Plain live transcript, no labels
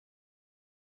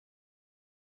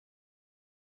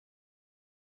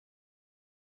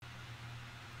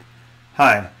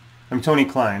Hi, I'm Tony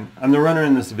Klein. I'm the runner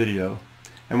in this video,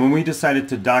 and when we decided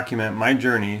to document my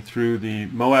journey through the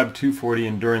Moab 240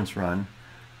 endurance run,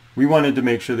 we wanted to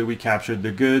make sure that we captured the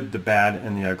good, the bad,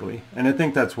 and the ugly, and I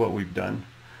think that's what we've done.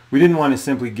 We didn't want to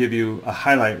simply give you a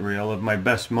highlight reel of my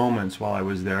best moments while I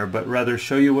was there, but rather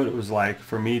show you what it was like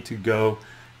for me to go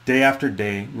day after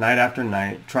day, night after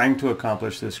night, trying to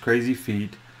accomplish this crazy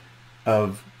feat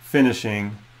of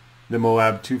finishing the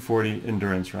Moab 240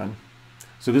 endurance run.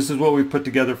 So this is what we put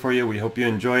together for you. We hope you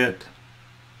enjoy it.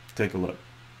 Take a look.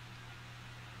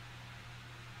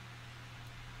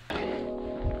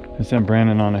 I sent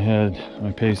Brandon on ahead,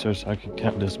 my pacer, so I could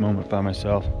cap this moment by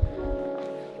myself.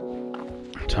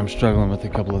 So I'm struggling with a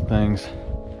couple of things.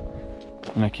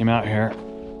 When I came out here,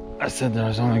 I said there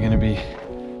was only going to be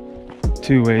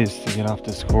two ways to get off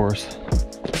this course.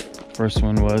 First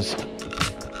one was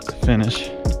to finish,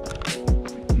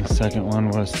 and the second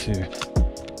one was to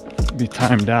be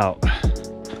timed out.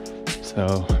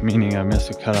 So meaning I miss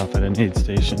a cutoff at an aid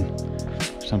station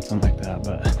or something like that.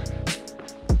 But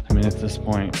I mean, at this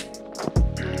point,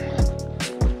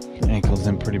 the ankle's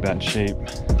in pretty bad shape.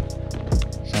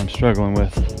 So I'm struggling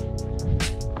with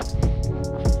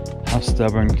how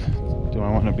stubborn do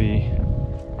I want to be.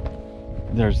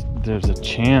 There's a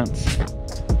chance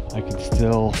I could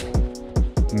still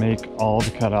make all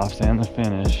the cutoffs and the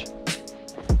finish,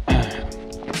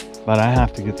 but I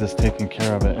have to get this taken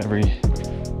care of at every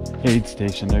aid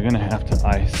station. They're gonna have to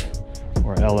ice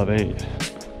or elevate.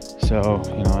 So,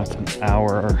 you know, that's an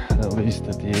hour at least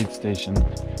at the aid station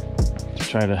to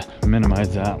try to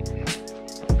minimize that.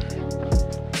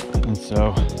 And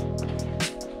so,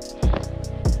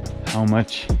 how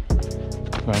much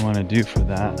do I want to do for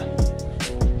that?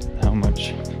 How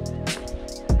much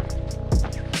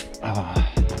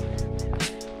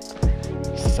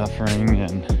suffering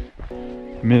and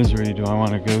misery do I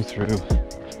want to go through?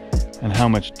 And how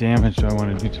much damage do I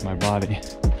want to do to my body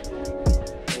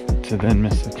to then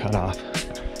miss the cutoff?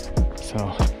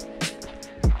 So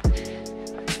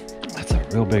that's a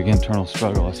real big internal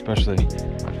struggle, especially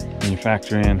when you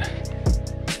factor in,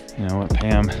 you know, what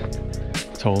Pam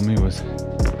told me was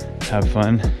have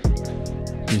fun,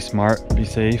 be smart, be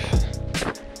safe.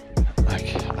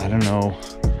 Like, I don't know,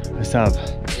 I still have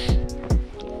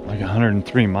like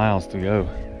 103 miles to go,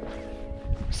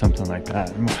 something like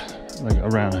that, like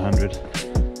around 100.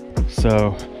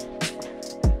 So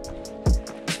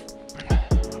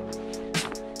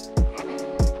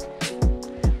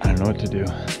I don't know what to do.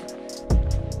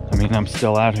 I mean, I'm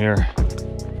still out here,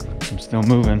 I'm still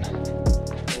moving,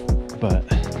 but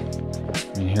I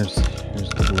mean, here's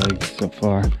the legs so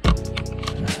far.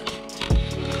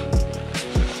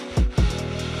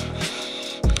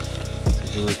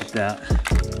 Take a look at that.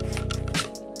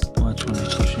 Watch when I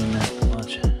push in that.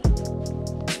 Watch.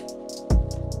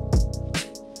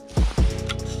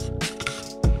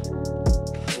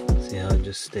 See how it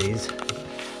just stays?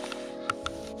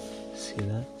 See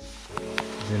that?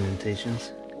 Those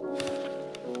indentations.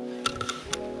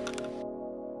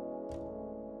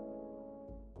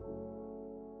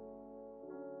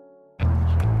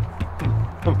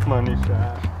 Money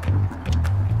shot.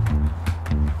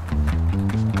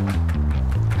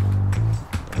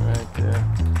 Right there.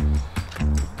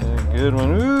 Yeah, good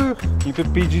one. Ooh, keep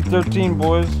it PG-13,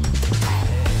 boys.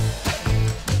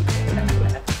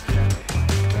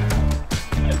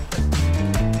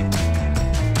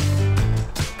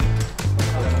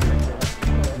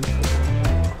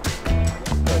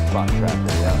 Spot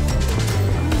tracker, yeah.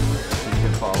 You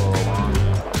can follow along.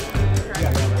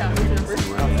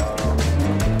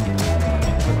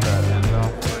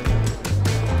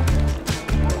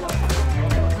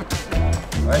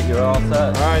 Alright, you're all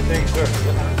set. Alright, thanks, sir.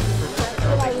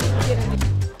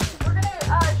 We're going to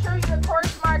show you the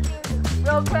course markings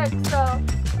real quick. So,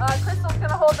 Crystal's going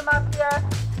to hold them up here.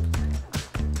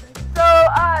 So,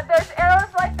 there's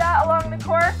arrows like that along the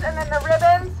course, and then the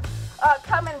ribbons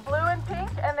come in blue and pink,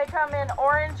 and they come in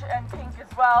orange and pink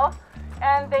as well.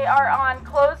 And they are on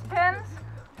clothespins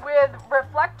with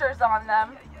reflectors on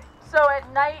them. So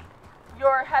at night,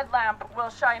 your headlamp will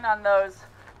shine on those,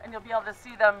 and you'll be able to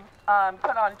see them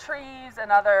put on trees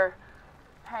and other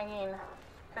hanging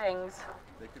things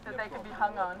that they can be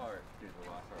hung on.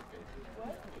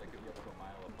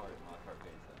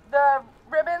 The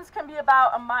ribbons can be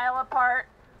about a mile apart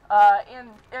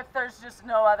if there's just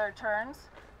no other turns.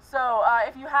 So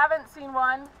if you haven't seen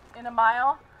one in a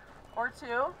mile or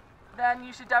two, then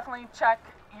you should definitely check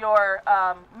your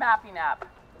mapping app.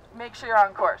 Make sure you're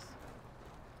on course.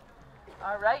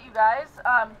 All right, you guys.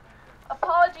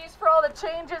 Apologies for all the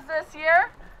changes this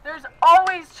year. There's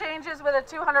always changes with a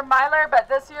 200 miler, but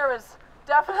this year was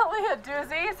definitely a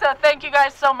doozy. So thank you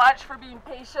guys so much for being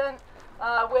patient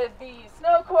with the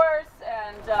snow course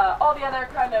and all the other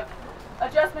kind of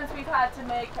adjustments we've had to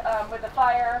make with the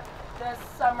fire this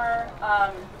summer,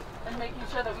 and making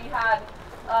sure that we had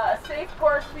a safe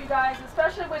course for you guys,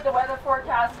 especially with the weather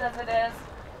forecast as it is.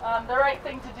 The right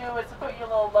thing to do is to put you a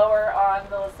little lower on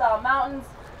the LaSalle Mountains.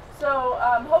 So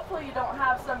hopefully you don't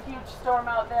have some huge storm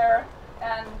out there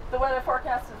and the weather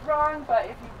forecast is wrong, but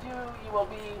if you do, you will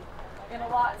be in a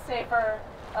lot safer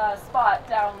spot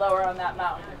down lower on that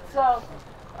mountain. So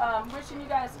wishing you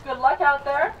guys good luck out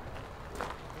there.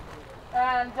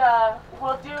 And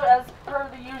we'll do as per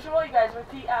the usual. You guys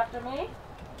repeat after me.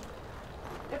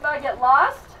 If I get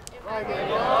lost,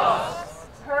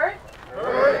 hurt,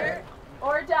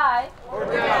 or die,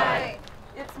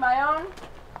 it's my own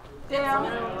damn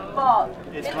fault.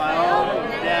 It's my own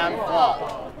damn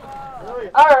fault.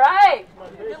 All right.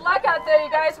 Good luck out there, you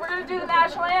guys. We're going to do the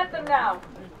national anthem now.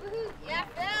 Yeah,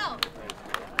 Phil.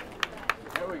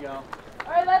 There we go.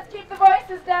 All right, let's keep the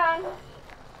voices down.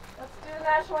 Let's do the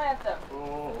national anthem.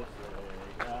 Oh,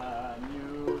 say, can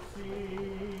you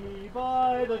see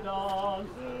by the dawn's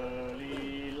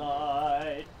early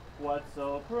light what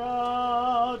so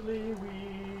proudly we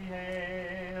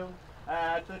hailed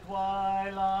at the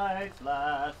twilight's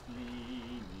last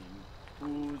gleaming,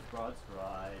 whose broad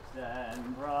stripes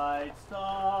and bright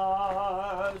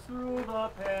stars through the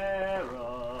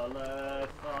perilous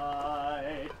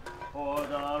fight o'er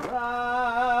the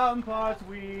ramparts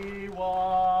we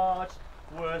watched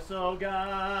were so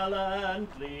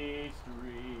gallantly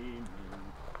streaming,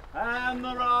 and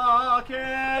the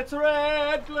rocket's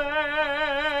red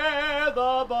glare,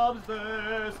 the bombs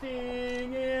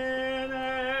bursting in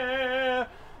air,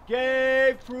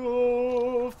 gave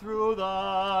proof through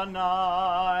the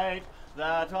night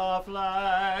that our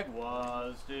flag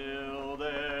was still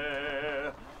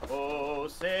there. Oh,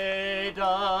 say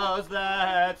does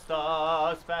that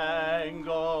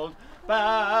star-spangled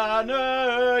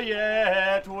banner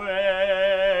yet wave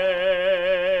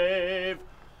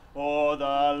o'er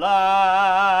the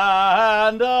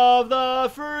land of the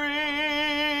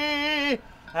free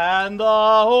and the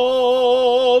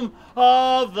home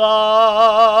of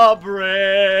the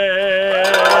brave?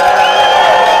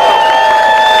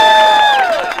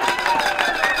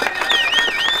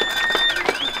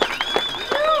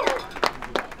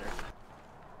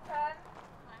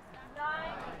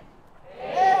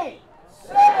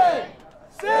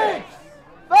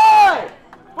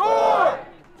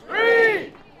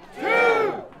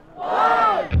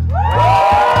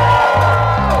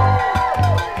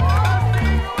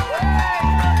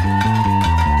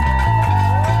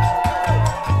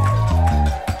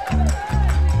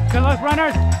 Good luck,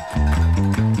 runners!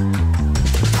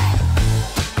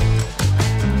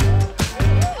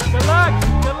 Good luck!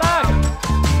 Good luck!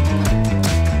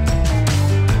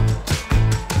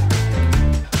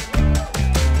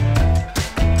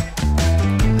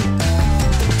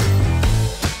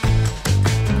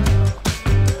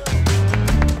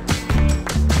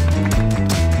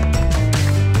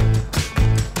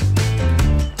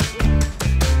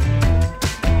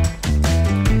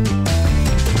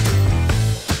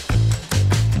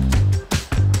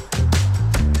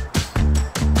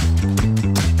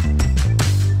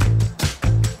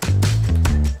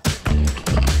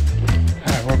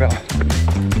 About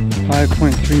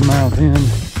 5.3 miles in,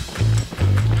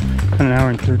 an hour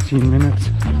and 13 minutes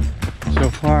so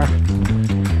far.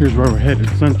 Here's where we're headed.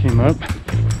 Sun came up.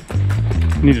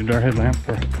 Needed our headlamp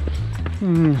for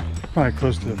probably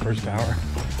close to the first hour.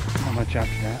 Not much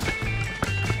after that.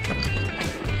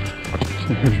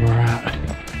 So here's where we're at.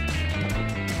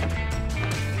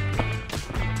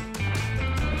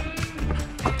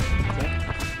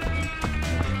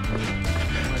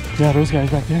 Yeah, those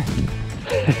guys back there.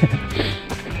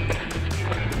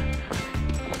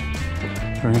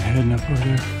 We're heading up over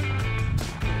there.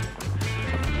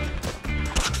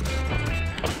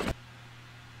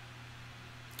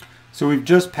 So we've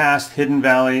just passed Hidden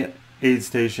Valley Aid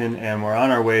Station and we're on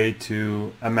our way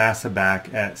to Amasa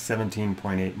back at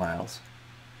 17.8 miles.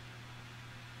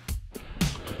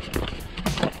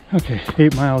 Okay,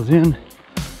 8 miles in.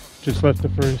 Just left the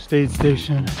first aid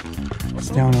station. It's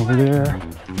down over there.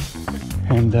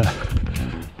 And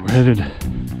we're headed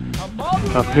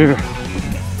up here.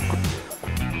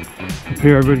 Up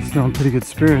here, everybody's still in pretty good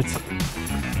spirits.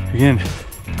 Again,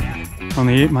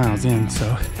 only 8 miles in,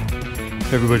 so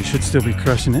everybody should still be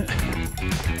crushing it.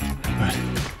 But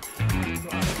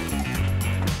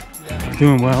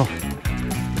doing well.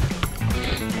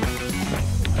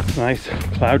 Nice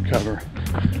cloud cover.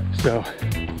 So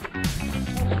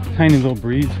tiny little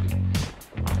breeze.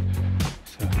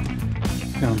 So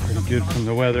Feeling pretty good from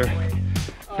the weather.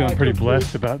 Feeling pretty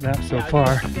blessed about that so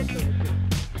far.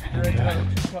 And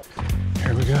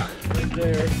here we go.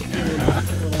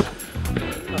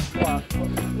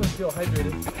 Let's feel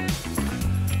hydrated.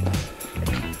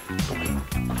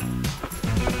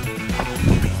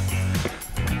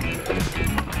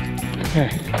 Okay,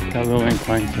 got a little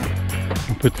incline, so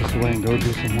I'll put this away and go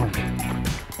do some work.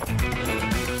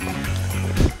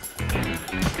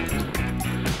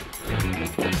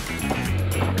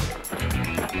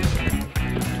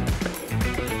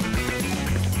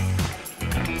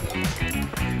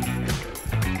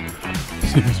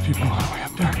 See those people all the way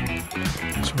up there?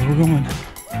 That's where we're going.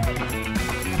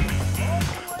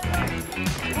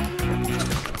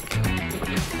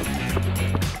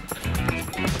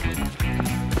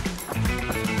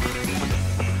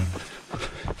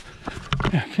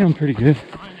 Yeah, feeling pretty good.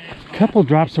 A couple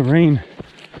drops of rain.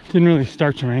 Didn't really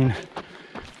start to rain,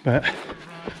 but a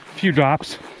few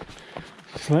drops.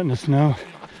 Just letting us know.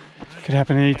 Could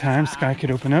happen anytime. Sky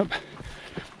could open up.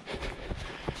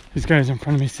 These guys in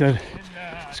front of me said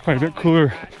it's quite a bit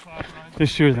cooler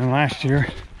this year than last year.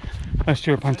 Last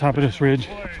year up on top of this ridge,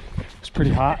 it's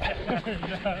pretty hot.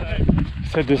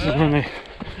 Said this is when they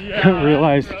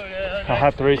realized how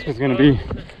hot the race was going to be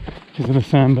because of the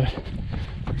sun, but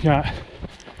we got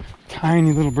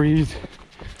tiny little breeze,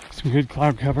 some good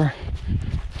cloud cover,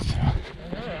 so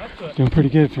doing pretty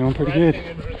good, feeling pretty good.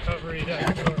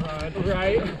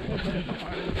 Right?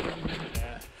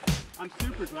 I'm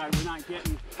super glad we're not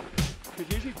getting,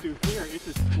 because usually through here it's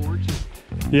just scorching.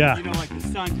 Yeah. You know, like the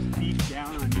sun just beats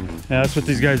down on you. Yeah, that's what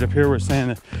these guys up here were saying.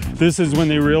 That this is when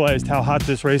they realized how hot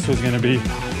this race was going to be.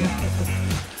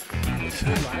 So,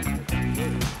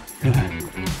 yeah.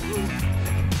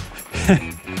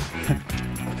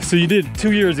 So you did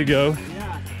 2 years ago.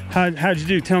 Yeah. How'd you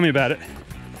do? Tell me about it.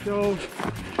 So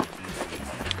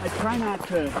I try not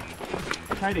to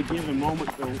give a moment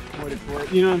what it's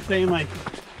worth. You know what I'm saying? Like,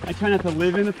 I try not to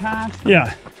live in the past.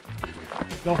 Yeah.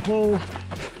 The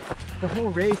whole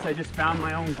race, I just found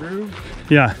my own groove.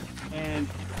 Yeah. And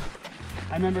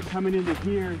I remember coming into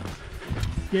here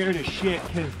scared as shit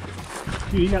because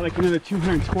you got like another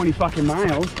 220 fucking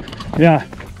miles. Yeah.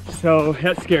 So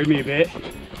that scared me a bit.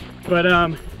 But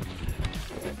I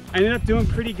ended up doing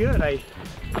pretty good. I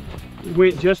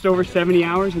went just over 70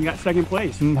 hours and got second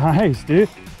place. Nice, dude.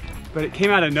 But it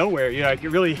came out of nowhere. You know, like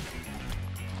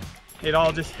it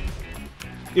all just,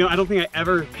 you know, I don't think I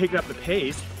ever picked up the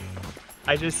pace.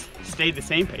 I just stayed the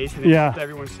same pace and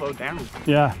everyone slowed down.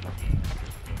 Yeah.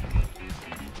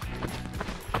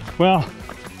 Well,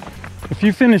 if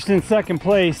you finished in second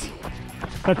place,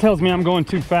 that tells me I'm going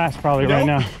too fast probably right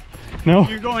now. No?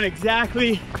 You're going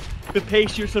exactly the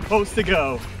pace you're supposed to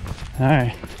go. All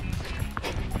right.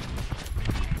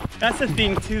 That's the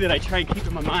thing too that I try and keep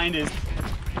in my mind is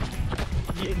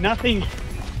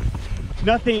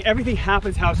everything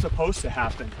happens how it's supposed to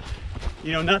happen.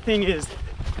 You know, nothing is,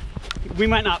 we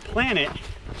might not plan it,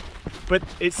 but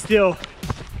it's still,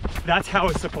 that's how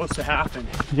it's supposed to happen.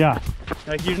 Yeah.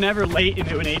 Like, you're never late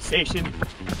into an aid station.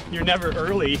 You're never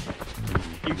early.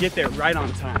 You get there right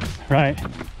on time. Right.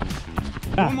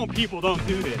 Yeah. Normal people don't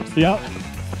do this. Yep.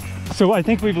 So I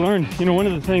think we've learned, you know, one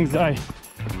of the things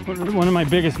one of my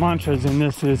biggest mantras in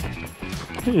this is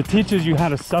it teaches you how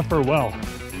to suffer well.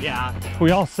 Yeah.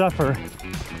 We all suffer.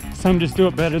 Some just do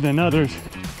it better than others.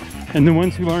 And the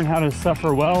ones who learn how to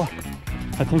suffer well,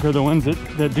 I think are the ones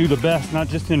that do the best, not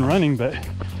just in running, but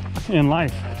in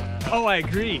life. Oh, I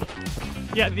agree.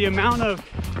 Yeah, the amount of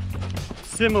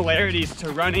similarities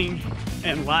to running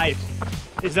and life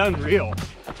is unreal.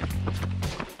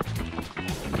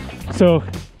 So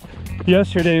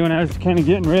yesterday when I was kind of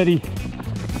getting ready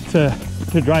to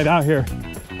drive out here,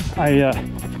 I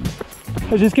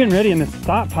was just getting ready and this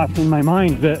thought popped in my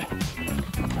mind that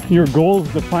your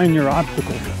goals define your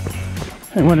obstacles.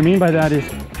 And what I mean by that is,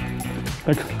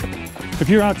 like, if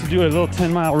you're out to do a little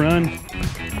 10-mile run,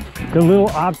 the little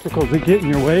obstacles that get in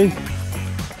your way,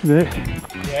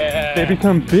 they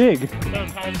become big.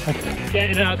 Sometimes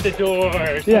getting out the door.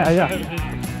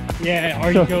 Yeah.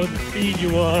 Or you go the speed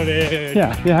you wanted.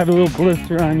 Yeah, you have a little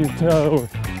blister on your toe.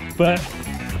 But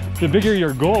the bigger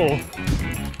your goal,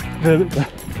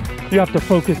 you have to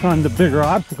focus on the bigger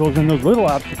obstacles, and those little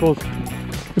obstacles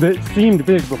that seemed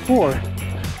big before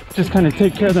just kind of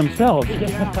take care of themselves.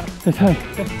 Yeah.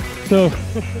 So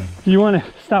you want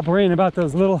to stop worrying about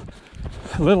those little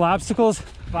obstacles.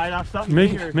 Fight off something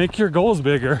bigger. Make your goals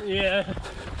bigger. Yeah,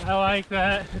 I like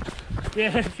that.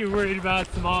 Yeah, if you're worried about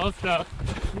small stuff,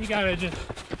 you gotta just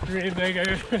dream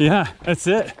bigger. Yeah, that's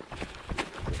it.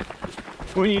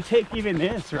 When you take even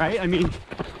this, right? I mean,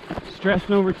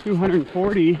 stressing over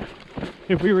 240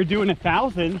 if we were doing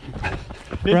 1,000,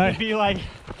 this Right. would be like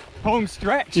home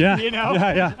stretch, Yeah, you know?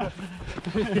 yeah.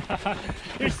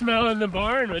 You're smelling the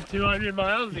barn with 200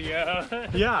 miles to go.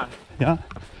 Yeah. Yeah.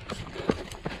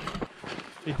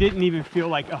 It didn't even feel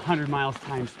like 100 miles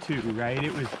times 2,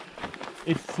 right?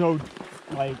 It's so,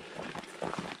 like,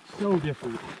 so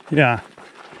different. Yeah.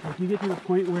 Like you get to the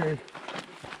point where,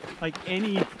 like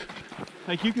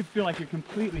you could feel like you're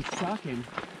completely sucking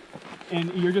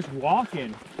and you're just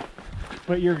walking,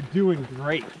 but you're doing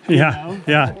great. You know?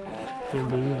 Yeah. You're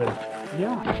moving.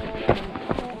 Yeah.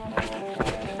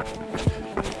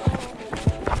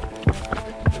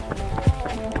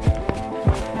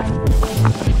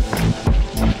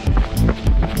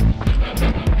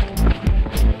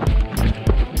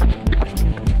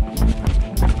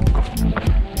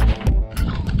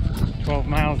 12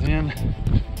 miles in.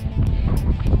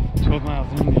 12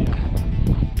 miles in,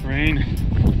 the rain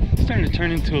it's starting to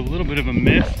turn into a little bit of a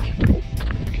mist.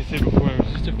 Like I said before, it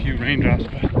was just a few raindrops,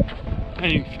 but now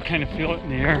you can kind of feel it in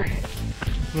the air.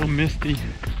 A little misty,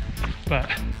 but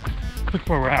look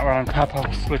where we're at. We're on top of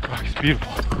a slick rock. It's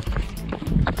beautiful.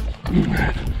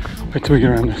 Wait till we get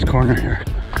around this corner here.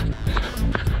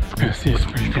 You're gonna see it's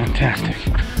pretty fantastic.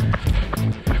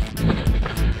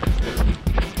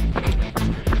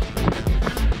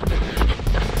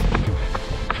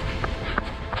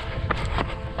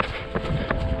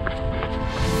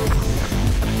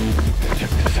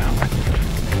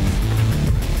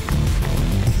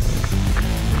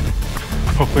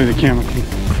 Hopefully the camera can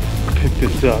pick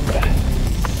this up.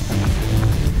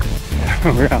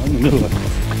 We're out in the middle of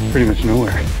pretty much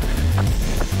nowhere.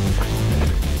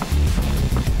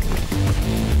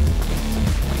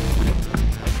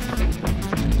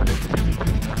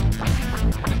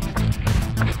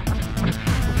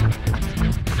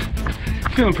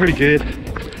 Feeling pretty good.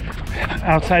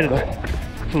 Outside of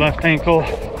the left ankle,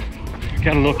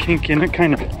 got a little kink in it,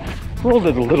 kind of rolled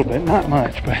it a little bit, not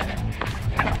much, but.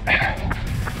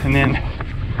 And then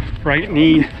right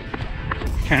knee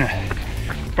kind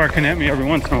of barking at me every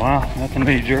once in a while, nothing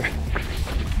major.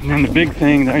 And then the big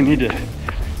thing that I need to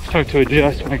start to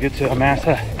adjust when I get to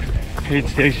Amasa Aid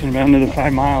Station, about another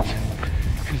 5 miles,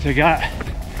 is I got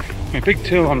my big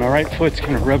toe on my right foot's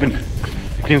kind of rubbing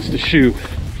against the shoe.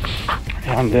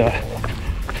 And got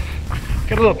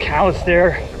a little callus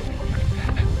there.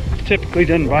 Typically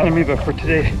doesn't bother me, but for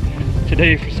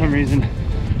today for some reason,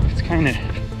 it's kind of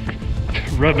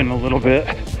rubbing a little bit.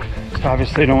 So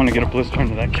obviously I don't want to get a blister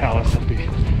under that callus. That'd be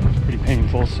pretty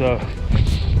painful. So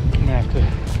I'm gonna have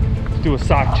to do a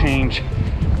sock change,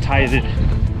 tie the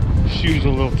shoes a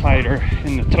little tighter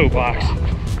in the toe box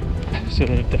so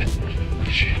that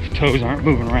the toes aren't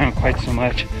moving around quite so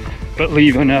much, but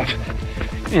leave enough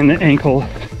in the ankle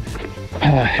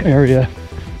area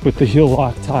with the heel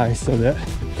lock tie so that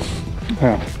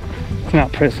it's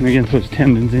not pressing against those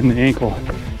tendons in the ankle.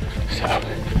 So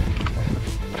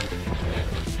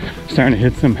starting to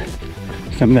hit some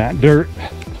of that dirt,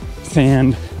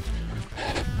 sand,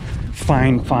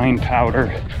 fine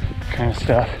powder kind of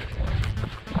stuff.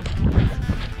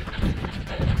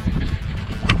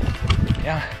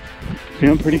 Yeah,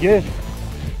 feeling pretty good.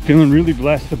 Feeling really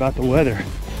blessed about the weather.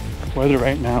 Weather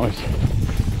right now is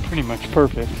pretty much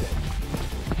perfect.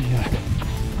 Yeah,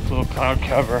 a little cloud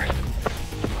cover,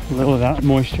 a little of that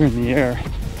moisture in the air.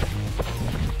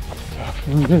 So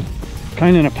feeling good.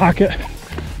 Kind of in a pocket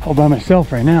all by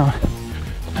myself right now.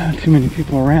 Not too many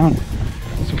people around.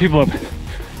 Some people up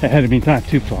ahead of me, not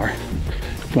too far,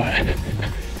 but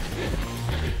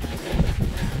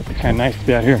kind of nice to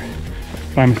be out here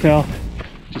by myself,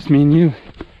 just me and you.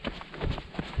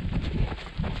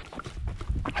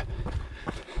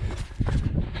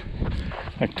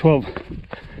 Like 12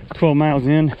 miles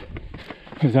in,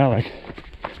 was that like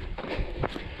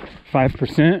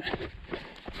 5%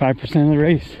 of the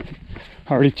race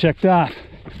already checked off.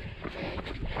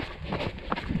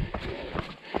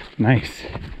 Nice.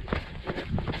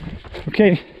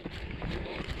 Okay,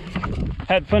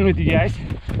 had fun with you guys,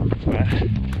 but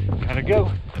gotta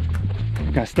go.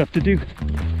 Got stuff to do.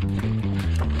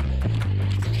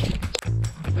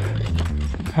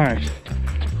 All right,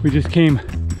 we just came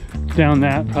down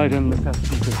that, probably didn't look that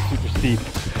super steep,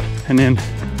 and then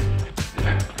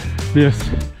this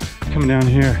coming down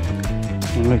here,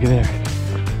 and look at there,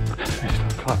 nice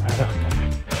little Colorado.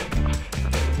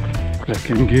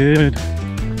 Looking good,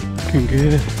 looking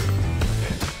good.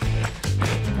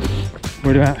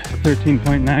 We're about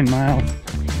 13.9 miles.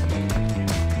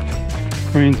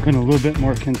 Rain's been a little bit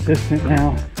more consistent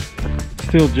now.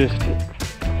 Still just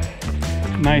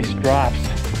nice drops.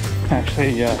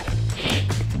 Actually,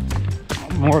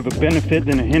 more of a benefit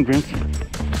than a hindrance.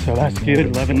 So that's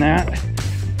good, loving that.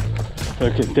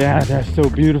 Look at that, that's so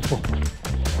beautiful.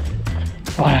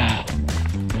 Wow.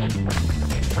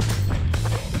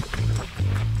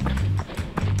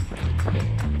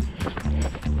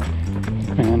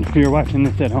 And if you're watching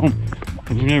this at home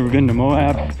and you've never been to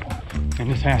Moab,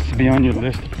 and this has to be on your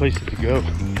list of places to go.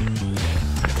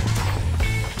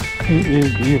 It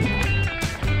is beautiful.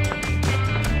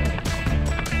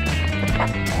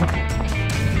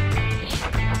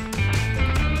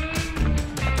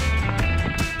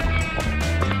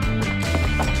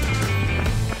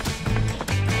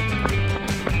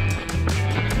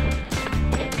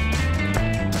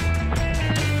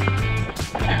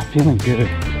 Feeling good.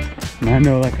 And I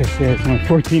know, like I said, it's only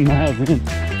 14 miles in,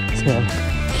 so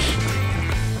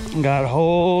got a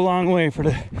whole long way for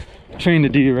the train to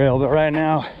derail, but right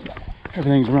now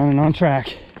everything's running on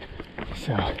track.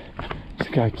 So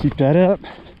just gotta keep that up.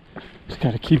 Just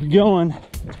gotta keep it going.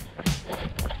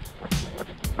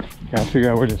 Gotta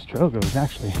figure out where this trail goes,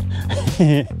 actually.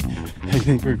 I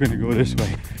think we're gonna go this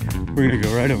way. We're gonna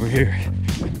go right over here.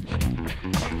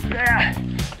 Yeah.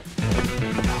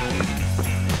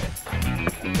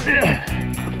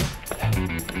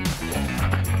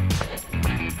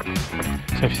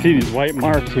 So if you see these white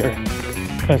marks here,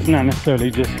 that's not necessarily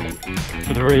just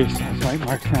for the race. Those white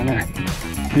marks down there,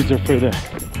 these are for the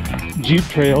Jeep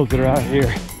trails that are out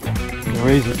here, the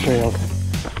razor trails.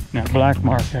 And that black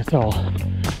mark, that's all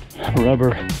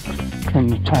rubber from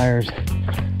the tires.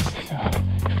 So,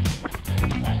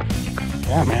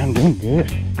 yeah, man, I'm doing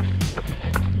good.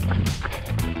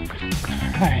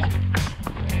 All right.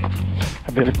 I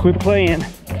better quit playing,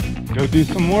 go do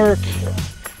some work.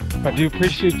 I do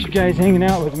appreciate you guys hanging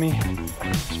out with me.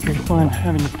 It's pretty fun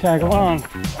having you tag along.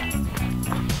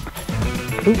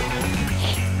 Ooh.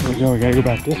 Here we go, we gotta go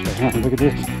back this way, huh? Look at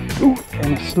this. Ooh,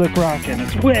 and it's slick rock, and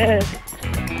it's wet,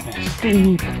 and it's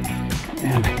steep,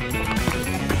 and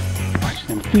watch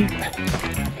them feet.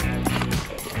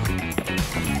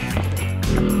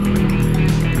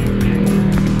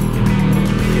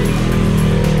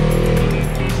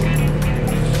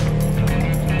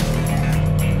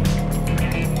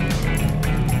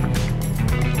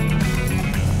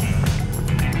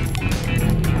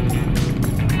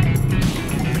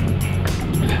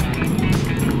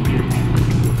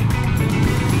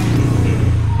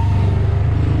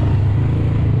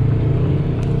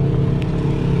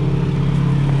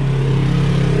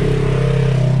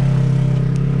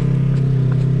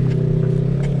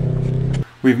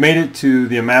 We've made it to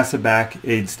the Amasa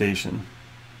Aid Station.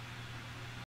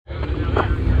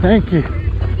 Thank you.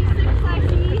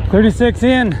 36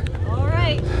 in. All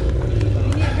right. You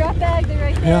need a drop bag, they're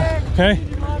right there. Yeah, okay.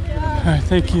 All right,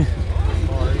 thank you.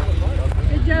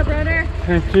 Good job, runner.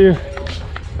 Thank you.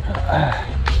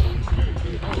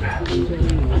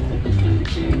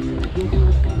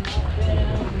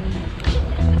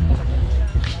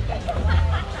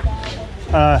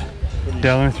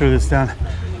 Yeah, let me throw this down.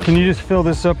 Can you just fill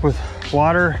this up with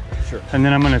water? Sure. And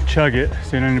then I'm going to chug it,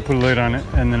 so you don't need to put a lid on it,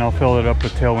 and then I'll fill it up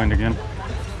with tailwind again.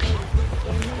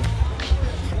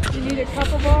 You need a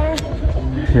cup of water?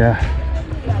 Yeah.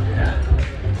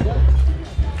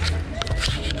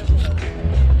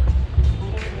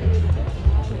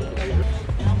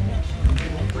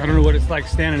 I don't know what it's like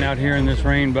standing out here in this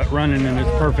rain, but running and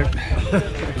it's perfect.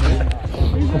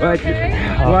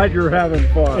 Glad you're having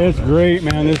fun. It's great,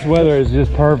 man. This weather is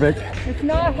just perfect. It's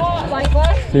not hot like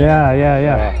us. Yeah.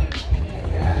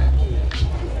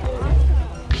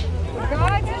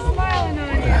 God, just smiling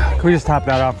on you. Can we just top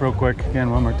that off real quick again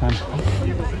one more time?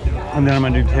 And then I'm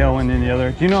gonna do tailwind in the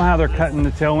other. Do you know how they're cutting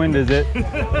the tailwind? Is it?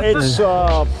 It's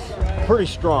pretty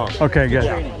strong. Okay, good.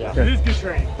 Yeah. Good. It is good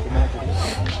training.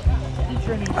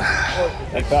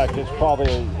 In fact, it's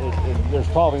probably there's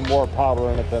probably more powder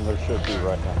in it than there should be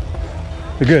right now.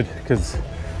 Good, because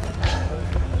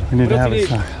we need to have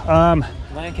it on.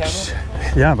 Lion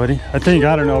camera? Yeah, buddy. I think,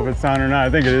 I don't know if it's on or not. I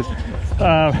think it is.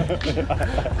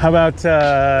 How about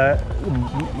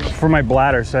for my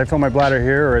bladder? Should I fill my bladder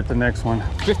here or at the next one?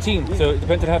 15, so it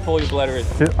depends on how full your bladder is.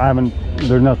 I haven't,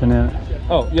 there's nothing in it.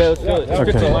 Oh, yeah, let's fill it. It's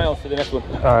Okay. 15 miles for the next one.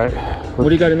 All right. What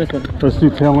do you got in this one? Let's do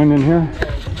tailwind in here.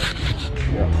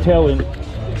 Tailwind.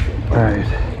 All right.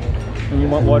 And you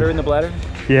want water in the bladder?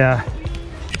 Yeah.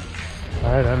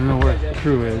 All right, I don't know where the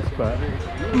crew is, but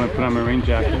I'm gonna put on my rain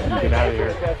jacket and get out of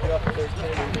here.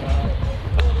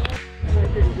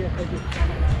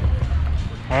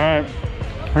 All right,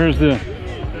 here's the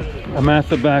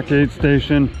Amasa Aid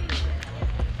Station.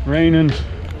 Raining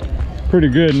pretty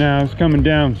good now, it's coming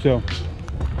down, so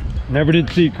never did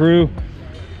see crew.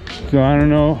 So I don't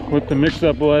know what the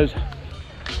mix-up was,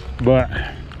 but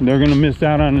they're gonna miss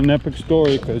out on an epic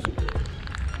story because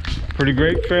Pretty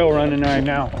great trail running right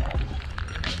now.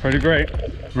 Pretty great.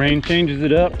 Rain changes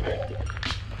it up,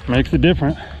 makes it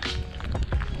different.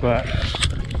 But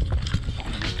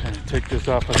kind of take this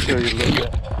off, I'll show you a little bit.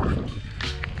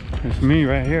 It's me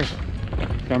right here.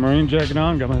 Got my rain jacket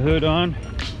on, got my hood on.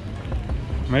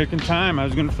 Making time. I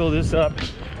was gonna fill this up,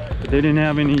 but they didn't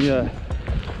have any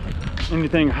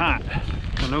anything hot.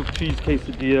 So no cheese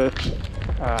quesadilla,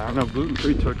 no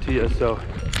gluten-free tortilla, so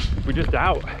we're just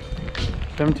out.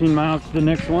 17 miles to the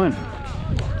next one.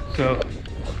 So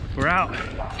we're out. All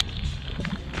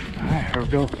right, here we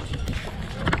go.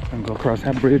 I'm gonna go across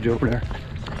that bridge over there.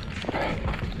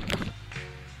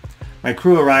 My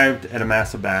crew arrived at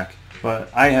Amasa back,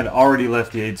 but I had already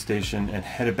left the aid station and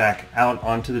headed back out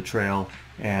onto the trail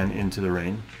and into the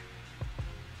rain.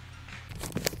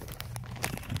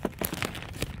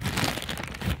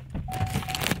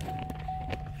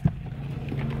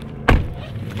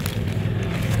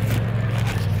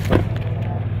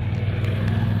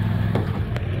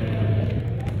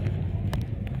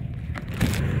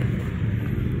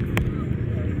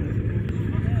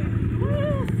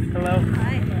 Hello.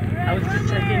 Hi. I was just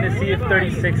checking to see if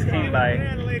 36 came by.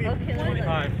 Okay.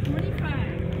 25. 25.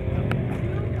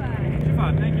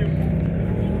 Thank you.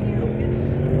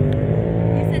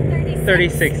 You said 36?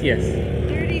 36, yes.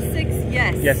 36,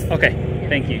 yes. Yes, okay.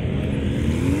 Thank you.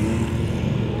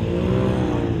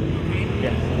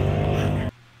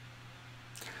 Yes.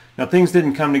 Now things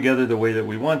didn't come together the way that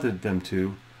we wanted them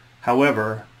to.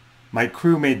 However, my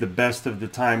crew made the best of the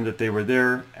time that they were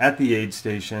there at the aid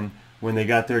station when they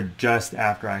got there just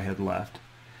after I had left.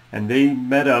 And they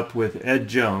met up with Ed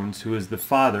Jones, who is the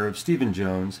father of Stephen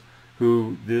Jones,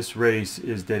 who this race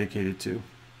is dedicated to.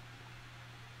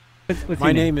 What's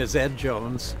My name is Ed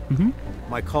Jones. Mm-hmm.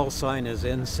 My call sign is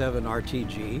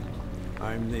N7RTG.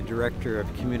 I'm the Director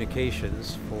of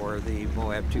Communications for the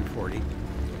Moab 240.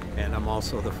 And I'm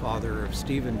also the father of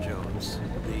Stephen Jones,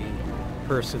 the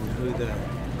person who the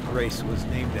race was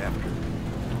named after.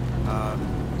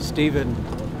 Stephen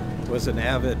was an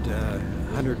avid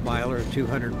 100-miler,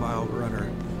 200-mile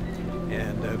runner,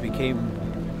 and became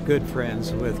good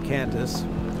friends with Candace,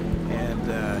 and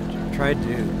tried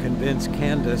to convince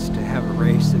Candace to have a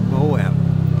race in Moab,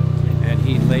 and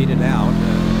he laid it out.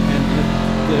 And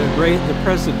the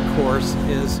present course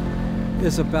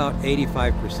is about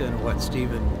 85% of what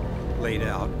Stephen laid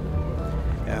out,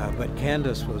 but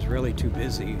Candace was really too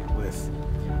busy with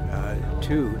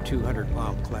two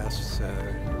 200-mile class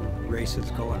races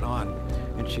going on,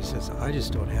 and she says, I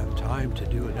just don't have time to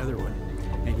do another one.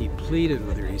 And he pleaded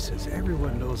with her. He says,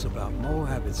 everyone knows about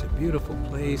Moab, it's a beautiful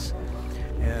place.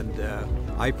 And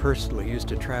I personally used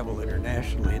to travel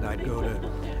internationally, and I'd go to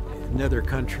another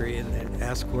country and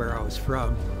ask where I was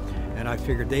from, and I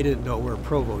figured they didn't know where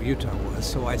Provo, Utah was,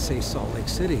 so I'd say Salt Lake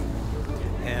City,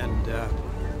 and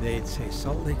they'd say,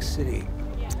 Salt Lake City,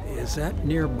 is that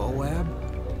near Moab?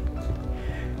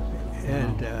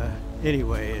 And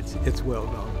anyway, it's well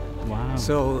known. Wow.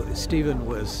 So Stephen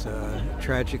was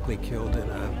tragically killed in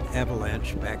an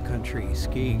avalanche backcountry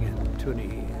skiing in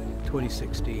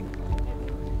 2016.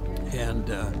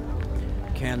 And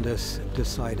Candace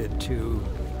decided to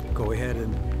go ahead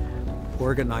and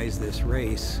organize this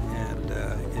race and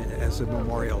as a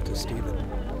memorial to Stephen.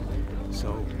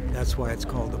 So that's why it's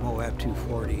called the Moab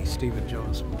 240, Stephen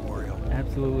Jones Memorial.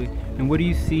 Absolutely. And what do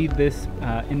you see this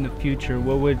in the future?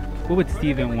 What would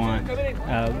Stephen want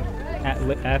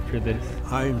after this?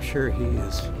 I'm sure he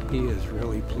is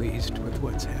really pleased with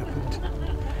what's happened.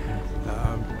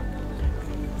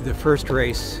 The first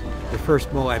race, the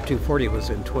first Moab 240 was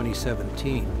in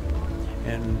 2017,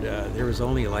 and there was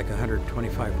only like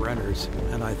 125 runners,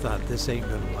 and I thought, this ain't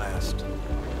gonna last.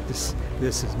 This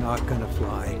is not gonna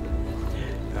fly.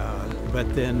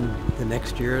 But then the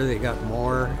next year they got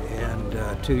more, and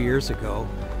 2 years ago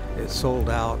it sold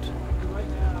out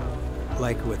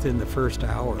like within the first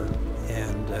hour,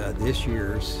 and this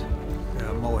year's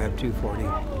Moab 240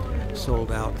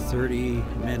 sold out 30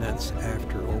 minutes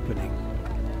after opening.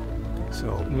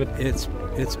 So it's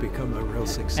become a real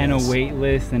success. And a wait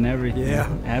list and everything. Yeah.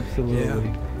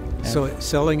 Absolutely. Yeah. So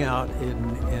selling out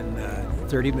in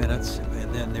 30 minutes,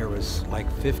 and then there was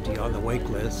like 50 on the wait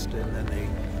list, and then they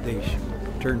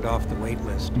turned off the wait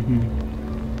list.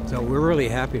 Mm-hmm. So we're really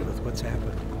happy with what's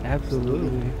happened.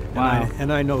 Absolutely. Wow.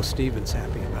 And I know Stephen's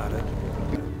happy about it.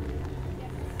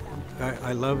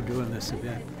 I love doing this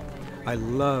event.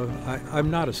 I'm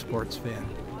not a sports fan.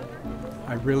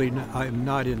 I'm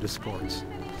not into sports,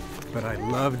 but I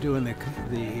love doing the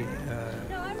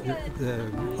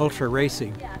ultra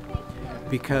racing,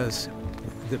 because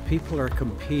the people are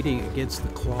competing against the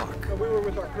clock.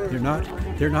 They're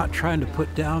not trying to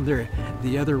put down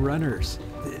the other runners.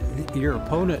 Your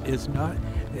opponent is not.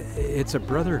 It's a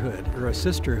brotherhood or a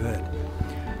sisterhood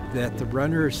that the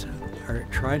runners are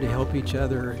trying to help each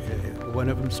other. One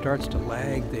of them starts to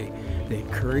lag, they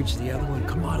encourage the other one.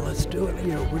 Come on, let's do it.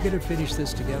 You know, we're going to finish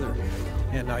this together.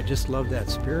 And I just love that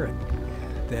spirit.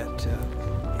 That,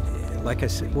 like I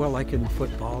said, well, like in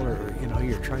football, or you know,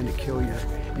 you're trying to kill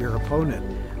your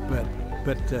opponent, but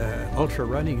ultra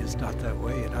running is not that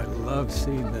way. And I love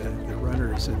seeing the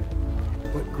runners, and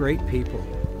what great people,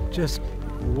 just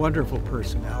wonderful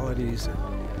personalities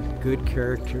and good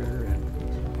character, and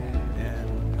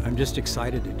I'm just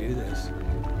excited to do this.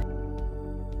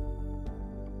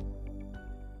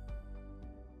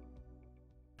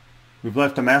 We've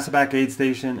left Amasa Aid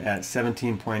Station at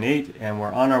 17.8 and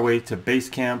we're on our way to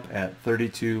Basecamp at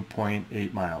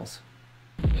 32.8 miles.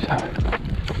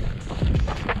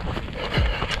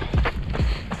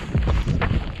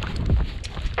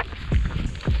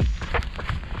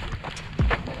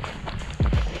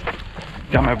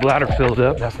 Got my bladder filled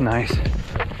up, that's nice.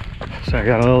 So I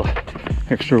got a little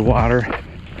extra water.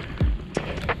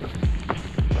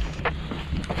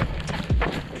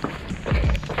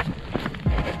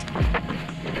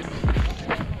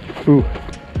 Ooh,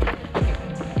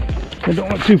 I don't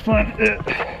want too fun.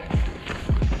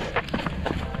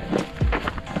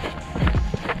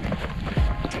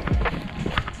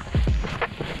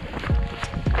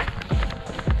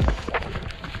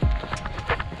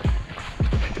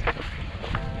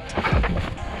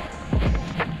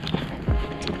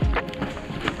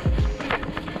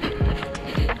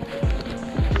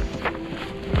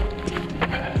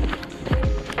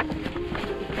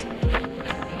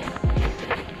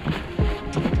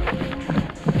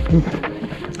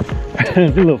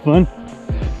 It's a little fun.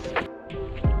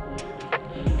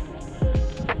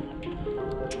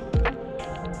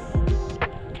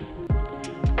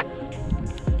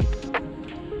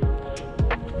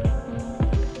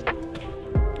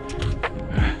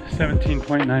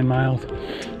 .9 miles.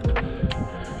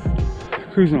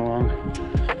 Cruising along.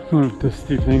 Going up this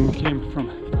steep thing. We came from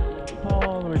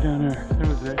all the way down there. There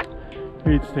was the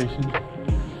aid station.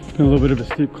 Been a little bit of a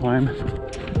steep climb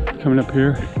coming up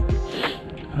here.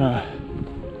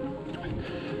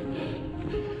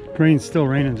 Rain's still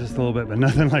raining just a little bit, but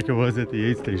nothing like it was at the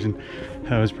aid station.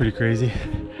 That was pretty crazy.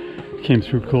 Came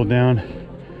through, cooled down,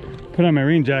 put on my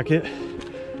rain jacket.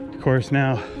 Of course,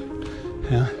 now,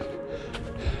 yeah,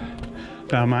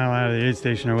 about a mile out of the aid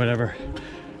station or whatever,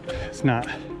 it's not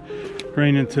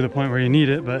raining to the point where you need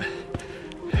it, but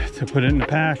to put it in the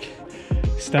pack,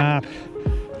 stop,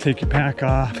 take your pack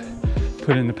off,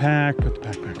 put it in the pack, put the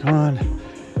pack back on,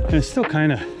 and it's still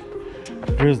kind of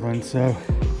drizzling, so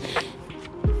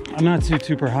I'm not too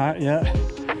super hot yet.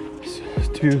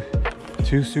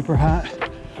 Too super hot,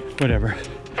 whatever.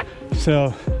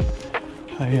 So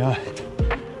I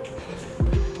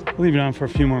leave it on for a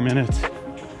few more minutes,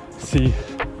 see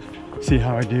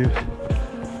how I do.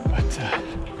 But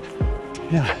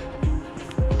yeah,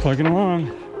 plugging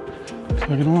along.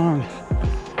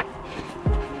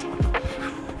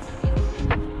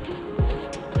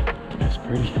 That's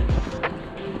pretty.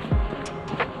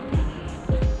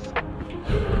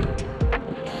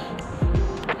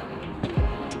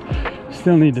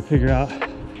 Still need to figure out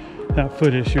that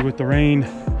foot issue with the rain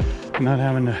and not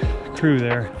having the crew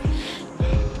there.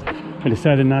 I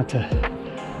decided not to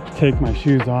take my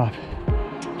shoes off,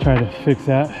 try to fix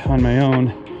that on my own.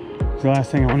 The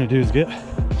last thing I want to do is get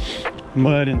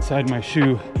mud inside my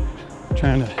shoe,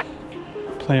 trying to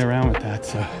play around with that.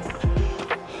 So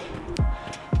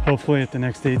hopefully at the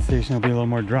next aid station it'll be a little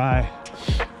more dry.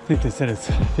 I think they said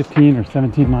it's 15 or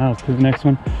 17 miles to the next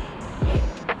one,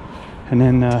 and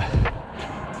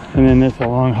then it's a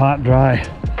long, hot, dry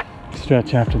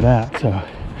stretch after that. So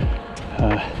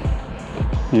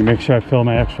need to make sure I fill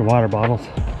my extra water bottles.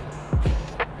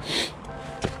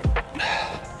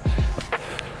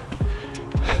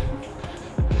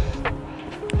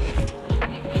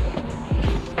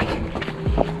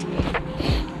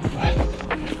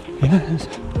 Yeah, it's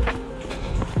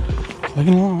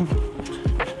plugging along.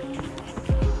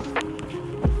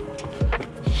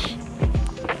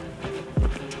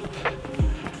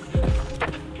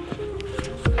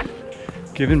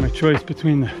 Given my choice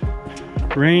between the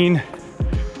rain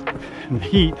and the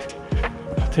heat,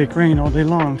 I'll take rain all day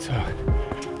long. So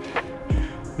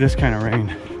this kind of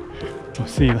rain, we'll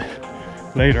see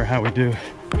later how we do.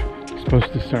 It's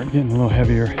supposed to start getting a little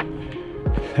heavier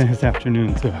this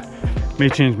afternoon, so may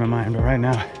change my mind, but right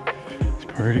now it's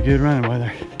pretty good running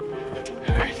weather.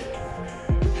 All right,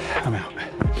 I'm out.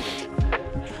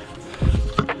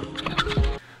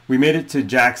 We made it to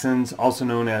Jackson's, also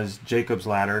known as Jacob's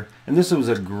Ladder, and this was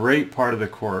a great part of the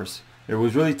course. It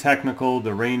was really technical.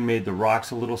 The rain made the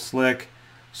rocks a little slick,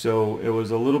 so it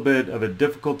was a little bit of a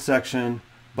difficult section,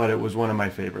 but it was one of my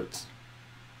favorites.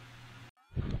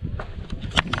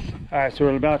 All right, so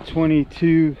we're about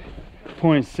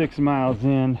 22.6 miles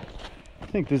in. I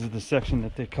think this is the section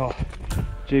that they call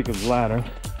Jacob's Ladder.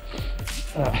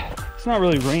 It's not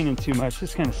really raining too much,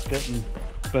 just kind of spitting,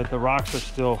 but the rocks are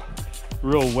still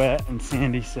real wet and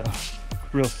sandy, so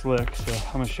real slick. So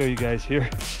I'm gonna show you guys here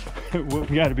what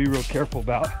we got to be real careful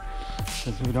about,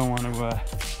 because we don't want to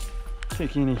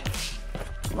take any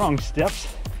wrong steps,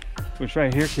 which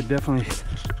right here could definitely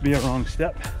be a wrong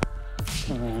step.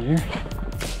 Come around here.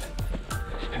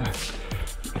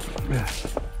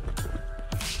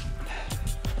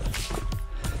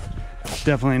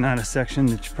 Definitely not a section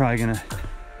that you're probably gonna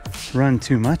run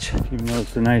too much, even though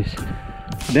it's a nice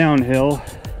downhill.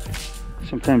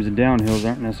 Sometimes the downhills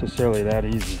aren't necessarily that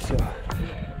easy, so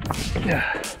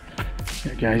yeah.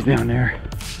 Got guys down there,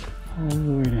 all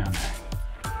the way down there.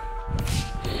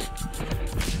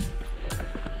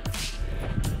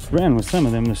 Ran with some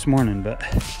of them this morning, but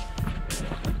I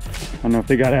don't know if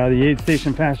they got out of the aid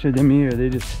station faster than me or they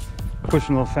just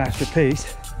pushing a little faster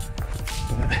pace.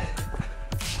 But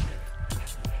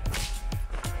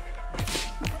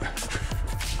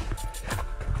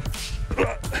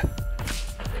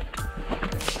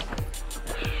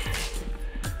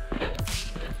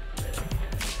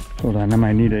hold on, I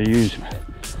might need to use my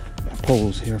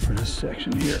poles here for this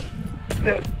section here.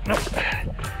 Nope,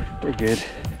 we're good.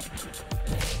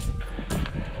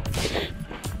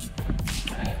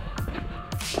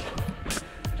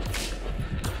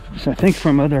 So I think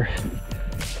from other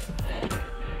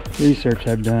research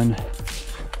I've done,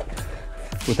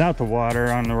 without the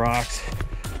water on the rocks,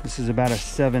 this is about a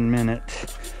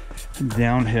 7-minute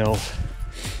downhill.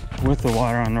 With the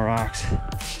water on the rocks,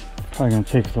 probably gonna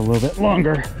take us a little bit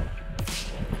longer.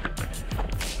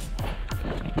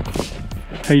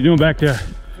 How you doing back there?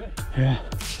 Yeah.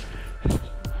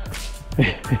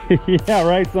 Yeah,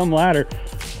 right, some ladder.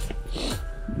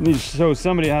 Need to show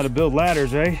somebody how to build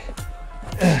ladders, right?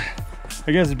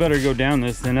 I guess it's better to go down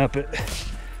this than up it.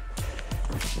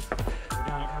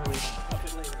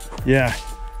 Yeah.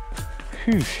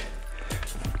 Whew.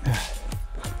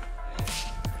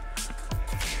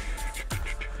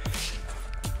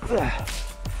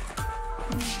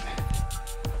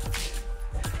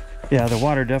 Yeah, the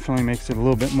water definitely makes it a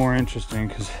little bit more interesting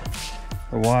because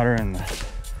the water and the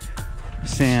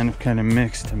sand kind of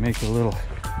mixed to make it a little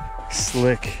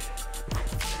slick.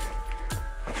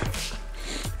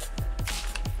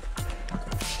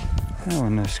 That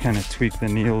one just kind of tweaked the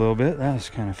knee a little bit. That was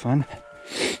kind of fun.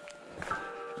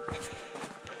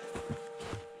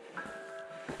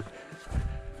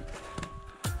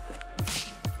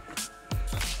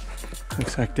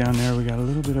 Looks like down there we got a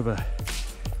little bit of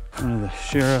one of the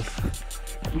sheriff,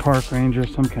 park ranger,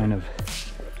 some kind of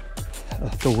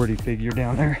authority figure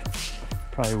down there.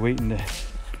 Probably waiting to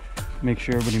make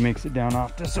sure everybody makes it down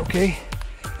off this okay.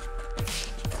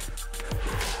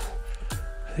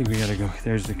 I think we gotta go.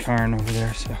 There's the cairn over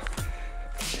there, so.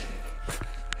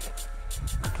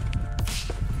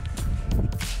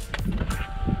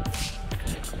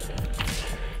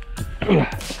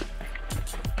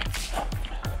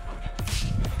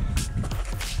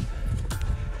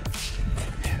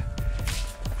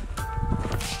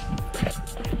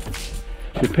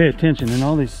 If you pay attention in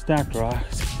all these stacked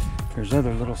rocks, there's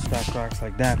other little stacked rocks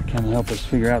like that kind of help us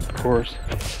figure out the course.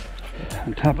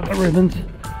 On top of the ribbons.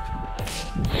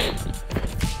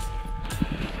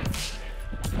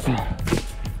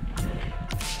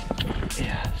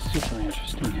 Yeah, super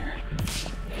interesting here.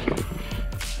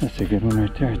 That's a good one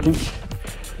right there, I think.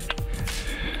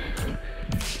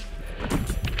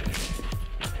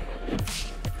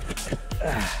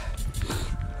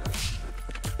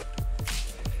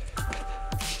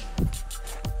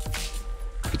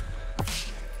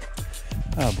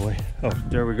 Oh boy. Oh,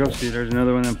 there we go. See, there's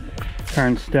another one of them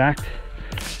cairns stacked.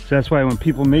 So that's why when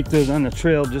people make those on the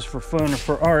trail just for fun or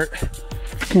for art,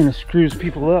 it kind of screws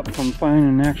people up from finding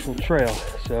an actual trail.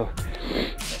 So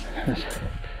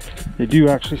they do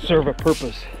actually serve a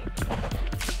purpose.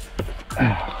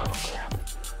 Oh crap.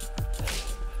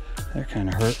 That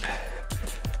kind of hurt.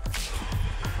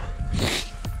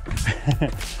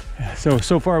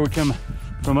 So far we come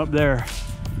from up there.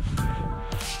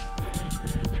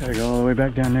 Gotta go all the way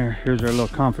back down there. Here's our little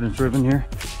confidence ribbon here.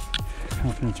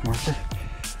 Confidence marker.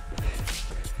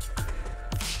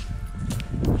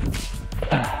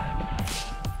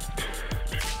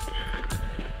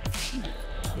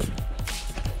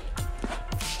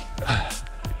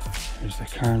 There's the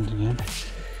cairns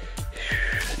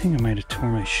think I might have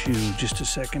torn my shoe just a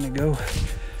second ago.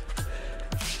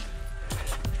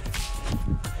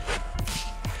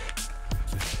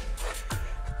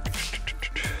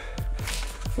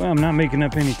 Well, I'm not making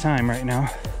up any time right now.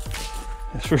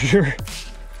 That's for sure.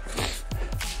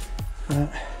 All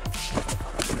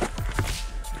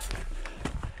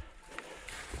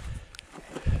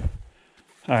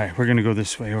right, we're gonna go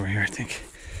this way over here, I think.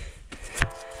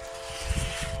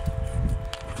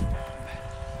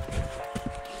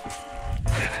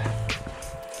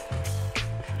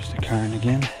 There's the cairn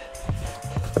again.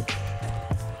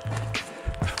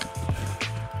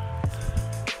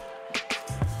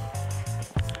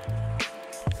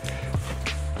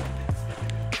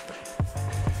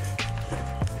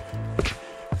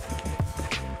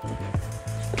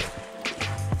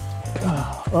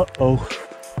 Uh-oh.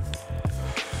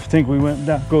 I think we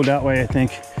go that way, I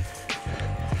think.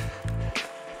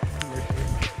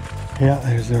 Yeah,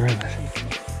 there's the river.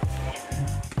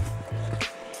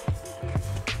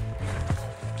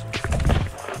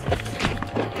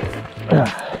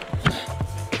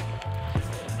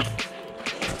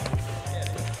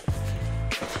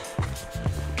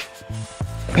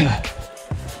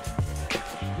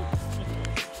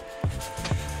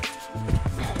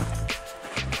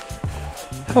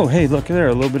 Oh, hey, look there,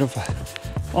 a little bit of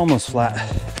almost flat.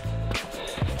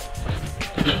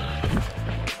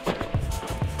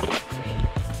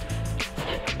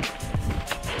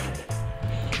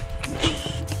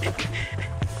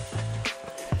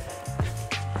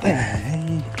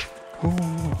 Hey,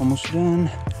 oh, almost done.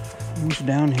 Almost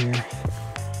down here.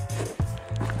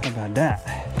 How about that?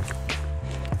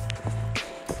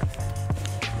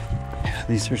 Yeah,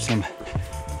 these are some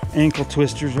ankle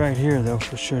twisters right here, though,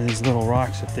 for sure. These little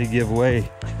rocks, if they give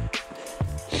way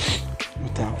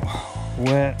with that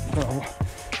wet, the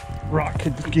rock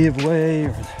could give way,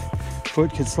 or the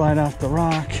foot could slide off the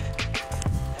rock.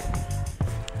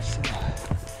 So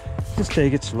just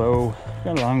take it slow.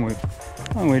 Got a long way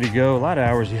to go. A lot of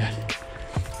hours yet.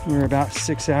 We're about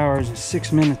 6 hours and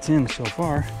 6 minutes in so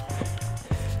far.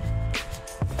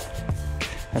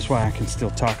 That's why I can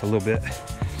still talk a little bit.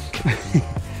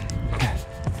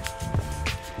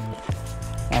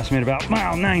 Asked me at about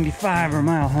mile 95 or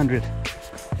mile 100.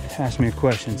 Asked me a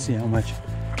question, see how many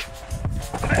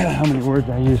words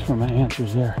I use for my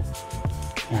answers there.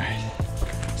 All right.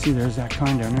 See, there's that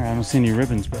cairn down there. I don't see any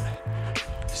ribbons, but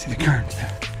I see the cairns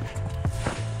there.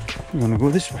 We're gonna go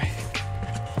this way.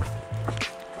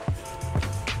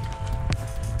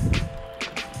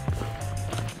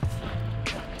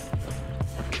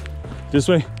 This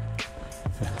way?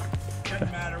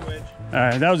 Doesn't matter which. All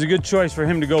right, that was a good choice for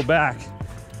him to go back.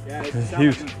 Yeah, it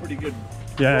sounds pretty good.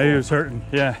 Yeah, he was hurting.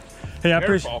 Yeah. Hey, I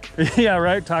appreciate. Yeah,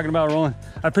 right. Talking about rolling.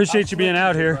 I appreciate you being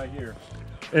out here. Right here.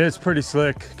 It's pretty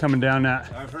slick coming down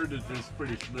that. I've heard that it's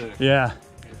pretty slick. Yeah.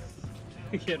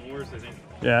 It's getting worse, I think.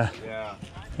 Yeah. Yeah.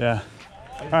 Yeah.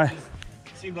 All right.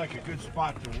 It seemed like a good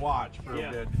spot to watch for a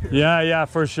bit. Yeah, yeah,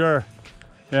 for sure.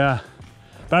 Yeah.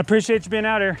 But I appreciate you being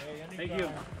out here. Thank you.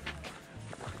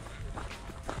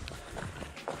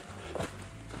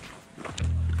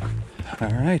 All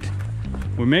right,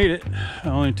 we made it. It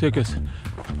only took us,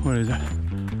 what is that?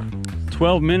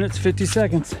 12 minutes, 50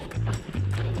 seconds.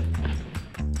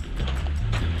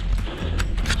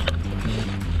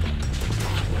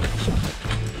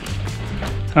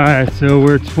 All right, so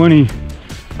we're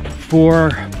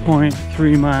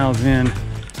 24.3 miles in.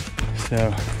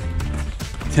 So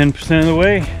 10% of the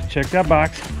way, check that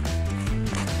box.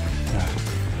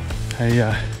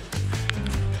 So,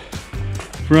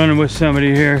 running with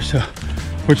somebody here, so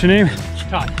what's your name?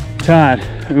 Todd. Todd.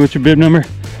 What's your bib number?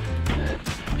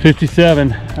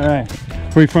 57. All right.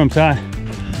 Where are you from, Todd?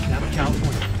 Napa,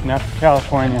 California. Napa,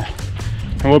 California.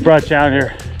 And what brought you out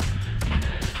here?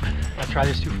 I'll try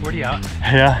this 240 out.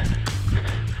 Yeah.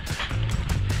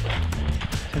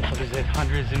 Since what is it?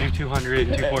 100's the new 200,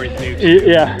 240's the new 200.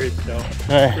 Yeah. So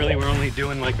Right. really we're only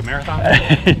doing like a marathon.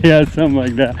 Yeah, something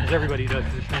like that. Because everybody does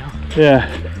this now. Yeah.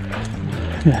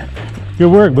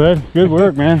 Good work, bud. Good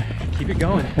work, man. Keep it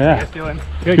going. Yeah. How you guys doing?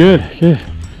 Good. Good.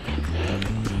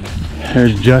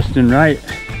 There's Justin Wright.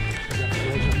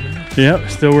 Yep,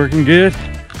 still working good.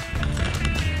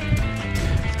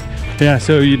 Yeah,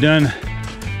 so you done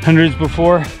hundreds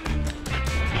before?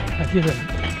 I did a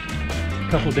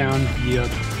couple down the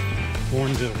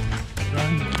Born to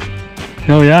Run.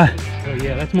 Oh yeah? So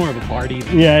yeah, that's more of a party.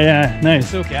 Yeah, yeah, nice.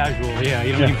 So casual. Yeah,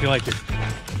 you don't even feel like you're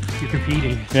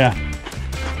competing. Yeah.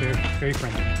 Very, very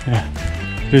friendly. Yeah.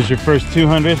 This is your first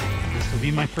 200? This will be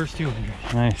my first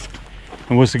 200. Nice.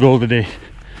 And what's the goal today?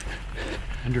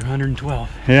 Under 112.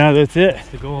 Yeah, that's it. That's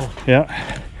the goal. Yeah.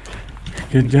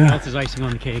 Good job. Else is icing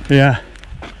on the cake. Yeah.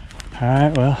 All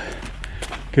right. Well,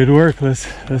 good work.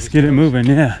 Let's get it moving.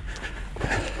 Yeah.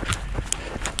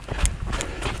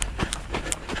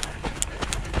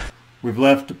 We've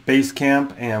left base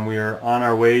camp and we are on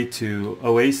our way to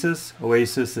Oasis.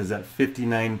 Oasis is at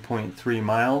 59.3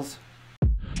 miles.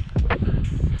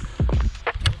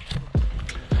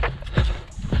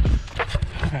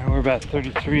 Alright, we're about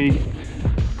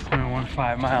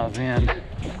 33.15 miles in,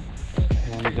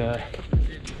 and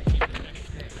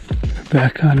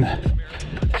back on the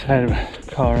side of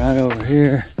Colorado over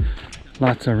here.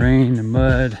 Lots of rain and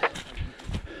mud,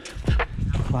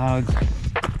 clouds,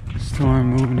 storm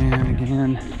moving in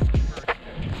again.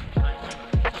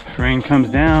 Rain comes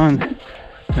down,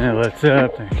 then it lets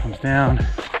up, then it comes down.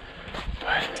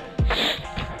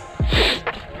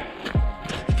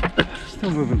 But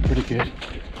still moving pretty good.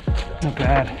 Not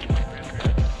bad.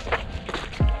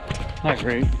 Not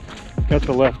great. Got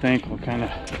the left ankle kind of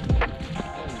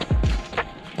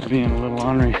being a little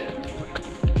ornery.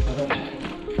 But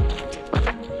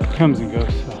comes and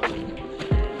goes, so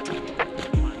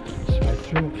just right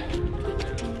through it.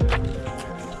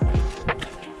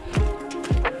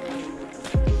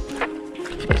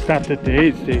 Stopped at the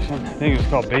aid station. I think it was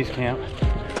called Basecamp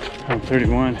on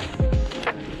 31.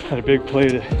 Had a big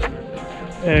plate of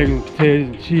eggs and potatoes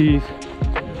and cheese,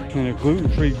 and a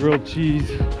gluten-free grilled cheese,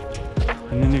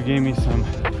 and then they gave me some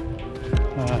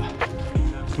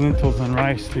lentils and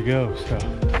rice to go, so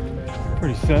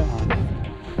pretty set on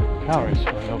calories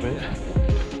for a little bit.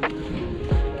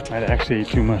 I'd actually eat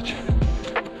too much.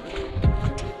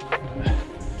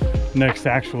 Next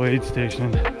actual aid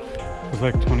station was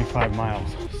like 25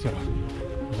 miles, so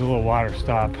there's a little water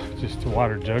stop just to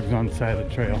water jugs on the side of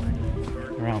the trail,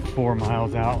 around 4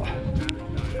 miles out.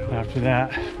 After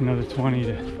that, another 20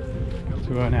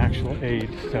 to an actual aid,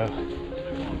 so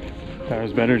that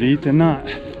was better to eat than not.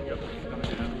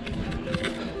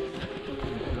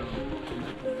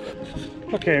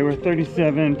 Okay, we're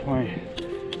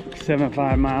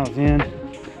 37.75 miles in,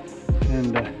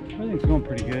 and everything's going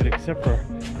pretty good except for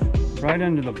right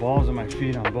under the balls of my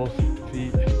feet, on both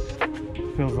feet.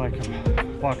 Feels like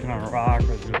I'm walking on a rock,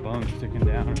 or there's a bone sticking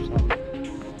down or something.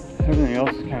 Everything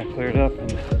else is kind of cleared up,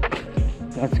 and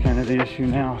that's kind of the issue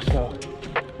now, so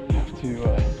I have to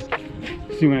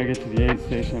see when I get to the aid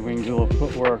station if we can do a little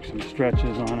footwork, some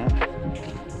stretches on it.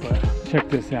 But check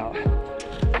this out.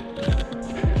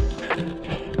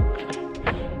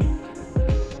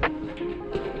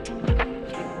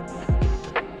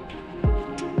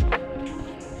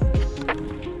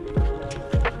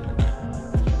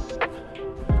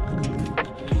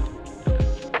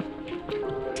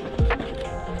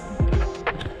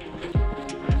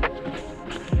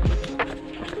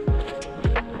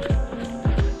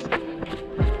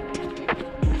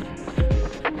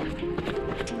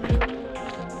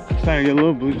 Starting to get a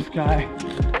little blue sky,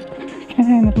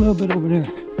 and a little bit over there.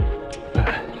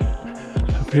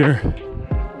 Up here,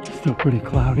 still pretty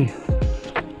cloudy,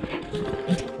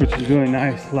 which is really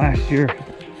nice. Last year,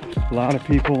 a lot of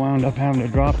people wound up having to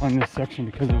drop on this section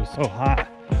because it was so hot.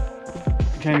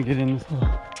 You kind of get in this little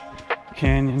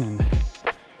canyon, and the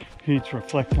heat's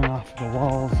reflecting off the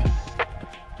walls.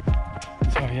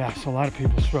 And so yeah, so a lot of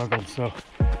people struggled. So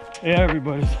yeah,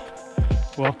 everybody's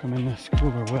welcome in this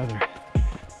cooler weather.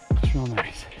 It's real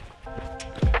nice.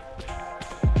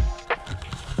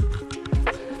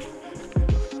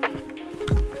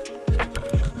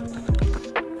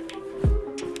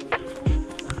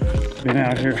 Been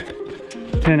out here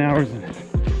 10 hours and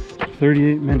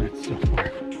 38 minutes so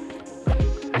far.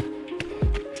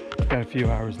 Got a few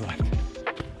hours left.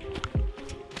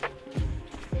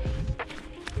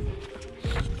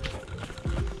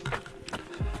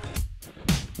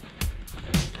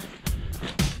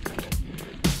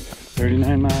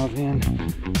 $39 miles in.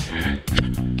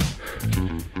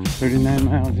 39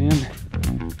 miles in.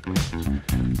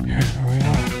 Here's where we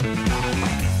are.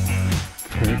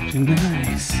 Pretty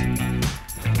nice.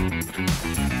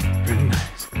 Pretty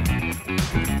nice.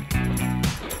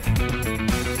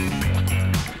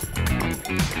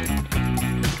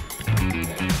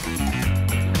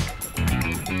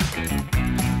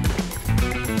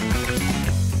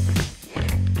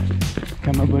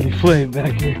 Got my buddy Flav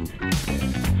back here.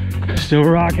 Still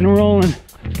rocking and rolling.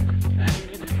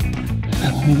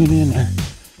 Hanging in there.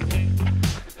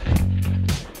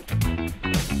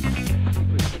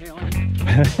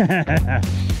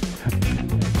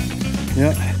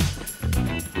 Yep.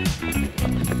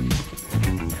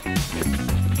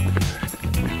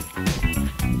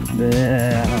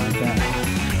 Yeah, I like that.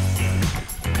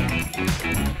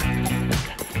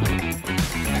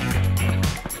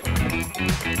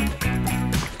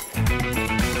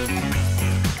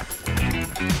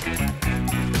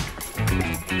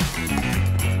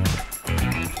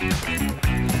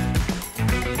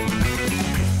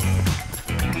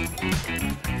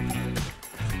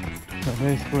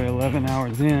 basically 11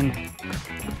 hours in.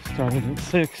 Started at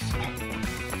 6,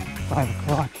 5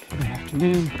 o'clock in the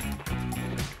afternoon.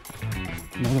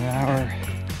 Another hour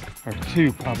or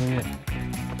 2 probably of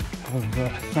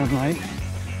sunlight,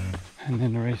 and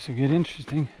then the race will get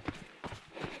interesting.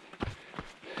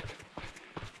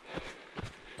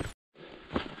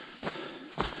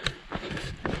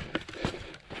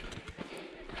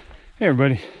 Hey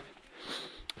everybody,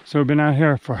 so we've been out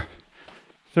here for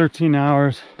 13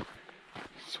 hours,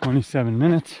 27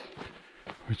 minutes,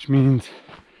 which means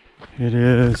it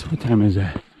is, what time is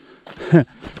that?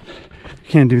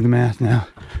 Can't do the math now.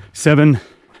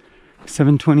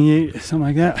 7:28, something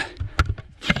like that.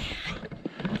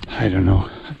 I don't know.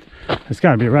 It's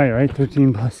gotta be right?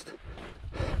 13 plus.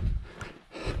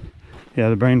 Yeah,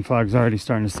 the brain fog's already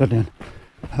starting to set in.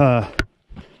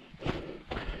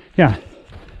 Yeah,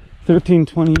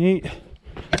 13:28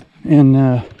 and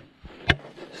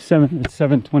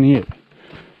 7:28.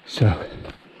 So,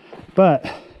 but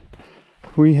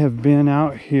we have been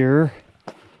out here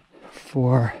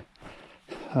for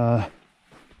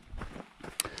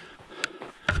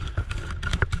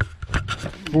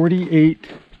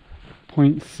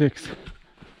 48.6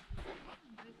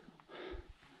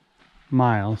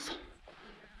 miles,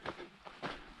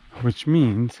 which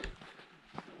means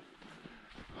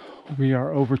we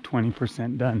are over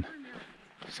 20% done.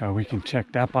 So we can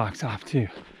check that box off too.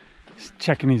 Just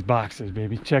checking these boxes,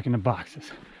 baby, checking the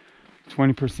boxes.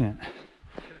 20%.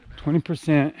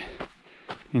 20%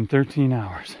 in 13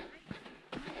 hours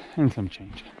and some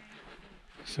change.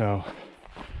 So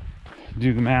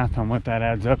do the math on what that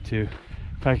adds up to.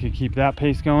 If I could keep that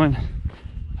pace going,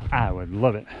 I would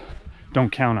love it.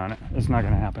 Don't count on it. It's not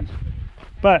going to happen.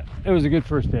 But it was a good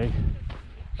first day.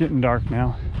 Getting dark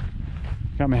now.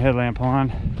 Got my headlamp on.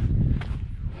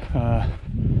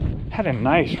 Had a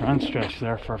nice run stretch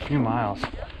there for a few miles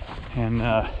and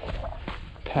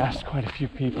passed quite a few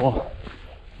people.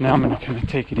 Now I'm going to kind of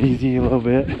take it easy a little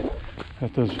bit.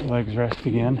 Let those legs rest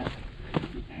again.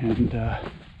 And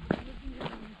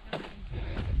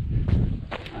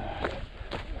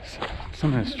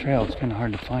some of this trail is kind of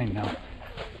hard to find now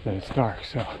that it's dark,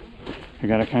 so I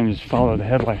gotta kind of just follow the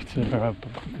headlights that are up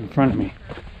in front of me.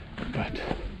 But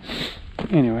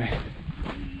anyway,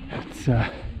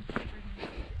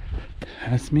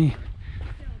 that's me,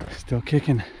 still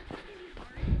kicking.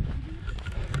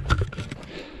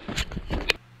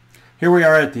 Here we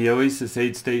are at the Oasis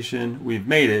Aid Station. We've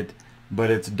made it,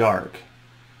 but it's dark.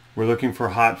 We're looking for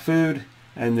hot food,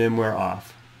 and then we're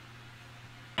off.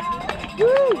 Thank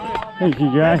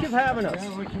you, guys. Thank you for having us.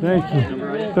 Thank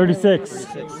you. 36.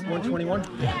 121.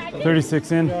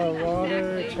 36 in.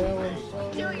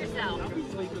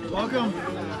 Welcome.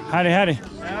 Howdy.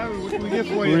 What can we get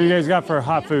for What do you guys got for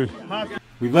hot food?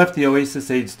 We've left the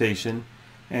Oasis Aid Station,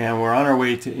 and we're on our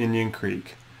way to Indian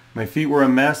Creek. My feet were a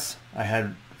mess.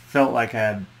 Felt like I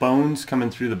had bones coming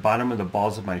through the bottom of the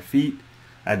balls of my feet.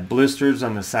 I had blisters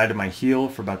on the side of my heel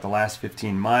for about the last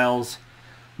 15 miles.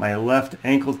 My left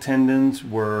ankle tendons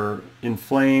were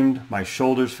inflamed. My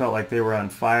shoulders felt like they were on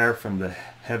fire from the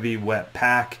heavy, wet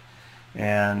pack.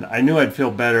 And I knew I'd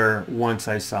feel better once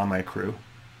I saw my crew.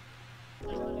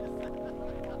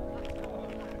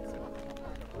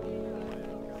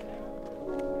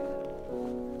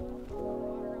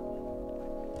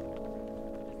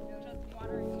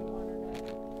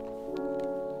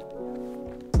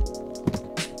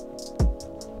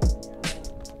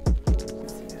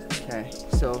 Okay,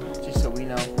 so just so we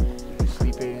know, the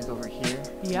sleep aid is over here.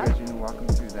 Yeah. You guys are gonna walk them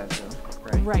through that though,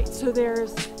 right? Right, so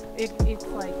there's, it's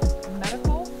like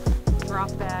medical,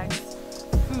 drop bags,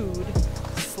 food,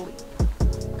 sleep.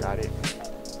 Got it.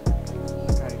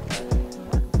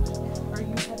 Are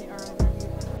you heading,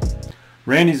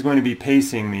 Randy's going to be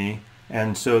pacing me,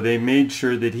 and so they made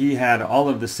sure that he had all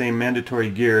of the same mandatory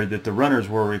gear that the runners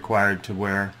were required to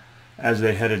wear as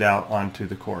they headed out onto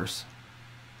the course.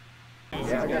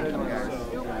 Yeah, I got it.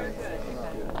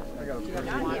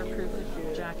 waterproof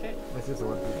jacket? This is the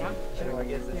one. Yeah.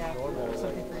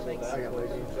 Something for your legs. I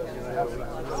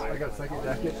got a second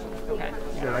jacket. Okay.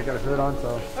 Yeah, I got a hood on,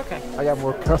 so. Okay. I got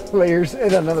more layers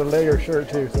and another layer shirt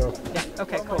too, so. Yeah,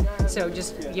 okay, cool. So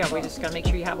just, yeah, we just gotta make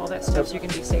sure you have all that stuff so you can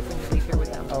be safe when you leave here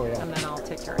with them. Oh, yeah. And then I'll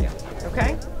take care of you.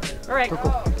 Okay? All right.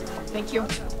 Cool. Thank you.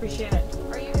 Appreciate it.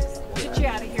 Get you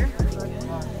out of here.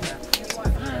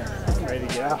 I'm ready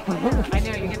to get out. I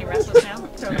know, you're getting restless now?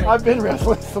 Totally. I've been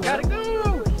restless. Gotta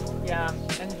go! Yeah,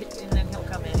 and then he'll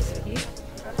come in.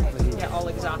 Yeah, all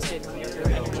exhausted when your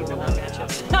energy will not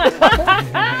matches.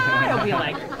 He'll be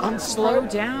like, slow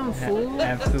down, fool.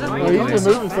 Absolutely.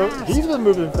 Well, he's been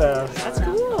moving fast. That's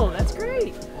cool. That's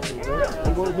great. Yeah.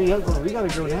 We gotta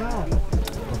go now.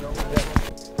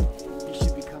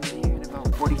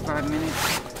 45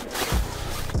 minutes.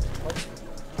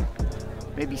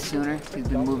 Maybe sooner. He's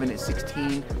been moving at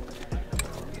 16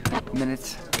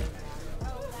 minutes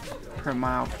per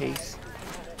mile pace,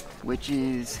 which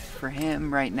is for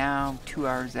him right now 2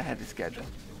 hours ahead of schedule.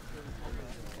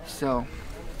 So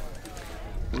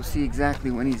we'll see exactly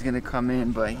when he's gonna come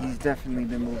in, but he's definitely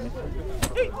been moving.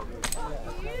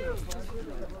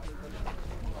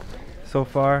 So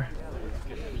far,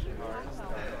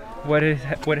 what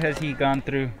has he gone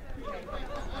through?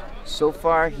 So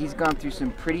far, he's gone through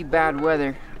some pretty bad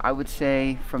weather. I would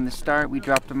say from the start, we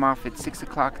dropped him off at 6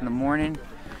 o'clock in the morning.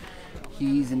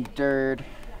 He's endured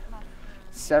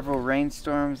several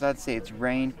rainstorms. I'd say it's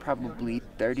rained probably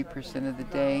 30% of the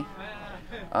day.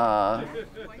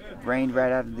 Rained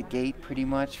right out of the gate pretty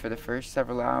much for the first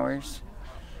several hours.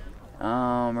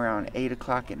 Around 8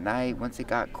 o'clock at night, once it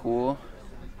got cool,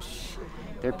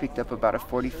 there picked up about a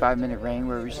 45-minute rain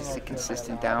where it was just a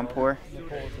consistent downpour.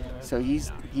 So he's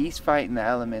fighting the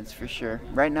elements for sure.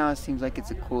 Right now it seems like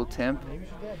it's a cool temp,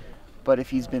 but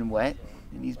if he's been wet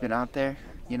and he's been out there,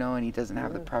 you know, and he doesn't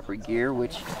have the proper gear,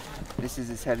 which this is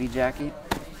his heavy jacket,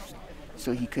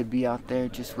 so he could be out there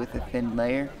just with a thin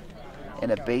layer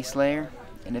and a base layer,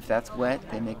 and if that's wet,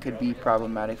 then it could be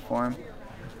problematic for him.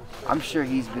 I'm sure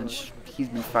he's been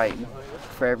fighting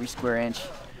for every square inch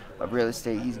of real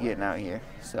estate he's getting out here.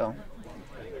 So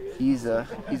he's a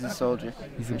soldier.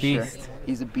 He's a beast. Sure.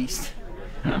 He's a beast.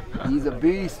 He's a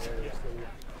beast.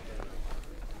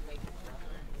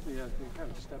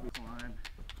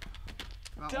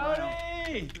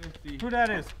 Tony! Who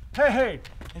that is? Hey!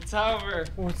 It's over.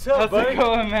 What's up, How's buddy? it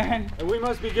going, man? We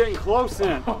must be getting close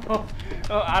in. Oh,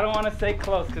 I don't want to say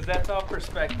close because that's all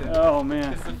perspective. Oh,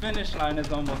 man. Because the finish line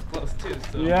is almost close too.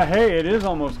 So. Yeah, hey, it is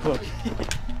almost close.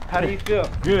 How do you feel?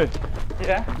 Good.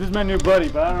 Yeah? This is my new buddy,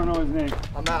 but I don't know his name.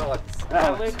 I'm Alex.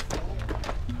 Alex?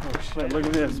 Oh, shit, look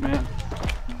at this, man.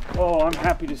 Oh, I'm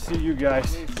happy to see you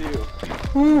guys. Me too.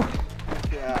 Woo.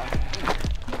 Yeah.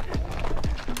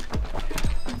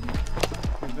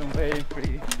 We've been waiting for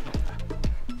you.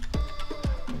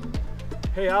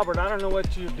 Hey, Albert, I don't know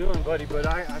what you're doing, buddy, but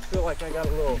I feel like I got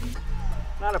a little,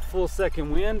 not a full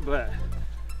second wind, but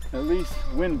at least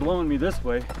wind blowing me this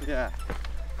way. Yeah.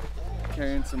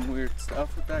 Carrying some weird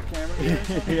stuff with that camera.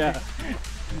 Yeah.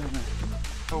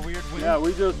 A weird wind? Yeah,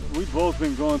 we've both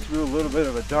been going through a little bit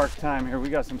of a dark time here. We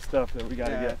got some stuff that we got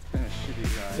to get It's been a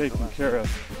shitty ride. taken care of.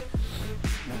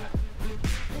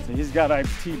 Yeah. So he's got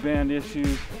IT band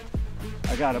issues.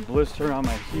 I got a blister on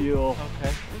my heel.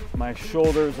 Okay. My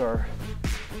shoulders are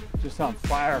just on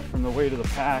fire from the weight of the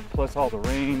pack, plus all the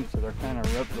rain, so they're kind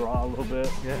of ripped raw a little bit.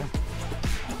 Yeah.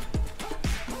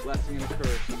 Blessing and a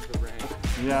curse is the rain.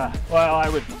 Yeah. Well,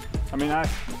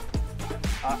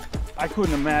 I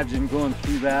couldn't imagine going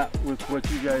through that with what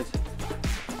you guys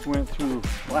went through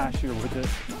last year with it.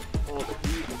 Oh, the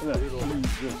heat is The brutal. heat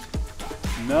just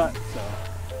nuts. So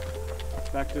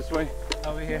back this way.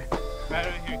 Over here. Right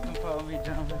over here. Come follow me,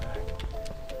 gentlemen.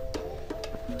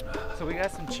 So we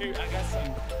got some I got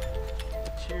some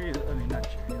Cheerios. I mean, not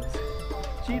Cheerios.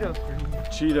 Cheetos for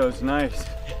you. Cheetos, nice.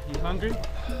 You hungry?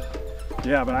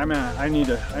 Yeah, but I need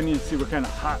to see what kind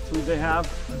of hot food they have.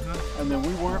 And then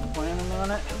we weren't planning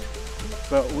on it,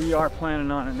 but we are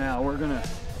planning on it now.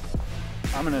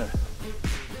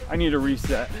 I need a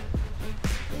reset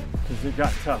because it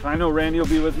got tough. I know Randy will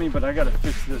be with me, but I got to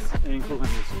fix this ankle and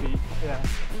this feet. Yeah.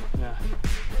 Yeah.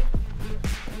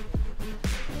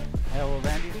 Yeah, well,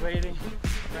 Randy's waiting.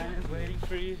 Brandon's waiting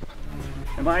for you.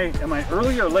 Am I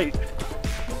early or late?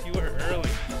 You were early.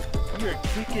 You were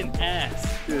kicking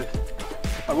ass. Good.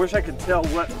 I wish I could tell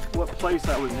what place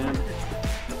I was in.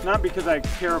 Not because I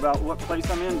care about what place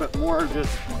I'm in, but more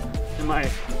just in my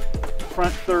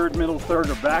front third, middle third,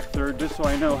 or back third, just so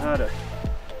I know how to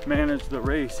manage the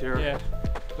race here. Yeah,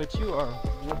 but you are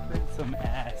whooping some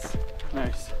ass.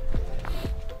 Nice.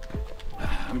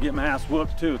 I'm getting my ass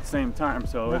whooped too at the same time,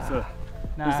 so it's a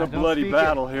don't bloody speak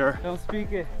battle it. here. Don't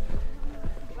speak it.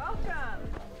 Welcome.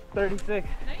 36.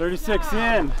 36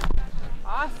 in.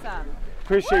 Awesome.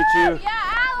 Appreciate you. Yeah,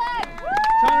 Alex.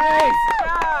 Tony!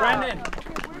 Job. Brandon!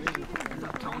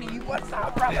 Tony, what's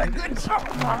up, brother? Good job,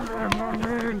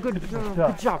 brother.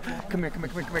 Good job. Come here.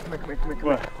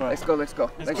 What? Let's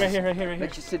go. Right here.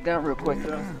 Let's just sit down real quick.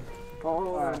 Hold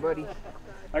on, buddy.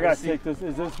 I gotta take this.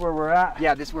 Is this where we're at?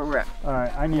 Yeah, this is where we're at. All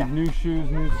right. I need new shoes,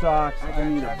 new socks. I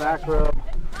need a back rub.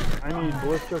 I need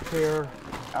blister care.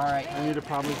 All right. I need to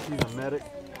probably see the medic.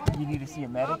 You need to see a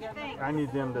medic? I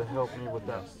need them to help me with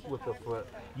that, with the foot.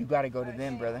 You gotta go to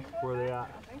them, brother. Where they at?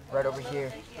 Right over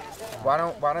here. Why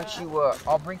don't you?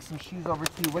 I'll bring some shoes over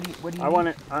to you. What do you? I want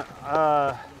it.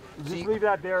 Just leave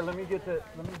that there. Let me do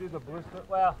the blister.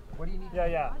 Well, What do you need?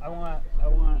 yeah. I want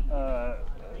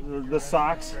the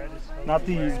socks, not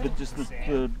these, but just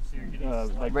the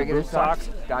like Regular the boot socks.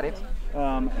 Got it.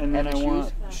 And then And I the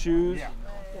want shoes.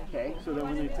 Okay. So that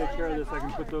when they take care of this, I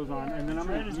can put those on. And then I'm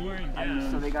gonna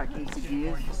eat. So they got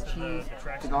quesadillas, cheese.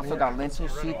 They've also got lentil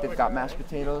soup. They've got mashed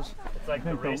potatoes. It's like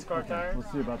the race car tires.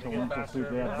 Let's see about the lentil soup.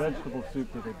 They have vegetable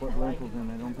soup that they put lentils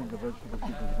in. I don't think the vegetable soup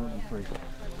is gluten free.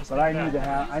 But I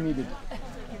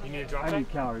need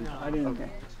calories. I didn't. Okay.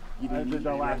 I did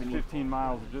the last 15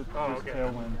 miles of just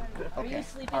tailwind. Okay.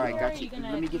 All right, got you.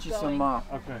 Let me get you some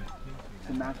Okay.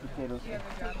 some mashed potatoes.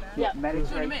 Yeah,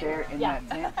 medic's right there in that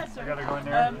tent. I gotta go in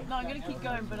there. No, I'm gonna keep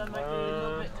going, but I might be a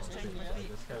little bit just changing my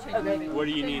feet. Okay. What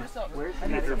do you need? I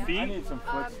need your feet. I need some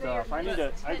foot stuff. I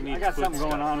got something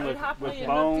going on with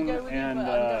bone and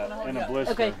a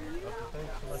blister. Okay.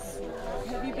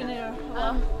 Have you been here?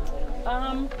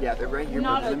 Yeah, they're right here,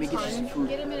 but let me get you some food.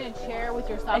 Get him in a chair with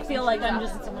your socks. I feel like I'm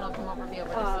just someone will come over and be able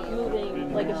to see you.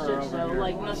 moving like a shit show,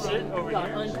 like nothing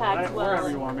got unpacked Wherever well.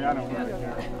 you want me, I don't really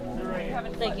care.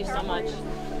 Thank you so much.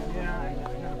 Yeah, I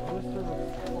got a blister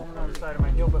forming on the side of my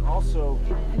heel, but also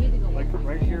like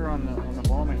right here on the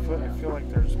ball of my foot, I feel like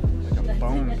there's like a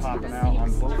bone popping out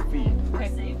on both feet.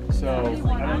 So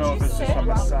I don't know if it's just a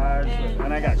massage,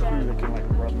 and I got crew that can like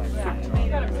rub my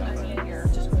feet.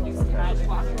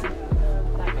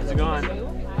 How's it going?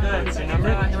 Good. What's your number?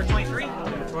 Number 23.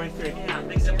 Number 23. Yeah,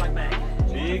 big Ziploc bag.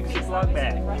 Big Ziploc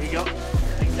bag. Here you go.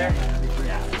 Thanks, sir.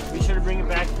 Yeah. Be sure to bring it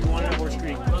back if you want it at Horse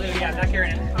Creek. Well, yeah, I'm not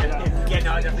carrying it. Yeah,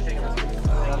 no, I'll definitely take it.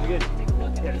 Sounds good.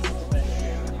 Yes.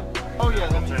 Oh yeah,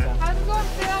 that's it. How's it going,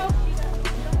 Phil?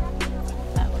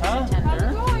 Huh? How's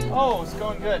it going? Oh, it's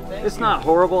going good. Thank It's you. not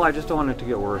horrible. I just don't want it to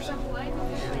get worse.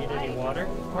 Need any water?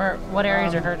 What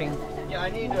areas are hurting? Yeah, I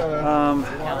need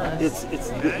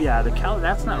Yeah, the cal.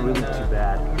 That's not really too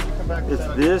bad. It's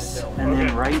this, and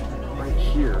then right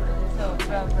here,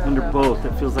 under both.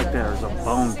 It feels like there's a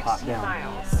bone pop down.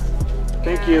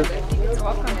 Thank you. You're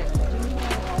welcome.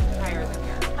 Higher than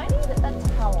here. I need a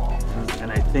towel.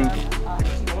 And I think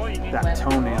that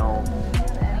toenail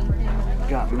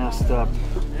got messed up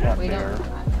at Bear.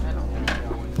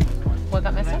 What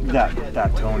got messed up?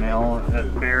 That toenail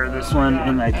at Bear, this one,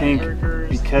 and I think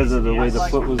because of the way the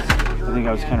foot was, I think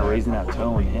I was kind of raising that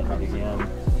toe and hitting it again,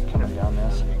 coming down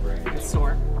this. It's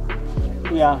sore.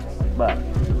 Yeah, but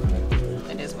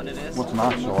It is what it is. what's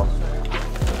not sore?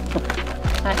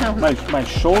 I know. My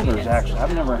shoulders actually.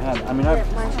 I've never had. I mean, I've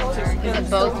Is it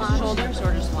both shoulders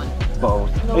or just one?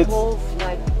 both. It's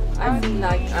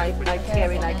I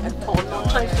carry like a total on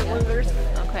my shoulders.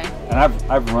 Okay. and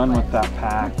I've run with that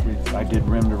pack. I did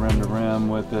rim to rim to rim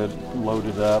with it,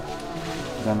 loaded up,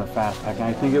 done the fast pack, and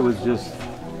I think it was just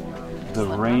the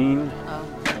rain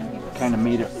kind of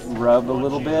made it rub a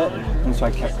little bit, and so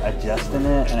I kept adjusting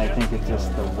it, and I think it's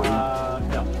just the weight.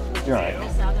 You're right.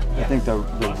 I think the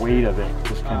weight of it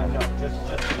just kind of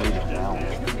weighed it down.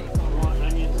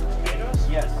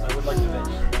 Yes, I would like to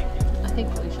finish. I think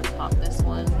we should pop this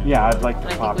one. Yeah, I'd like to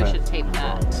I pop think we it. should tape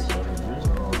that.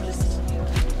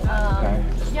 Okay.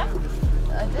 Yeah.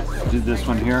 Did this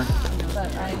one here? Is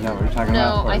that what you're talking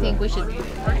about? No, I think we should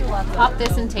pop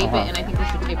this and tape it, and I think we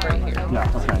should tape right here.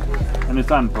 Yeah, okay. And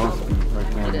it's on both feet right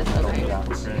there. It is, okay.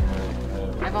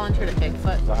 Yeah. I volunteered at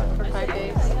Bigfoot for 5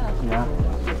 days. Yeah.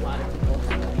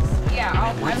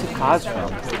 Yeah, What's it caused from?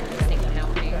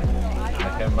 counting.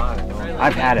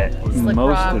 I've had it Slick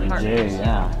most Rob, of the heart day, rate.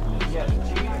 yeah.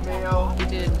 You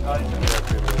did.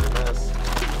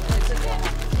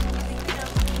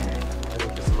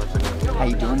 How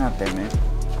you doing out there, man?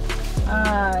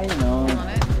 You know, On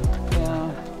it.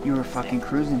 yeah. You were fucking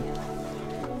cruising.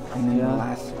 And then Yeah.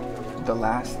 the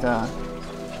last,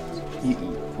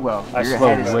 well, I you're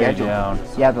slowed ahead of way schedule. down.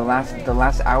 Yeah, the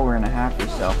last hour and a half or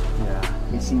so. Yeah.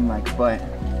 It seemed like, but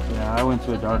Yeah, I went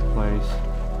to a dark place.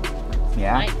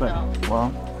 yeah, Night, But though.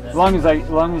 well, as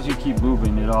long as you keep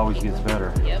moving, it always gets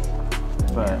better. Yep.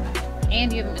 But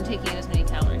And you haven't been taking in as many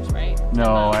calories, right?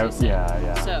 no,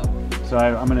 Yeah. So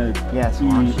I'm gonna Yes, eat,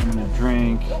 lunch. I'm gonna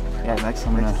drink. yeah, let's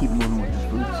keep moving with the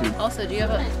food too. Also, do you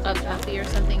have a puppy or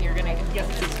something you're gonna get?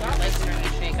 Your legs are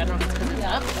gonna shake. I don't know if it's because it's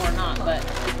up or not, but I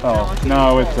don't Oh, want you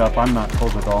no, to it's up. I'm not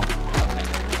cold at all.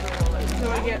 So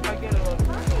I get a little.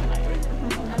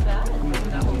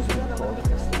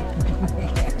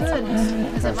 Good,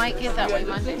 because it might get that way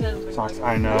Monday. Socks.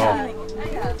 I know.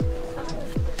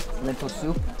 Lentil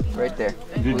soup, right there.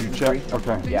 Did you check?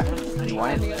 Okay. Yeah. You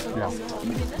want it? Yeah.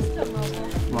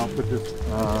 Well, I'll put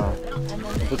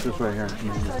this right here.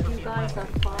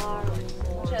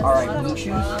 All right, blue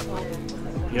shoes.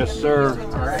 Yes, sir.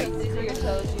 All right.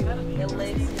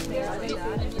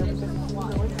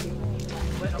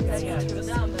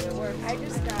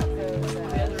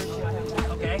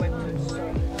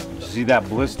 See that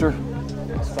blister?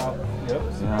 Stop. Yep.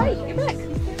 Yeah. Hey, you're back.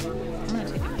 I'm gonna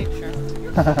take a picture.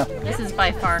 This is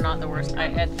by far not the worst.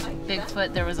 At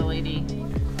Bigfoot, there was a lady.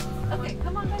 Okay,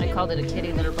 come on. I called it a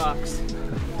kitty litter box.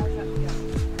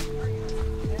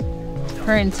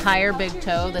 Her entire big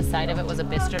toe, the side of it was a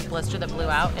blister that blew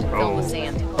out and filled with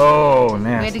sand. Oh,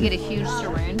 nasty. We had to get a huge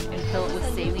syringe and fill it with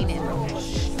saline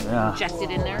and inject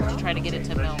it in there to try to get it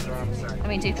to melt. I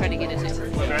mean, to try to get it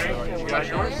to. You got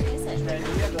yours?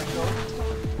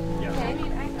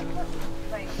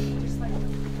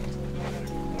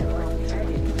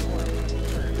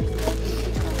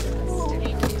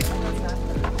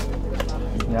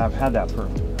 Yeah, I've had that for.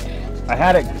 I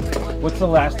had it. What's the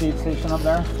last aid station up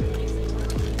there?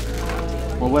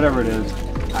 Well, whatever it is.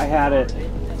 I had it.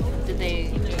 Did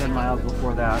they? 10 miles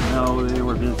before that. No, they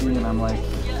were busy, and I'm like,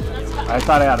 I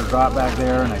thought I had a drop back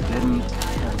there, and I didn't.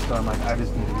 And so I'm like, I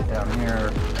just need to get down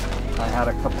here. I had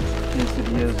a couple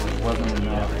quesadillas, it wasn't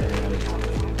enough.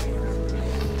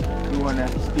 You wanna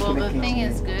speak Well, in the the thing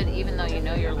kitchen? is good, even though you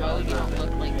know you're low, you don't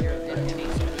look like you're in any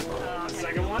sort of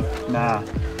second one? Nah.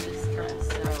 distress.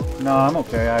 So. No, I'm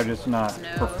okay. I'm just not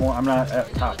I'm not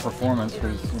at top performance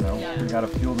because we got to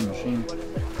fuel the machine.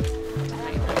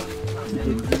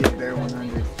 You did bare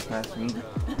 100 last week.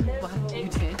 Well, you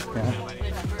did.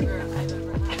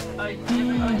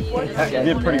 I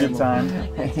did pretty good time.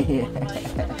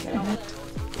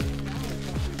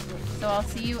 So I'll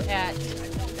see you at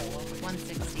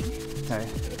 160. Okay.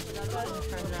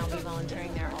 And I'll be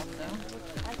volunteering there also.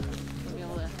 We'll be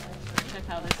able to check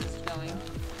how this is going.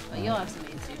 But you'll have some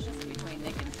aid stations in between.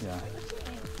 They can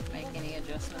make any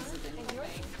adjustments that they need to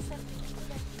make.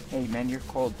 Hey man, you're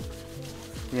cold.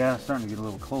 Yeah, it's starting to get a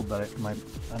little cold, but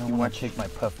I don't want to take my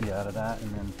puffy out of that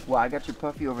and then. Well, I got your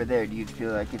puffy over there. Do you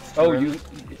feel like it's too Oh, early?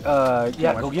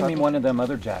 yeah, go give me one of them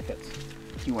other jackets. Do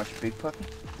you want your big puppy?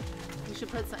 You should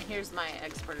put some, here's my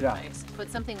expert Yeah. advice. Put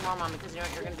something warm on because you know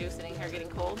what you're going to do sitting here getting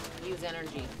cold? Use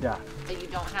energy. Yeah. That you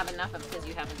don't have enough of because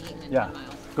you haven't eaten in 10 Yeah.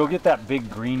 miles. Go get that big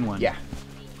green one. Yeah.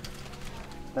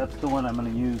 That's the one I'm going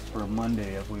to use for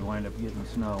Monday if we wind up getting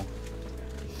snow.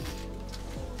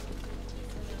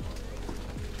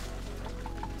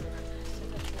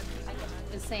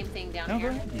 The same thing down Okay.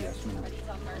 here? Yes, ma'am.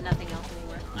 Nothing else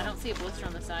anywhere? I don't see a blister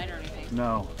on the side or anything.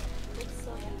 No.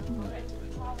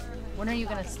 When are you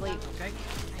going to sleep?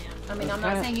 I mean, I'm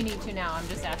not saying you need to now. I'm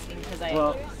just asking because I.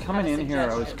 Well, have coming a in here, I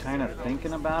was suggestion. kind of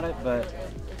thinking about it, but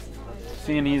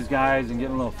seeing these guys and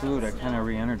getting a little food, I kind of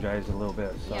re-energized a little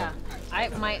bit. So. Yeah.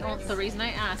 The reason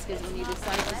I ask is when you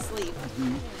decide to sleep,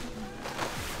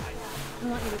 I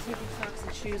want you to take your socks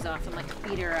and shoes off and like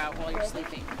feet her out while you're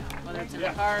sleeping, whether it's in the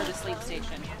car or the sleep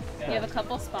station. You have a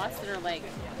couple spots that are like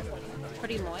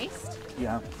pretty moist.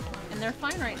 Yeah. And they're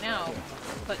fine right now,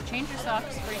 but change your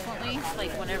socks frequently,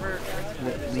 like whenever.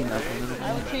 Lean up a little bit.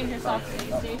 I would change your socks at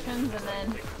aid stations, and then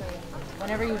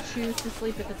whenever you choose to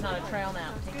sleep, if it's not a trail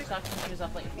nap, take your socks and shoes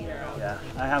off, let your feet are out. Yeah,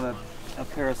 I have a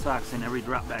pair of socks in every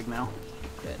drop bag now.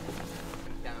 Good.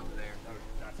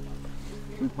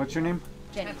 What's your name?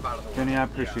 Jenny. Jenny, I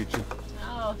appreciate you.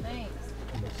 Oh, thanks.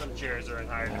 Some chairs are in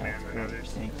higher demand than others.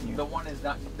 Thank you. The one is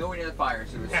not nowhere near the fire,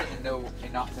 so it's sitting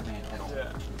in not demand at all.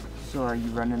 So are you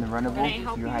running the runnable? Can I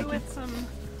help You're you hiking? with some?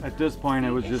 At this point,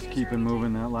 it was just keeping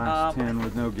moving that last 10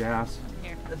 with no gas.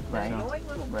 Here. Right. Annoying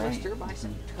little Right. blister by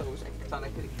some toes I thought I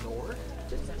could ignore.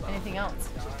 Anything else?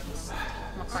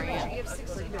 How far are you?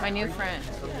 My new friend,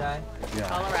 Yeah.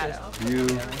 Colorado.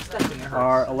 You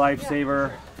are a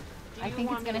lifesaver. I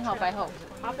think it's going to help, I hope.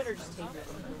 Pop it or just take it?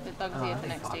 The Bugsy at the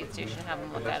next aid station, have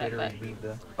them look at it, but...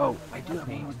 Oh, I do have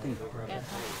one more thing. Yeah.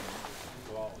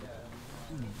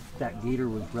 That gator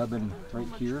was rubbing right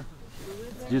here.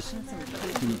 Just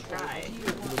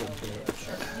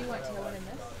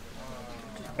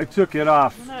I took it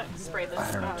off, I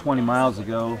don't know, 20 miles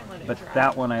ago, but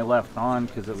that one I left on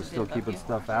because it was still keeping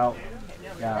stuff out.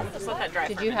 Yeah.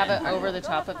 Did you have it over the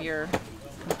top of your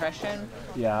compression?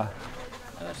 Yeah.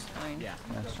 Oh, that's fine. Yeah.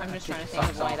 I'm just trying to think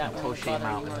of why that one would bother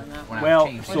you more than that one. Well,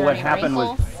 Was so there what any happened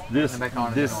was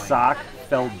wrinkles? this sock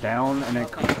fell down and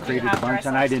it created a bunch,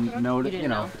 and I didn't notice. You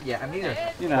know. Yeah, I mean,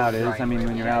 You know how it is. I mean,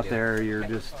 when you're out there, you're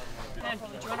just.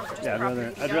 Yeah,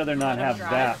 I'd rather not have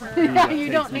that.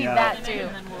 You don't need that too.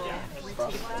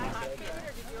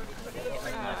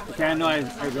 Okay, I know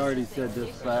I've already said this,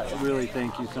 but really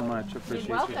thank you so much. Appreciate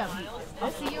You're it. welcome.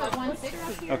 I'll see you at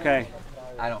 160. Okay.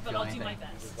 I don't feel anything.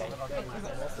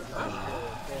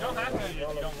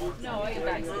 No, you're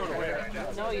back.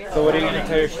 No, you're So what are you going to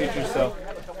tell your future self?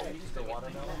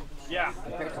 Yeah.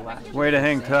 Way to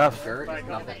hang tough A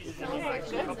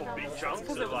couple big chunks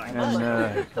of like.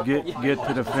 and get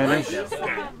to the finish.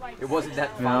 It wasn't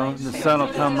that You know, the sun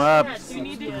will come up.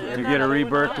 You get a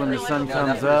rebirth when the sun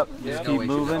comes up. Just keep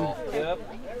moving.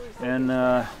 And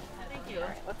yeah,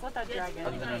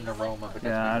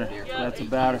 that's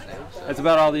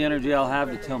about all the energy I'll have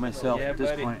to tell myself at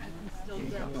this point.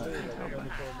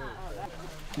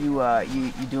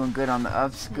 You doing good on the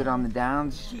ups, good on the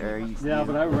downs, or Yeah,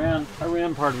 but I ran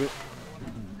part of it.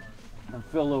 And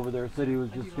Phil over there said he was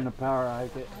just gonna power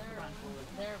hike it,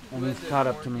 and he's caught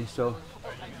up to me, so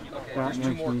that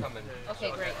makes me.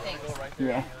 Okay, great, thanks.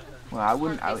 Yeah. Well, I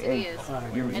wouldn't. Yes, it is.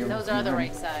 And those are the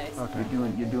right size. Okay.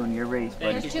 You're doing your race,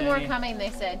 buddy. There's 2 more coming, they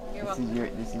said. You're welcome.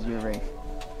 This is your race.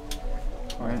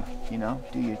 All right. You know,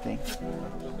 do your thing.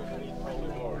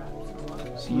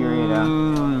 So you're at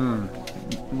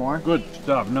more. Good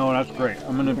stuff. No, that's great.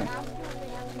 I'm gonna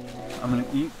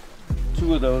eat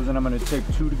 2 of those, and I'm gonna take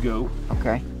 2 to go.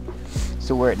 Okay.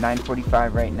 So we're at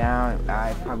 9:45 right now.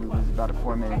 I probably was about a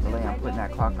 4-minute delay on putting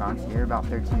that clock on. So you're about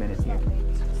 13 minutes here.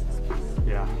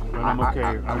 Yeah, but I'm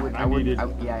okay. I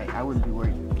wouldn't be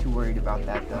too worried about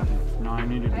that though. No, I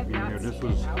needed to be here. This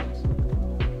was.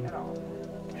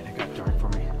 Man, it got dark for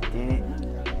me. Did it?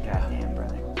 Goddamn,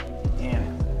 brother. Damn.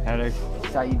 Headache.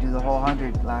 Saw you do the whole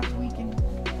 100 last week and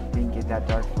didn't get that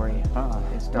dark for you.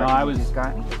 It's dark. No, I was just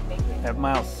got at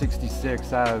mile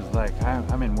 66. I was like,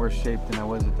 I'm in worse shape than I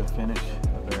was at the finish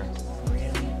up there.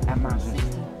 At mile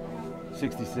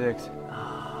 66.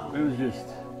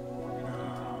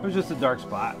 It was just a dark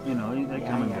spot, you know. They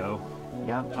come and go.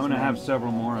 Yeah. I'm gonna have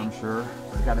several more, I'm sure.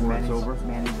 Got to manage over. Those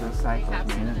cycles,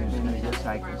 man. Manage those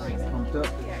cycles. Pumped up.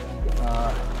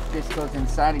 This goes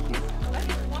inside of you.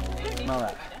 Smell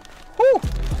that. Whew!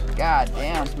 God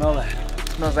damn. Smell that.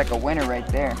 Smells like a winner right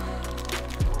there.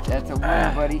 That's a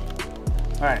winner, buddy.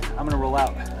 All right, I'm gonna roll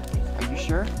out. Are you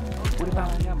sure? What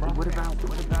about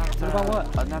what?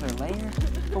 Another layer?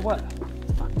 For what?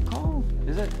 Fucking cold.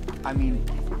 Is it? I mean,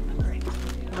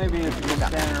 maybe if you've been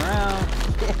standing around,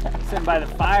 sitting by the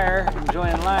fire,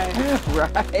 enjoying life.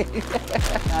 Right.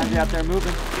 Now you're out there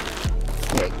moving.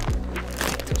 Sick.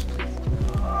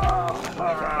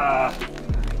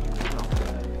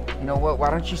 You know what? Why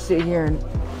don't you sit here and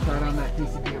try on that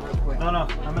piece of beer real quick? No,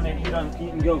 I'm gonna eat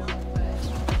and go.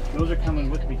 Those are coming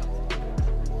with me.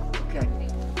 Okay.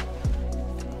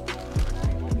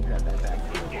 Let me grab that back.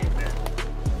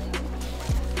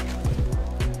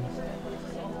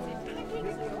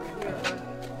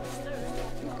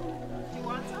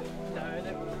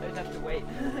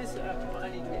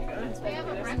 They have a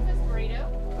breakfast burrito.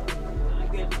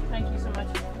 Good. Thank you so much.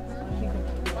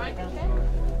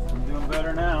 I'm doing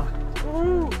better now.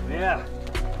 Woo! Yeah.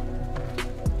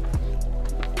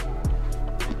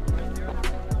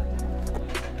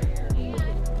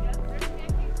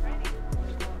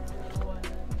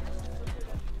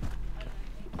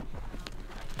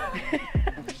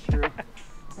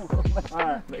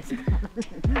 Alright,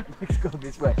 let's go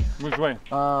this way. Which way?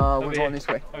 We're going this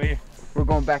way. Over here. We're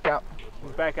going back out.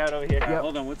 We're back out over here. Yep.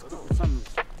 Hold on, what's something?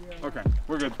 Okay,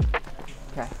 we're good.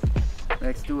 Okay.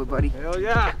 Let's do it, buddy. Hell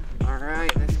yeah.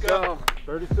 Alright, let's go.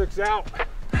 36 out.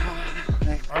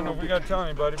 I don't know if we gotta tell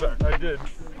anybody, but I did.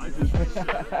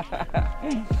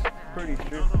 Pretty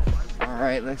sure.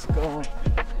 Alright, let's go.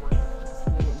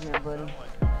 Here, buddy.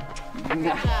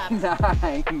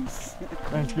 Nice.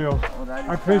 Thank you. Oh,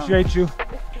 I appreciate you.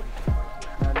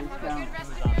 That is down.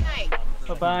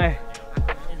 Bye-bye.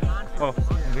 Oh,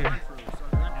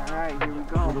 Alright, here we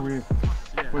go.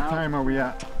 What time are we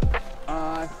at?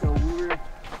 So we were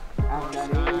out at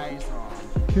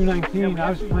 2:19. I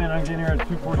was planning on getting here at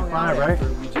 2:45, right?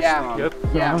 Yeah. Yep.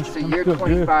 Yeah. So you're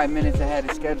 25 minutes ahead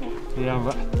of schedule. Yeah.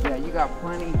 But Yeah, you got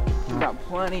plenty. You got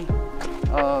plenty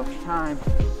of time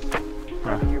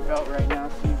under your belt right now.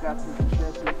 So you've got some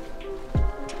stretches.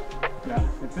 yeah.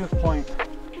 At this point,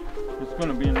 it's going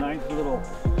to be a nice little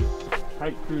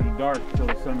hike through the dark till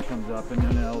the sun comes up, and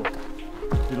then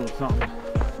it'll something.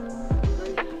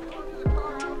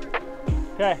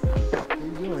 Okay.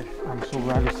 I'm so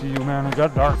glad to see you, man. It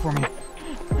got dark for me.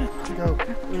 Go.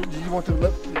 Did you want the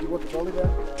lip? Did you want the trolley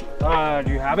bag?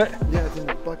 Do you have it? Yeah, it's in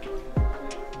the bucket.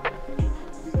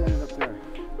 He's standing up there.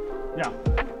 Yeah.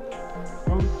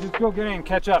 Just go get in and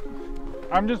catch up.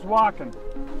 I'm just walking.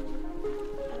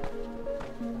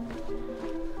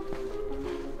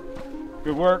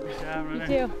 Good work. You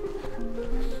too.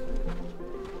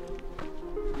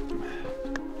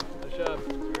 Push up.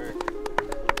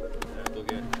 Still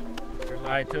good.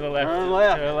 Right, to the left. Turn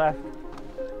left. To the left.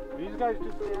 these guys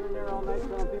just standing there all night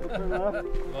telling people to turn off?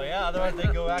 Well, yeah, otherwise they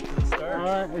go back to the start. All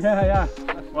right, yeah.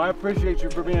 Well, I appreciate you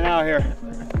for being out here.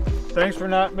 Thanks for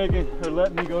not making or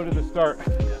letting me go to the start.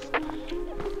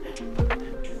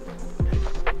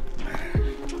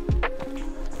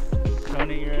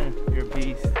 Tony, you're a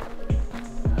beast.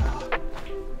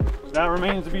 That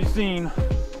remains to be seen.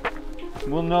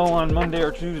 We'll know on Monday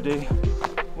or Tuesday.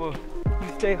 Well,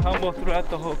 you stay humble throughout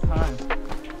the whole time.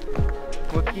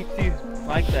 What keeps you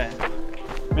like that?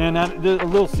 Man, a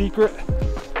little secret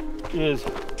is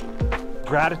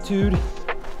gratitude,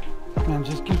 and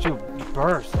just gives you a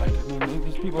burst. Like, I mean,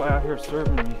 these people out here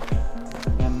serving me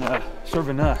and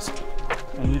serving us,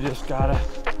 and you just gotta,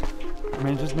 I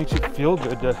mean, it just makes you feel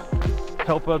good to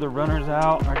help other runners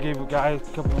out. I gave a guy a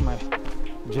couple of my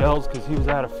gels because he was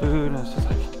out of food, and it's just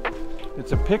like,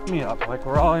 it's a pick-me-up. Like,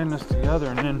 we're all in this together,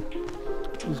 and then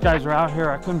these guys are out here.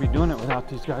 I couldn't be doing it without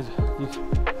these guys,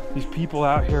 these people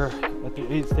out here at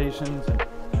the aid stations, and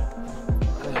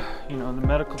you know, the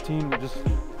medical team that just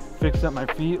fix up my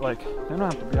feet. Like, they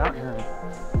don't have to be out here.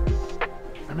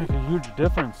 They make a huge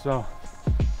difference. So,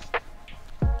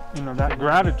 you know, that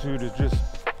gratitude is just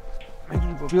making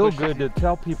you feel good to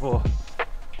tell people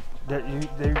that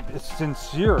it's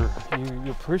sincere.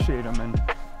 You appreciate them, and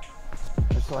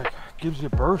it's like, gives you a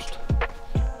burst.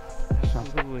 So.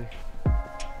 Absolutely.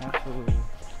 Absolutely.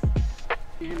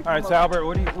 All right, so Albert,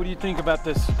 what do you think about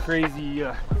this crazy?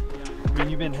 I mean,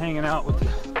 you've been hanging out with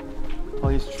all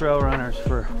these trail runners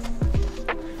for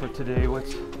today. What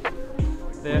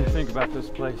do you think about this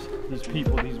place? These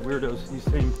people, these weirdos, these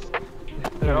things.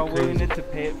 They're all willing to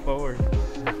pay it forward.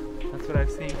 That's what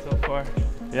I've seen so far.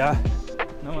 Yeah.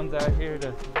 No one's out here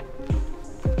to.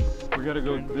 We gotta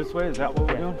go this way. Is that what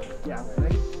we're doing? Yeah.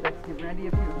 Let's get Randy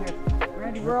up here.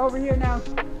 Randy, we're over here now.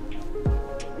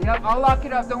 Yep, I'll lock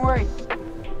it up. Don't worry.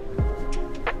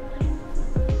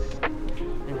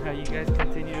 How you guys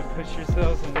continue to push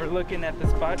yourselves, and we're looking at the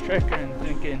spot tracker and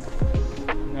thinking,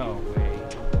 no way.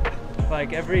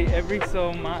 Like every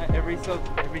time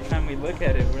we look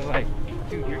at it, we're like,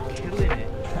 dude, you're killing it.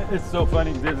 It's so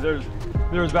funny. There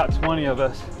was about 20 of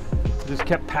us. Just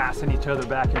kept passing each other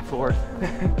back and forth.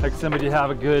 Like, somebody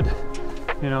have a good,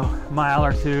 you know, mile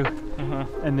or two,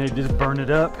 and they just burn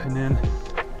it up, and then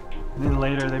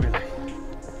later they'd be like,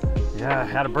 yeah, I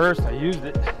had a burst, I used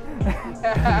it.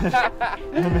 And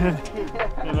then,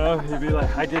 you know, he'd be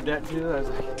like, I did that too. I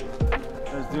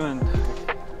was doing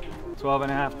 12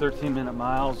 and a half, 13-minute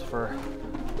miles for,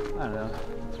 I don't know,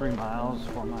 3 miles,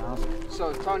 4 miles.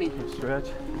 So, Tony,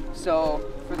 stretch. So,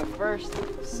 for the first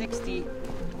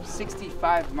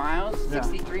 65 miles,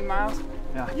 63 miles,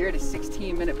 you're at a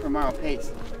 16-minute per mile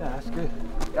pace. Yeah, that's good.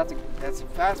 That's a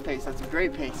fast pace. That's a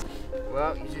great pace.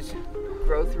 Well, you just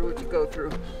grow through what you go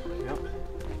through. Yep.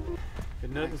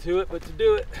 Got nothing to it but to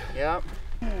do it. Yep.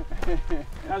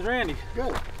 How's Randy?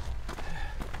 Good.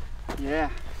 Yeah.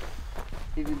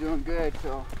 He's been doing good,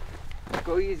 so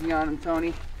go easy on him,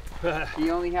 Tony.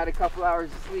 He only had a couple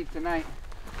hours of sleep tonight.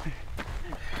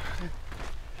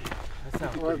 That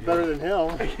sounds better than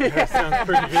him. That sounds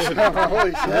pretty good.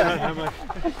 Holy shit.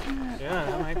 Yeah,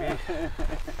 that might be.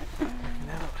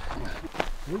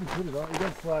 You can put it on. You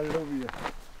gotta slide it over you.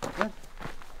 Okay?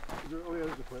 Oh, yeah,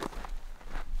 there's a place.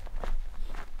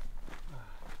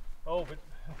 Oh, but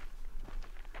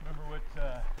remember what?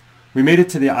 We made it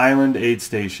to the Island Aid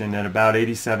Station at about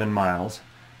 87 miles.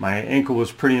 My ankle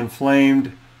was pretty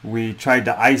inflamed. We tried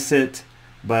to ice it,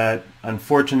 but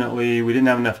unfortunately we didn't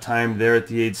have enough time there at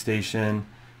the aid station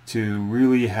to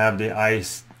really have the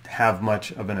ice have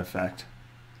much of an effect.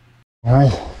 All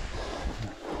right.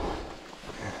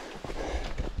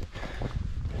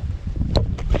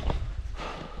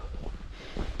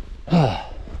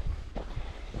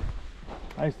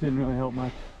 Ice didn't really help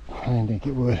much. I didn't think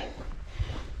it would.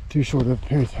 Too short of a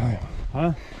period of time.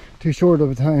 Huh? Too short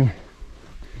of a time.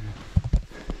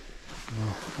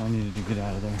 Well, I needed to get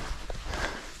out of there.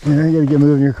 Yeah, you gotta get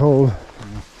moving, you're cold.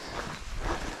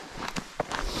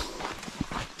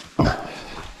 Hope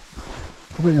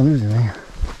I didn't lose anything.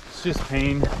 It's just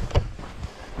pain for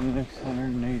the next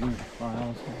 180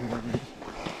 miles. Whatever it is.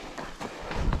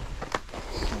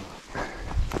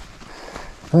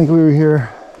 I think we were here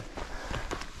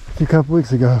a couple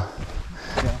weeks ago.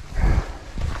 Yeah.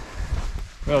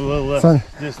 Well, a little less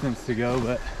distance to go,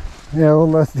 but yeah, a little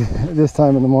less this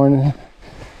time in the morning.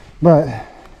 But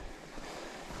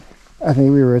I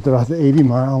think we were at about the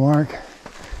 80-mile mark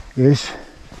ish.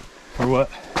 For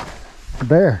what? The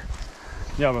bear.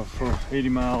 Yeah, but for 80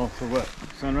 miles for what?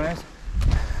 Sunrise?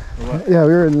 Or what? Yeah,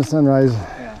 we were in the sunrise.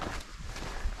 Yeah.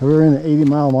 We were in the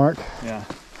 80-mile mark. Yeah.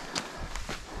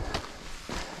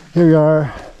 Here we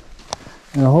are,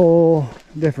 in a whole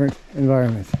different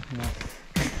environment.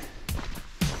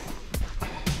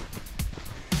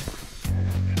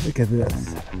 Look at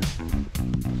this.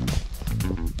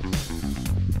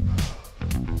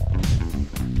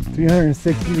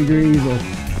 $360 degrees of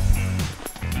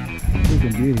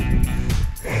freaking beauty.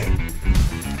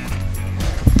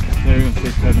 They're going to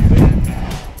take 7 days.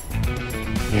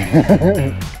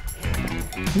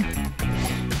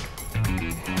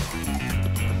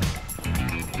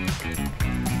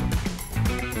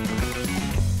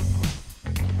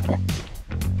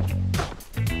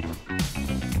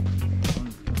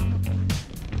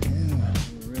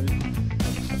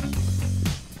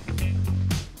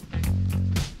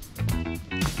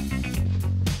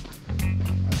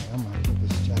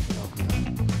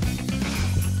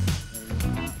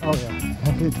 Oh yeah,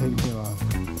 that did take too long.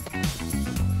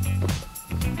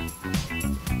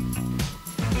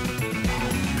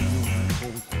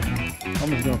 I'm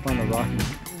just gonna find a rock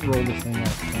and roll this thing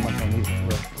out. I'm not gonna leave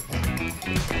it.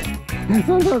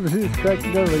 Sometimes it's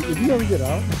cracking down like, did you ever get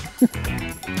out?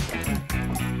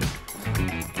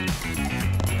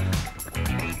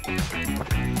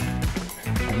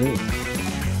 It is.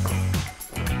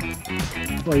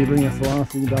 That's why you bring us along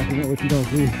so you can document what you don't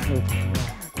see. So,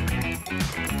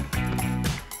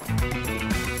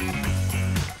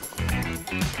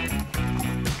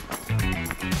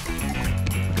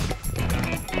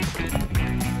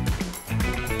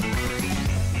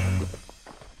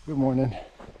 good morning.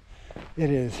 It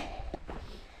is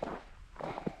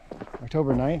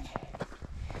October 9th,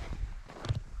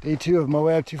 day 2 of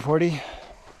Moab 240.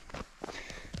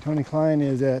 Tony Klein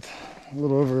is at a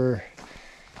little over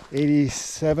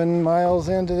 87 miles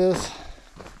into this.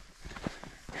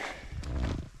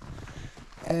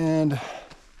 And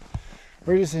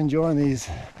we're just enjoying these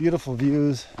beautiful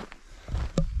views.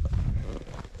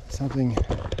 Something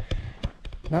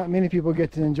not many people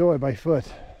get to enjoy by foot.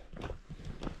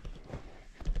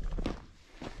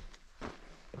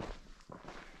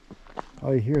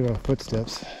 All you hear are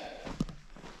footsteps.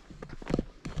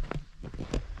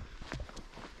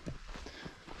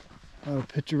 A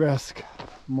picturesque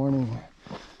morning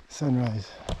sunrise.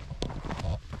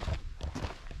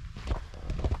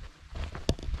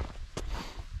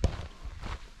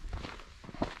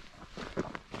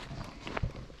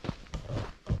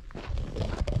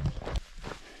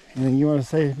 Anything you want to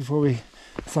say before we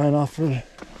sign off for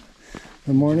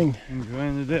the morning?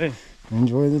 Enjoying the day.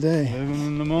 Enjoy the day. Living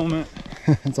in the moment.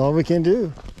 That's all we can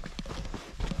do.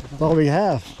 That's all we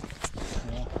have.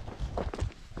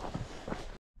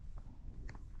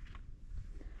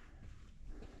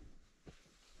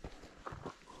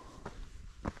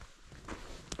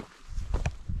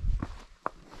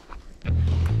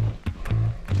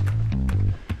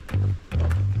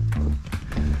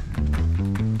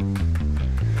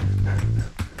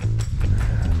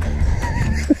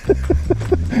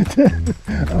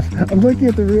 I'm looking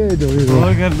at the ridge over there.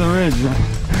 Look at the ridge.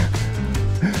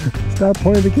 Stop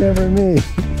pointing the camera at me.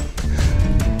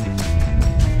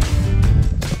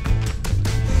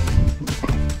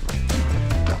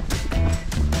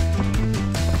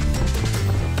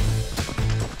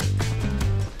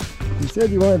 You said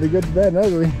you wanted the good, the bad, and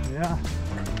ugly. Yeah.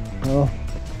 Well,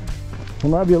 there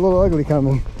might be a little ugly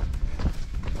coming.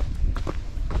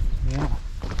 Yeah.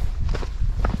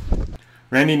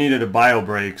 Randy needed a bio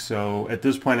break, so at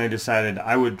this point I decided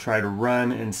I would try to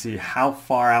run and see how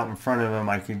far out in front of him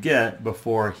I could get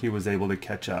before he was able to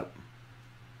catch up.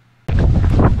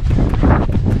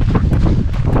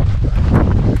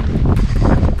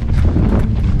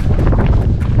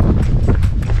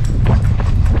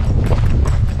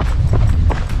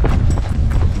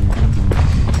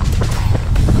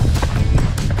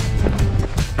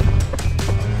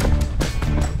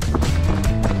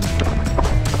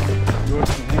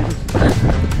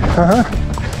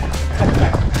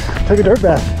 Take a dirt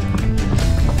bath.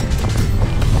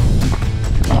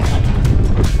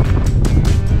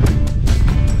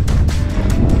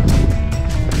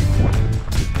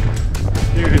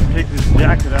 You're gonna take this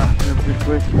jacket off here pretty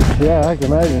quick. Yeah, I can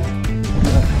imagine.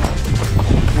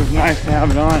 It was nice to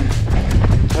have it on.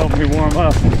 It helped me warm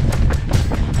up.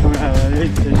 Coming out of that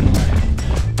aid station.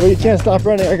 Well, you can't stop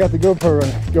running. I got the GoPro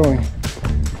going.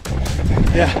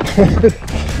 Yeah.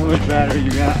 How much battery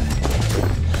you got?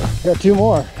 Got 2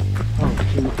 more. Oh,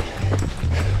 shoot.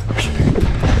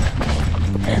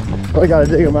 I gotta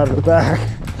dig them out of the back.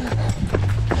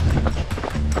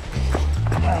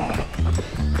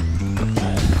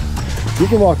 You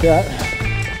can walk that.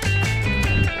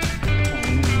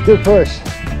 Good push.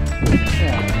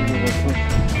 Yeah,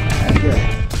 Good.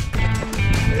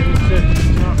 86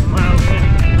 miles in.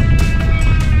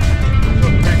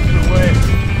 Still cranking away.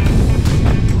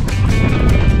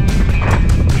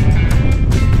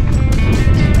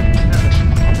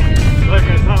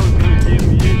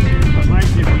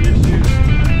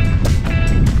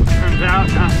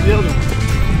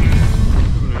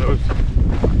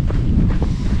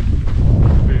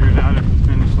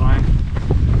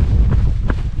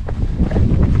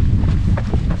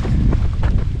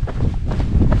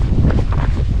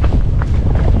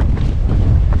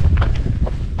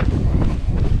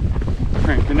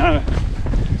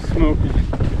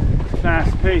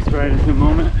 face right at the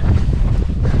moment.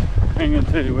 I ain't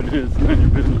gonna tell you what it is, none of your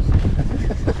business.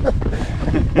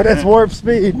 But it's warp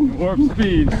speed. Warp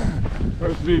speed.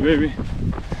 Warp speed, baby.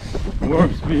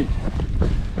 Warp speed.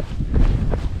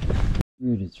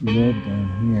 Dude, it's red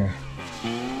down here.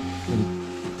 But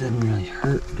it doesn't really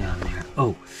hurt down there.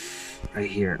 Oh, right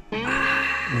here.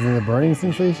 Is it a burning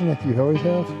sensation like you always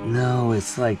have? No,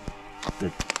 it's like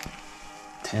the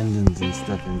tendons and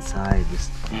stuff inside.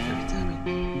 Just every time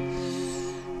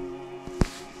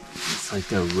it's like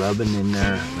they're rubbing in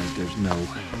there. Like there's no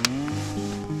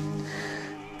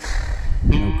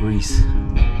grease.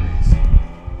 Alright,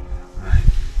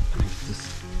 let me get this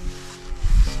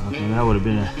sock on. That would have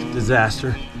been a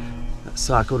disaster. That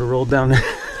sock would have rolled down there.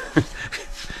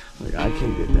 Like I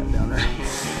can't get that down there.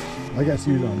 I got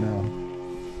shoes on now.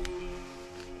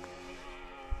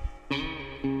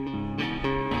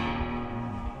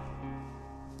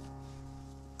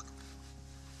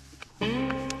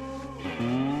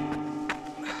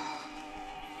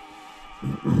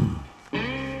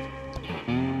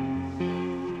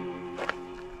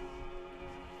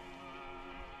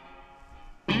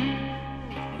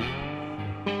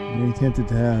 Really tempted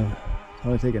to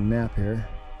probably take a nap here.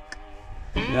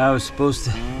 Yeah, I was supposed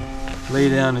to lay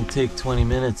down and take 20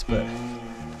 minutes, but I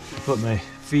put my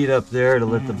feet up there to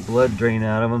let the blood drain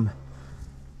out of them.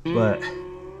 But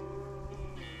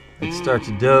I'd start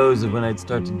to doze, and when I'd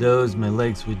start to doze, my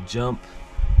legs would jump.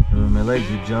 And when my legs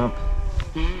would jump,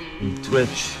 it'd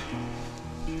twitch,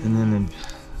 and then it'd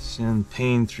send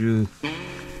pain through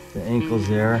the ankles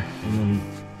there, and then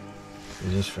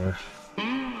it just for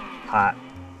hot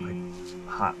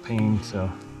pain. So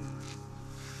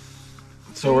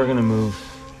we're gonna move.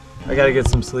 I gotta get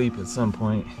some sleep at some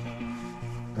point.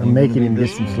 I'm making him get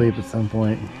some sleep at some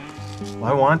point. Well,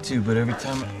 I want to, but every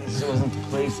time this wasn't the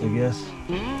place, I guess.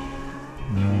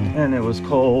 And it was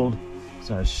cold,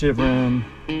 so I was shivering.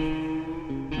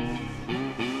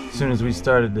 As soon as we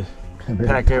started to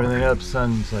pack everything up,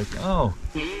 Son's like, "Oh,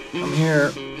 I'm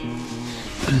here."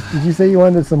 Did you say you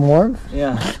wanted some warmth?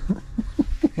 Yeah.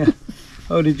 Yeah.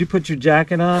 Oh, did you put your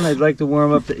jacket on? I'd like to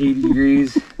warm up to 80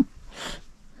 degrees.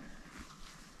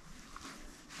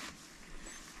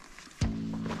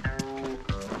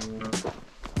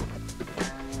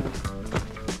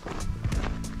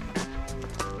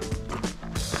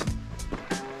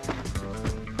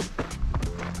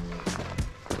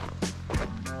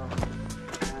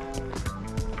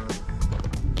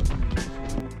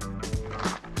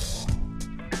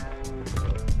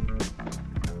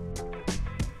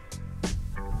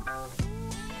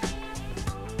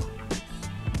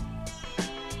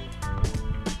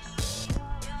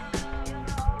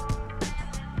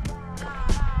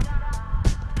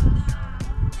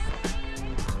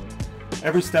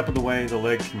 Every step of the way, the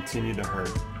leg continued to hurt.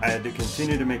 I had to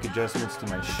continue to make adjustments to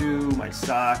my shoe, my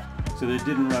sock, so that it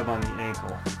didn't rub on the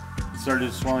ankle. It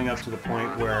started swelling up to the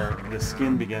point where the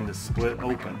skin began to split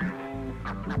open.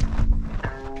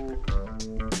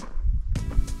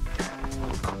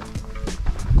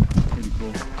 Pretty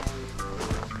cool.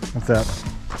 What's that?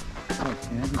 Oh,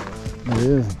 candy. It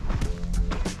is.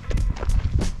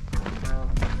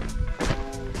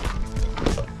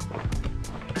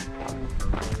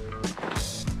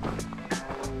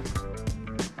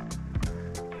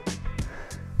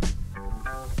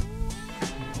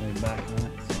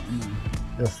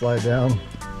 Just slide down.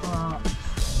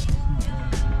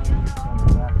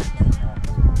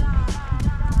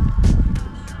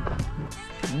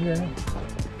 Okay.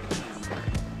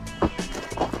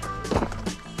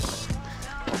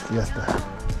 Siesta.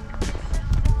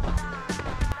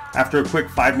 After a quick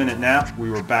 5-minute nap,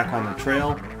 we were back on the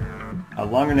trail. A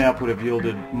longer nap would have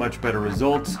yielded much better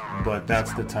results, but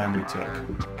that's the time we took.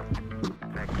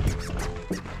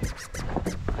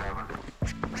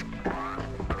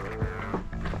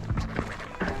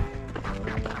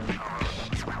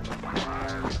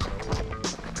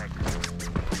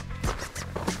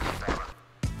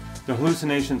 The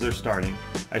hallucinations are starting.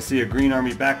 I see a Green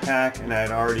Army backpack, and I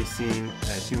had already seen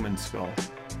a human skull.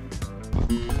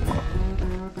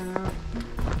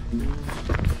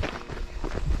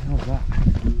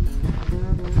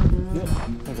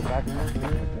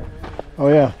 Oh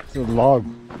yeah, it's a log.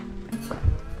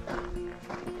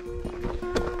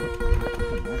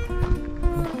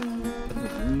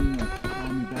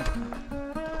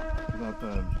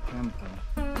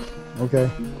 Okay.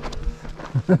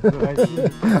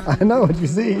 I know what you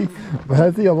see, but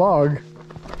I see a log.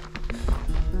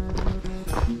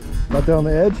 Right there on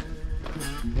the edge?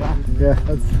 Yeah. Yeah,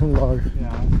 that's a log.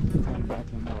 Yeah, I'm back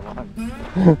into a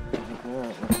log.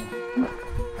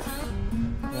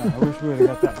 Yeah, I wish we would have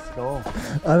got that skull.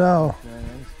 I know. Yeah,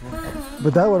 that was cool.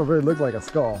 But that would have really looked like a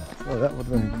skull. So that would have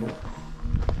been cool.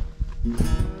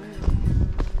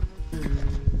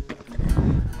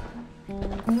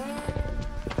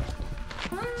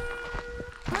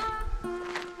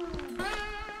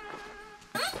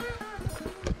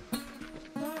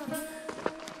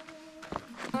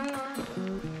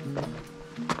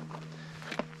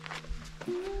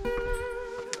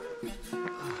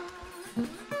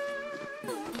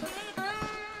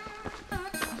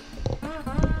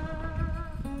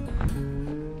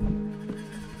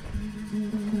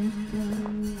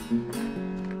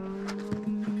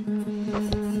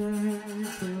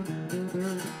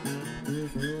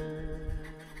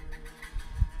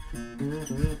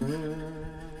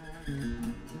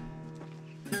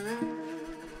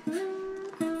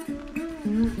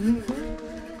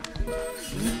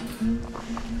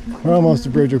 We're almost to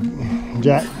Bridger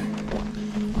Jack.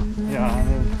 Yeah,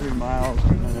 another 3 miles,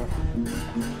 another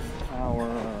hour.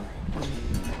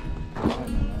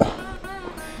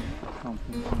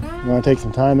 You want to take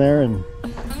some time there and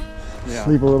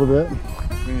sleep a little bit?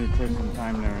 We need to take some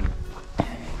time there and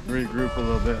regroup a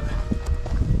little bit.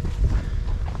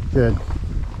 Good.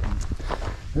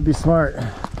 That'd be smart.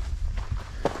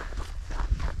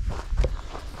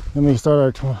 Then we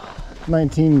start our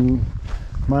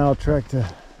 19-mile trek to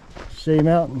Shea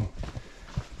Mountain.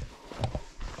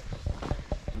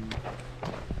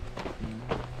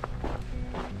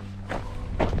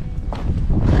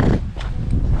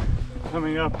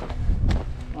 Coming up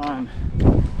on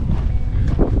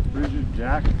Bridger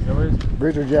Jack, is that what it is?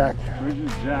 Bridger Jack. Bridger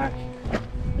Jack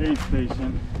Aid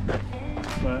Station,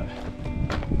 but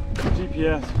the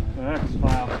GPS, the X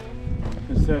file,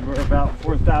 has said we're about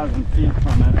 4,000 feet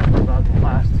from it for about the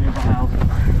last 2 miles,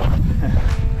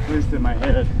 at least in my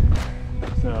head.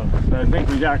 So, but I think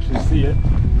we actually see it.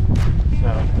 So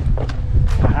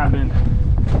I have been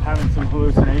having some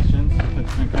hallucinations.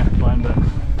 It's been kind of fun, but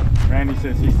Randy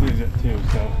says he sees it too,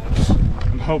 so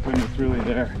I'm hoping it's really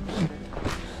there.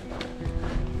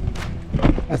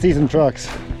 I see some trucks,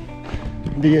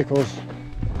 vehicles,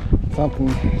 something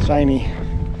shiny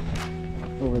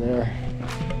over there.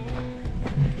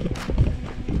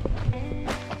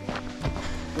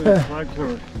 Flag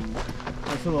cover.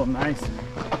 That's a little nice.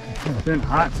 It's been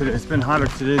hot today. It's been hotter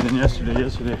today than yesterday.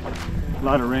 Yesterday, a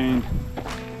lot of rain,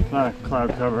 a lot of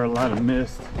cloud cover, a lot of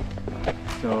mist.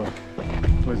 So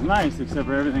it was nice, except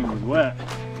for everything was wet.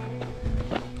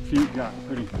 Feet got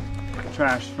pretty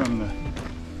trashed from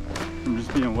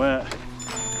just being wet.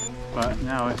 But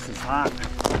now it's just hot.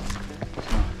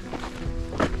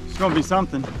 So it's gonna be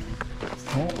something.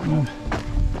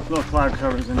 Little cloud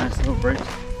cover is a nice little break.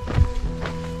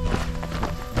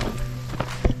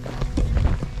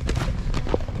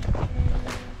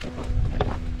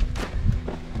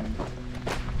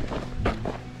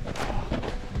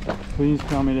 Please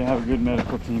tell me they have a good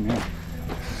medical team here.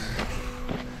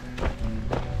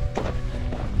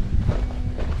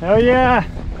 Hell yeah!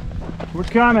 We're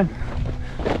coming.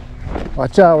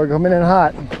 Watch out, we're coming in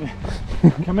hot.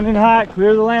 Coming in hot,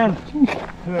 clear the land to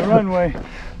the runway.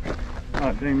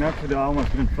 Oh dang, that could have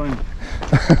almost been funny.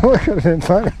 What could have been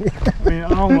funny? I mean,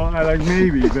 almost, like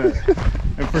maybe, but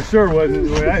it for sure wasn't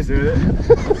the way I said it.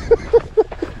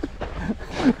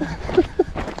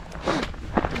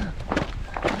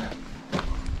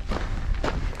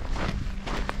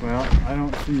 Well, I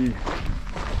don't see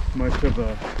much of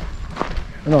a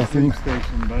sleep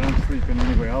station, but I'm sleeping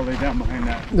anyway. I'll lay down behind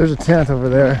that. There's a tent over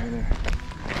there.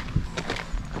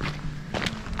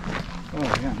 Oh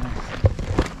yeah,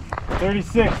 nice.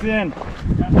 36 in.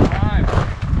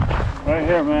 Right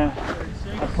here, man.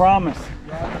 36. I promise.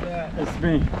 It's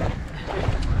me.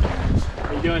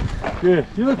 How you doing? Good.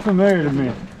 You look familiar to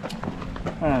me.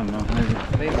 I don't know. Maybe.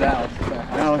 My name's Alex.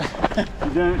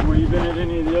 Alex, were you been at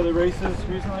any of the other races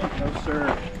recently? No,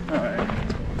 sir. All right.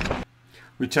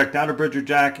 We checked out of Bridger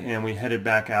Jack and we headed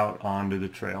back out onto the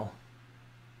trail.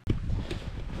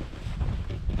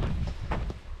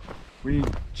 We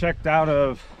checked out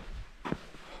of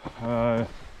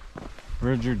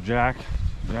Bridger Jack,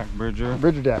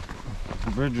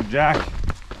 Bridger Jack,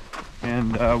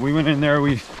 and we went in there.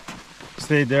 We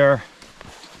stayed there.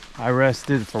 I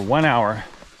rested for 1 hour,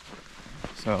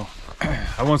 so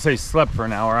I won't say slept for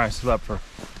an hour. I slept for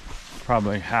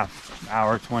probably half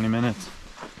hour, 20 minutes.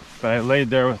 But I laid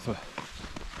there with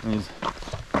these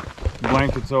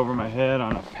blankets over my head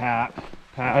on a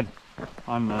pad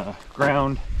on the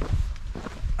ground.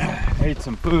 Ate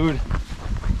some food,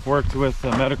 worked with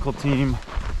the medical team.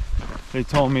 They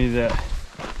told me that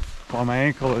while my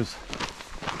ankle is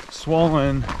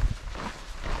swollen,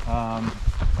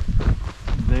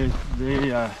 they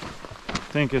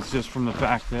think it's just from the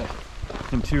fact that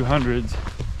in 200s,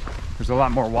 there's a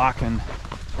lot more walking.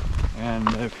 And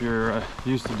if you're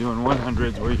used to doing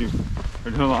 100s where you are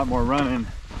doing a lot more running,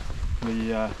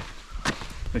 the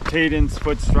cadence,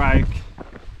 foot strike,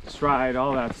 stride,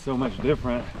 all that's so much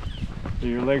different that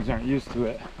your legs aren't used to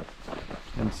it.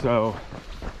 And so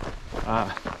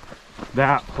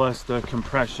that plus the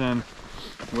compression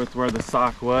with where the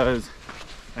sock was,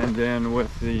 and then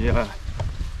with the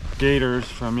gaiters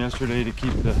from yesterday to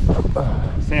keep the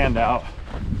sand out,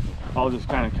 all just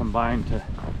kind of combined to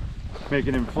make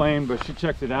it inflamed. But she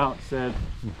checked it out, said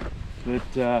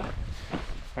that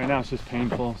right now it's just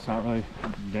painful, it's not really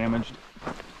damaged,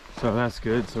 so that's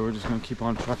good. So we're just going to keep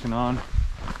on trucking on.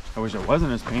 I wish it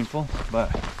wasn't as painful,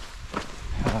 but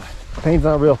pain's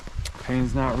not real.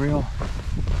 Pain's not real.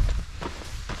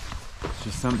 It's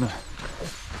just something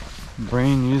the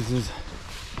brain uses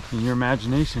in your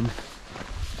imagination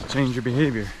to change your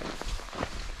behavior.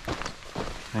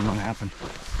 Ain't gonna happen.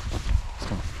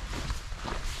 So,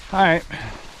 all right.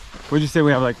 Would you say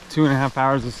we have like 2.5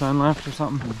 hours of sun left or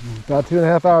something? About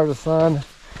 2.5 hours of sun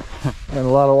and a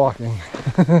lot of walking.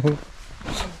 I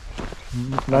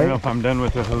don't know if I'm done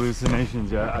with the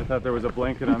hallucinations yet. I thought there was a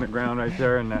blanket on the ground right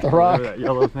there, and that, the rock. whatever that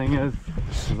yellow thing is,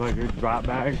 it's like a drop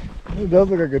bag. It does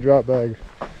look like a drop bag.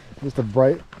 Just a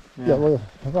bright yellow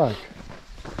rock.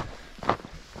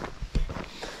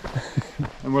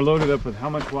 And we're loaded up with how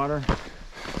much water?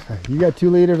 You got 2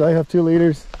 liters, I have 2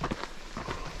 liters.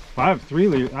 Well, I have 3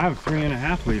 liters. I have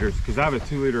 3.5 liters because I have a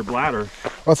 2-liter bladder.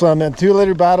 That's what I meant.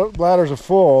 2-liter bladders are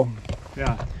full.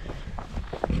 Yeah.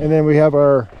 And then we have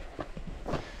our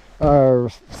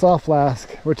soft flask,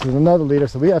 which is another liter.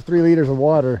 So we have 3 liters of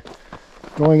water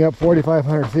going up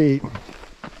 4,500 feet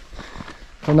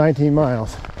for 19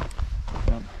 miles.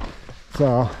 Yep.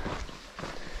 So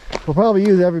we'll probably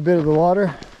use every bit of the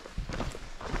water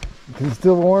because it's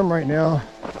still warm right now.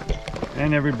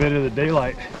 And every bit of the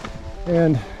daylight.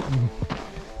 And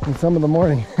some of the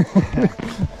morning.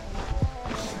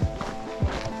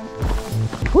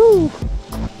 Woo!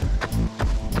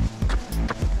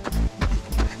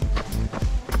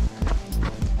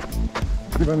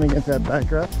 Running against that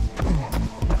backdrop.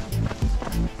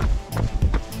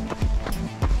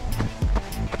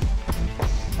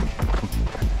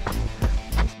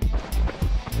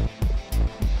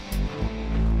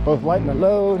 Both lighten the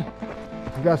load.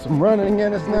 We've got some running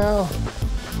in us now.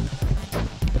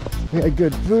 We got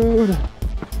good food,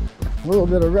 a little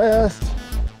bit of rest.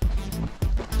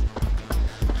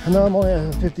 I know I'm only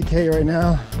at 50K right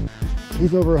now.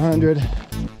 He's over 100.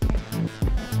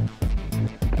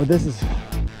 But this is,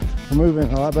 we're moving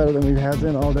a lot better than we have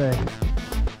been all day.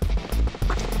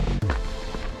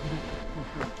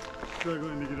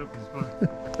 Struggling to get up this far.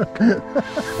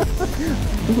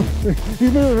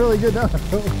 He's moving really good now.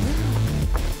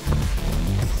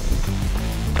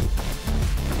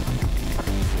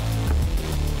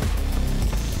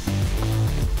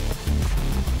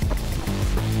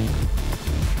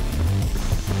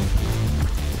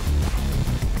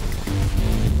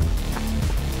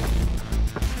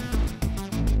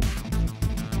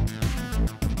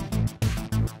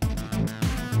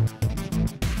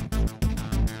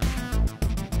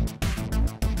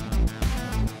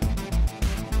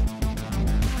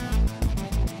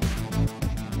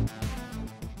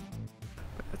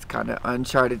 Kind of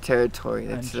uncharted territory.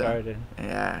 That's uncharted.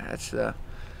 Yeah,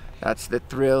 that's the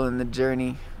thrill and the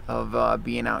journey of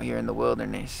being out here in the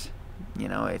wilderness. You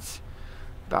know, it's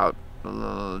about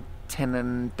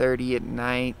 10:30 at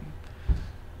night.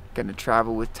 Gonna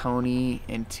travel with Tony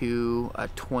into a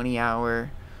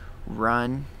 20-hour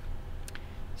run.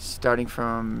 Starting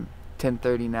from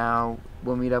 10:30 now,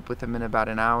 we'll meet up with him in about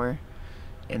an hour,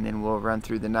 and then we'll run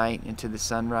through the night into the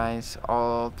sunrise,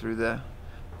 all through the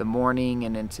morning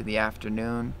and into the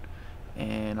afternoon,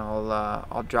 and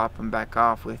I'll drop him back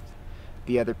off with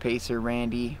the other pacer,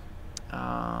 Randy,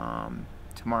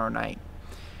 tomorrow night.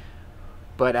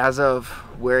 But as of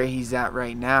where he's at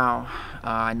right now,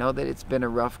 I know that it's been a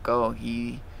rough go.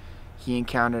 He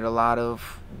encountered a lot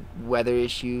of weather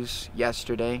issues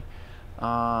yesterday.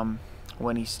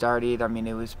 When he started, I mean,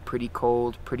 it was pretty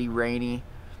cold, pretty rainy.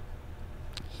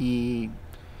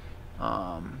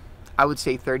 I would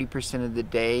say 30% of the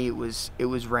day it was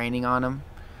raining on him,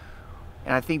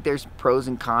 and I think there's pros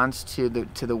and cons to the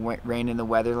rain and the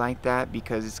weather like that,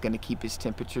 because it's going to keep his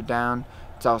temperature down.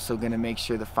 It's also going to make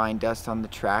sure the fine dust on the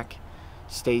track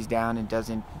stays down and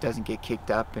doesn't get kicked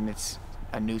up, and it's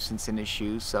a nuisance in his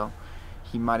shoes. So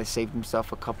he might have saved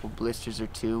himself a couple blisters or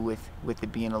two with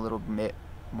it being a little bit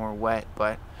more wet.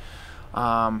 But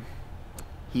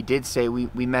he did say,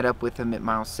 we met up with him at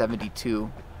mile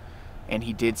 72. And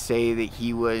he did say that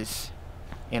he was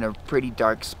in a pretty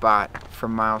dark spot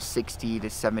from mile 60 to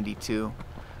 72.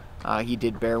 He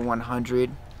did Bear 100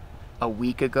 a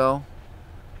week ago,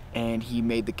 and he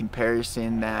made the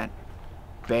comparison that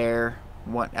Bear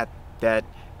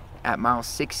at mile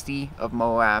 60 of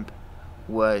Moab,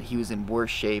 he was in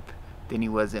worse shape than he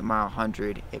was at mile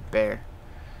 100 at Bear.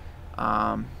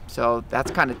 So that's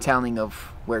kind of telling of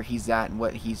where he's at and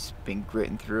what he's been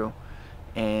gritting through.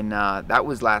 And that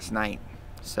was last night.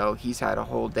 So he's had a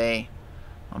whole day,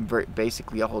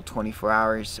 basically a whole 24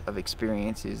 hours of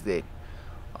experiences that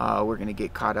we're going to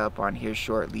get caught up on here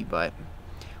shortly. But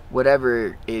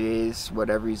whatever it is,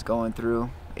 whatever he's going through,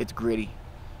 it's gritty.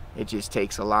 It just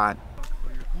takes a lot.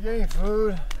 You got any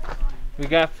food? We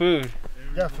got food.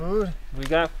 You got food? We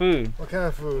got food. What kind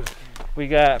of food? We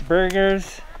got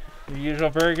burgers, the usual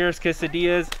burgers,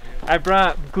 quesadillas. I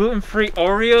brought gluten-free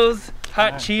Oreos,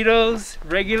 hot Cheetos,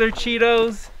 regular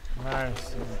Cheetos.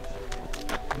 Nice.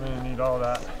 I'm gonna need all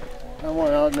that. I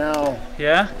want out now.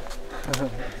 Yeah?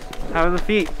 How are the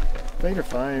feet? Feet are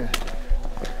fine.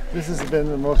 This has been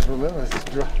the most relentless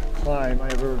climb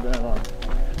I've ever been on.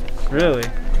 Really?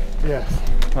 Yes.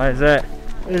 Why is that?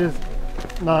 It is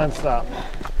non-stop.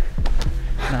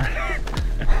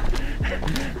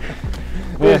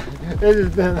 It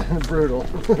has been brutal.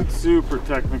 It's super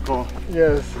technical.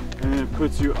 Yes. And it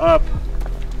puts you up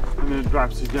and then it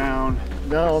drops you down.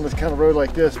 Now on this kind of road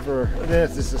like this then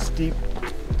it's just a steep,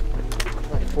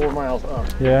 like 4 miles up.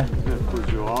 Yeah. And it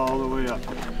puts you all the way up.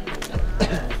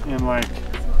 And like,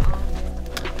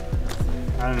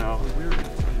 I don't know,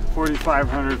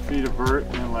 4,500 feet of vert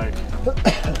and like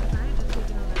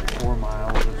 4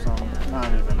 miles or something. Not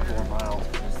even 4 miles.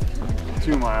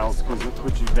 2 miles, because it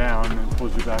puts you down and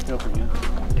pulls you back up again.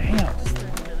 Damn.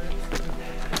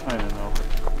 I don't know.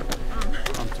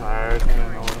 I'm tired. I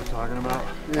don't know what I'm talking about.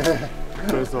 Yeah.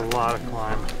 There's a lot of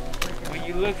climb. Well,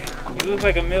 you look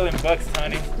like $1 million,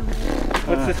 Tony.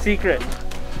 What's the secret?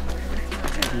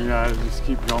 You gotta just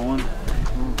keep going.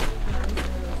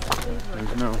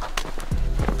 There's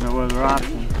no other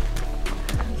option.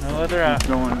 No other option. Keep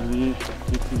going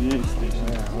get to the aid station.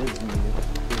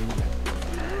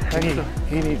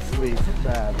 He needs sleep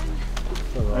bad.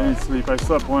 So, I need sleep. I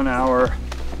slept 1 hour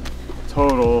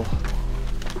total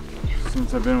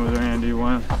since I've been with Randy.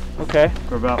 One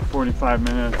for about 45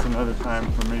 minutes, another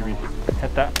time for maybe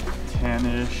at that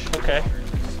 10-ish. Okay.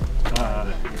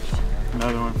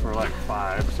 Another one for like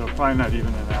 5, so probably not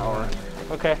even an hour.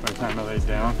 Okay. By the time I lay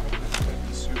down.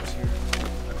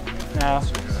 Now,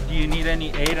 do you need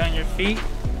any aid on your feet?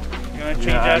 You want to change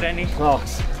out any?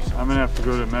 Socks. I'm gonna have to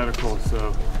go to medical,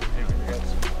 so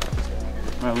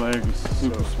my leg is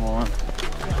super swollen.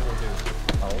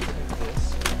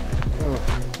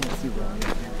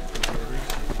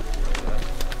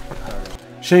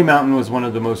 Shea Mountain was one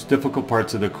of the most difficult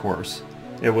parts of the course.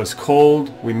 It was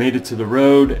cold, we made it to the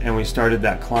road, and we started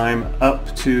that climb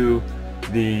up to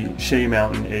the Shea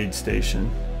Mountain Aid Station.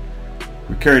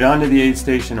 We carried on to the aid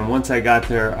station, and once I got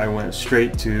there, I went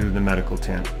straight to the medical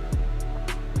tent.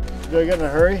 Do I get in a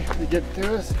hurry to get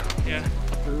to us? Yeah.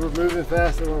 We're moving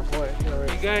fast at one point.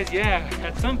 You guys, yeah,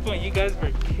 at some point you guys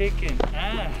were kicking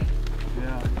ass.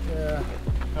 Yeah. Yeah.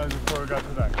 That was before we got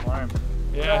to that climb.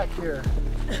 Yeah. Back here.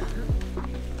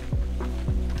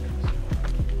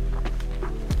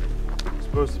 It's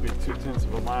supposed to be 2/10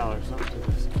 of a mile or something to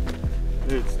this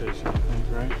aid station, I think,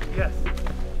 right? Yes.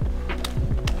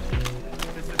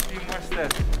 Just a few more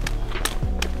steps.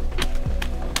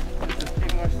 Just a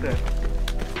few more steps.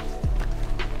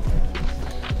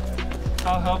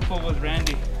 How helpful was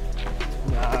Randy?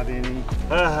 Not any.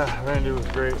 Randy was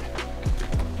great.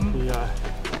 He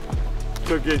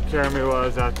took good care of me while I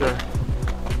was out there.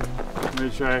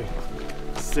 Made sure I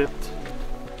sipped.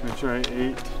 Made sure I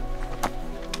ate.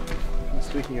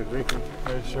 Speaking of drinking,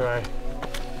 made sure I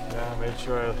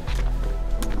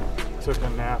took a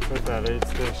nap at that aid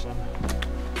station,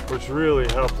 which really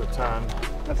helped a ton.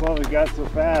 That's why we got so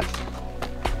fast.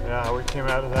 Yeah, we came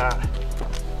out of that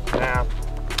nap,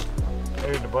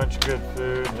 ate a bunch of good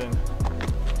food, and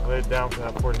laid down for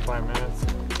that 45 minutes.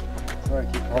 So I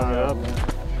keep got up and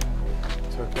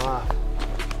took off.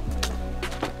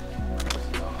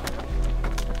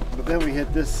 But then we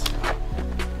hit this,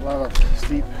 a lot of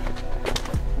steep,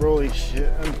 rolly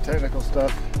shit, technical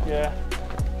stuff. Yeah.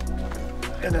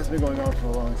 And that's been going on for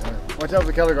a long time. Watch out for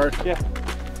the color guard. Yeah.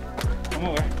 I'm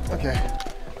aware. Okay.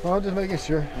 Well, I'm just making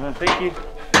sure. Thank you.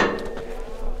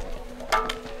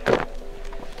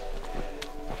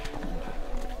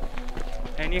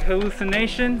 Any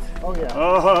hallucinations? Oh yeah.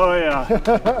 Oh yeah.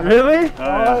 Really?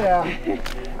 Oh yeah.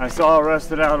 I saw a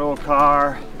rusted out old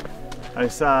car. I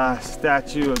saw a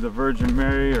statue of the Virgin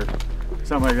Mary or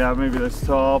something like that. Maybe that's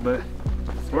tall, but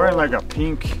it's wearing like a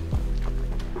pink,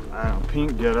 I don't know,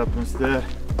 pink getup instead.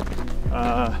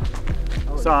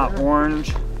 Saw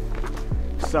orange,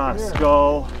 saw a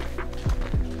skull.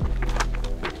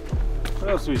 What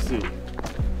else do we see?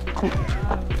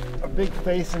 A big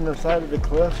face in the side of the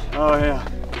cliff. Oh yeah.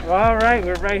 Well, all right,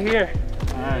 we're right here.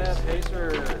 Nice. Yeah,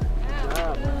 Pacer.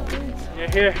 You're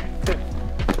here.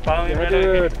 Follow me right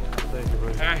over here. Thank you,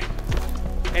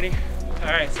 buddy. All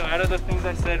right, so out of the things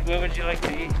I said, what would you like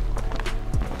to eat?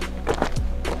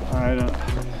 I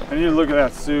need to look at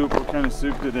that soup. What kind of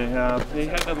soup did they have? They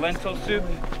have the lentil soup.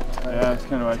 Yeah, that's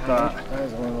kind of what I thought. That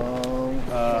was long.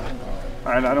 All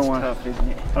right, I don't want that,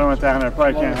 and I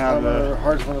probably can't have the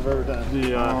hardest one I've ever done.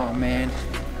 Oh man.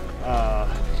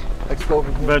 Let's go.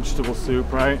 Vegetable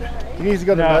soup, right? He needs to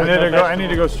go to Yeah, medical. I need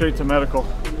to go straight to medical.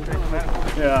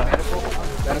 Yeah.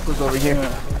 Medical's over here.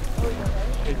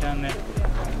 Right down there.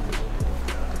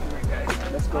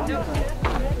 Let's go.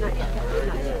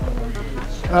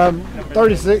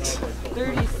 36.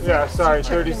 36. Yeah, sorry,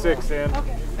 36 in.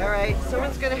 Okay. All right.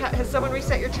 Someone's gonna has someone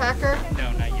reset your tracker?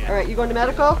 No, not yet. All right. You going to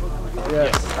medical?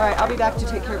 Yes. All right. I'll be back to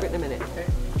take care of it in a minute.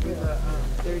 36.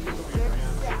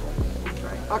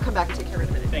 I'll come back and take care of it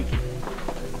in a minute. Thank you.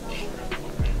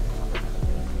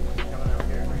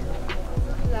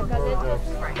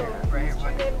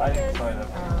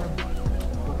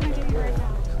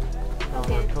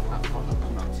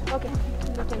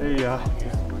 Hey,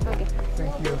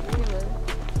 Thank you.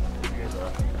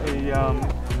 hey,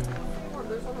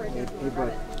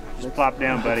 Just plop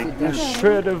down, buddy. a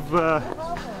shred of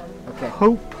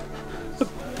hope.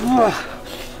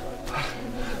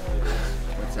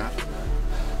 What's up?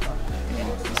 Yeah,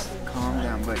 just calm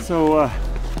down, buddy. So, I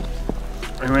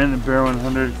ran the Bear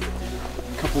 100 a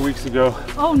couple weeks ago.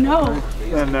 Oh no!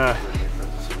 And I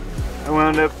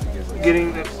wound up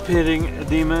getting the pitting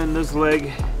edema in this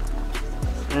leg,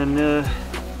 and now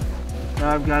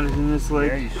I've got it in this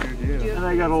leg. Yeah, you sure do. And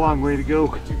I got a long way to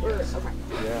go.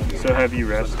 Yeah. So have you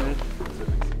rested?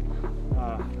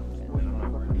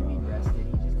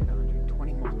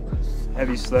 Have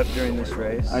you slept during this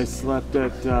race? I slept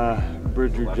at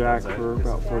Bridger Jack for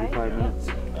about 45 minutes.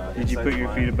 Did you put your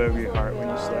feet above your heart when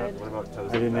you slept? I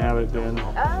didn't have it then.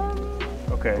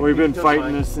 Okay. We've been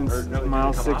fighting this since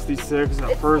mile 66.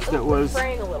 At first it was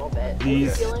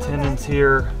these tendons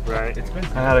here. Right.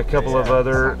 I had a couple of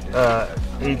other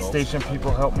aid station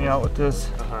people help me out with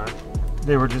this.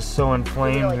 They were just so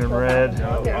inflamed and red.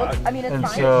 And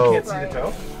so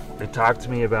they talked to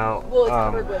me about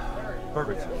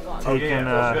taking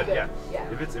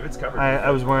I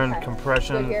was wearing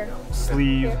compression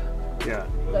sleeve. Yeah.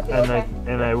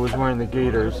 And I was wearing the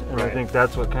gaiters, and I think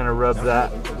that's what kind of rubbed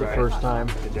that the first time.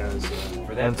 It does.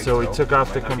 And so we took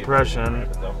off the compression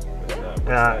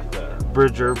at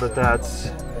Bridger, but that's,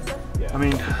 I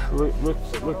mean, look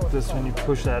at this when you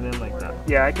push that in like that.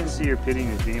 Yeah, I can see you're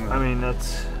pitting edema. I mean,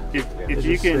 that's. If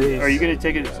you can, are you gonna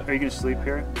take it? Are you gonna sleep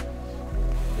here?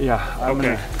 Yeah. I'm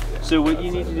Okay. gonna, So what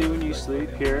you need to do when you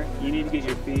sleep here, you need to get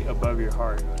your feet above your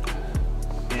heart.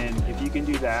 And if you can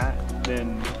do that,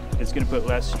 then it's going to put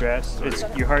less stress.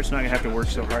 Your heart's not going to have to work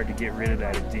so hard to get rid of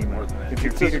that edema. If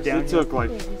your feet are down, it took like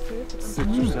 6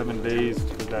 or 7 days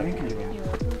for that to get in.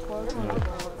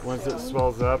 Once it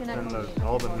swells up, then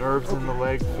all the nerves in the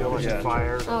leg feel like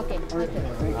fire. Okay.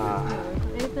 Anything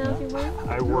else you want?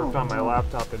 I worked on my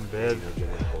laptop in bed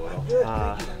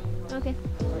Okay.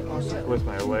 with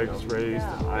my legs raised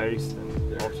and iced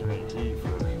and alternate heat.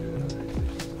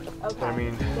 Okay. I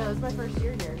mean, yeah, this is my first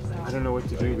year here, so. I don't know what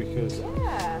to do because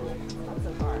Yeah, not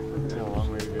so far. I've got a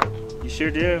long way to go. you sure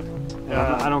do.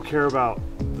 I don't care about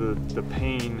the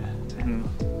pain.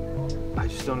 I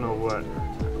just don't know what.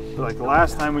 Like the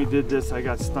last time we did this, I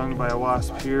got stung by a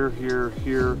wasp here,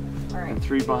 and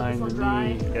 3 behind the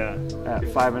knee at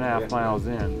 5.5 miles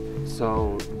in.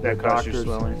 So That caused your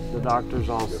swelling? The doctors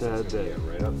all said that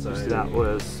that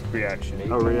was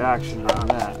a reaction on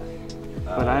that.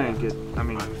 But I didn't get. I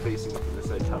mean,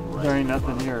 there ain't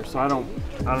nothing here, so I don't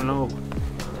know.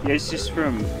 Yeah, it's just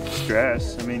from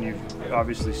stress. I mean, you've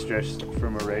obviously stressed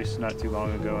from a race not too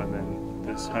long ago, and then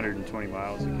this 120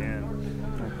 miles again.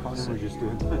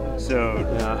 So,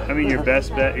 I mean, your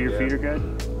best bet, your feet are good?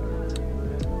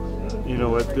 You know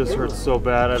what? This hurts so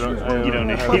bad. You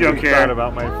don't care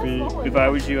about my feet. If I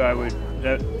was you, I would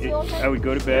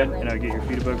go to bed and I would get your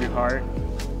feet above your heart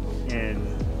and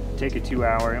take a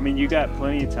 2-hour. I mean, you got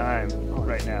plenty of time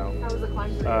right now.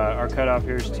 Our cutoff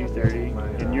here is 2:30,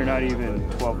 and you're not even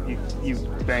 12. You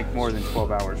bank more than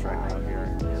 12 hours right now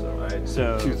here.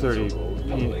 So 2:30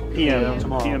 p.m.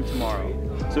 tomorrow.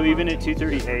 So even at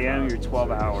 2:30 a.m., you're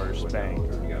 12 hours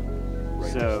banked.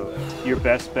 So your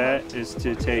best bet is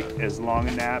to take as long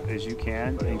a nap as you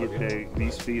can and get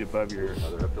these feet above your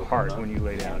heart when you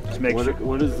lay down. Just make sure.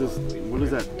 What is this? What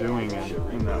is that doing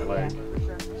in that leg?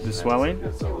 The swelling?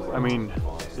 I mean,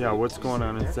 yeah. What's going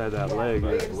on inside that leg?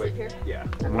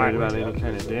 I'm worried about any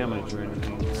kind of damage or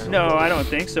anything. No, I don't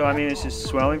think so. I mean, it's just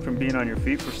swelling from being on your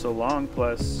feet for so long.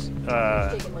 Plus,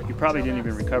 you probably didn't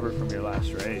even recover from your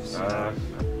last race. Yeah.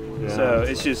 So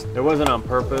it's just. It wasn't on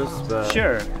purpose, but.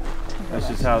 Sure. That's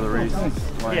just how the race is.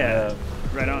 Yeah,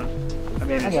 right on. I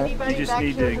mean, you just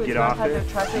need to get off it.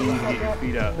 You need to get your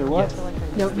feet up.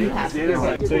 No, you have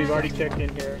to. So you've already checked in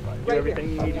here. Do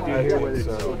everything you need to do here, whether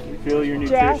it's fill your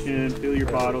nutrition, fill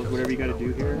your bottles, whatever you got to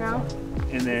do here.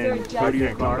 And then go to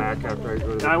your car.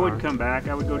 I wouldn't come back.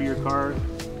 I would go to your car,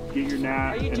 get your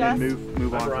nap, and then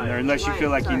move on from there. Unless you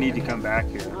feel like you need to come back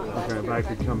here. Okay, if I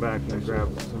could come back and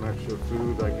grab some extra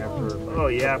food, like after. Oh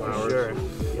yeah, for sure.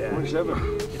 Yeah.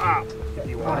 If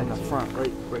you want. In the front,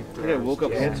 right there. Yeah, woke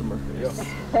up handsomer.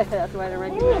 That's why they're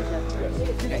recognized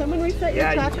it. Did someone reset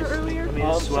your tracker earlier? I mean,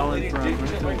 it's swelling from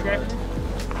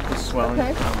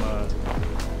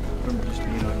just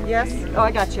being on your Yes. feet. Oh,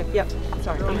 I got you. Yep.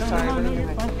 Sorry. I'm sorry.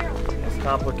 It's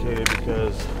complicated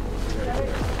because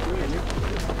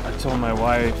I told my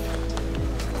wife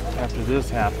after this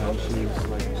happened, she was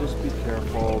like, just be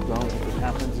careful. Don't, if it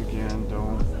happens again,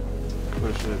 don't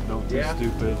push it. Don't be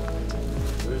stupid.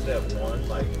 There's that one,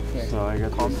 like. So I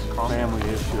got this family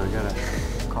issue. I gotta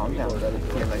calm down, brother.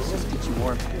 Yeah, let's just get you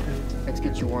warm. Let's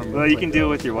get you warm. Well, you can deal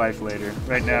with your wife later.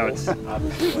 Right now, it's.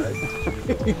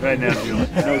 Right now,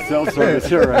 no cell service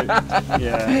here, right?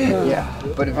 Yeah. Yeah,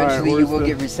 but eventually you will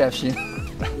get reception.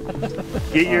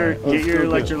 Get your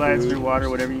electrolytes, your water,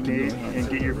 whatever you need, and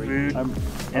get your food,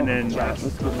 and then go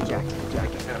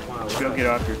get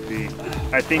off your feet.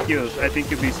 I think you'll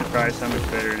be surprised how much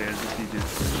better it is if you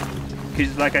just.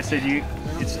 Because, like I said,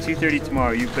 it's 2:30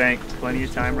 tomorrow. You've banked plenty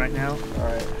of time right now. All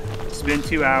right. Spend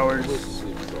 2 hours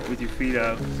with your feet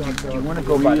up. Do you want to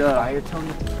go by the fire,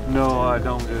 Tony? No, I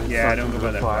don't. Yeah, I don't go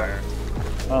by that fire.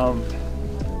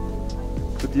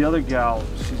 But the other gal,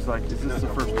 she's like, is this the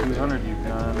first 200 you've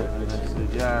done? And I said,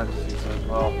 yeah. And she said,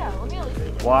 well,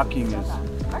 walking is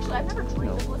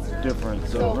different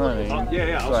than running.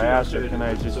 So I asked her, can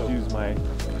I just use my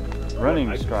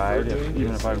running stride,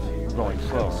 even if I'm going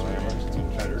slow? I was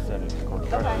trying to set it on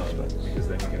practice, but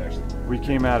we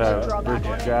came out of Bridge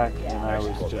Jack, and I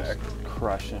was just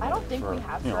crushing it for,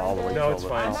 all the way. No, it's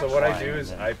fine. So what I do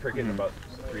is I prick it in about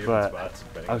 3 different spots.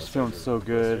 I was feeling so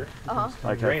good.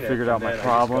 Like I figured out my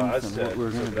problems and what we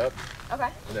were going to do. Okay.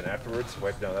 And then afterwards,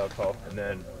 wipe down the alcohol, and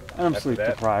then. And I'm sleep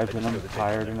deprived, and I'm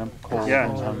tired, and I'm cold,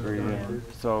 and hungry, and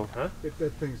so. If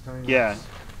that thing's tiny. Yeah.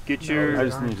 Get your. I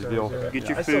just need to deal. Get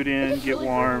your food in. Get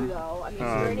warm. Go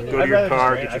to your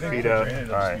car. Get your feet up.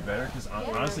 All right.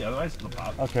 Honestly, otherwise it'll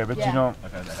pop. Okay, but you don't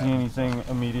see anything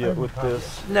immediate with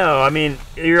this? No, I mean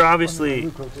you're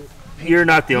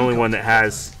not the only one that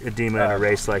has edema in a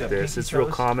race like this. It's real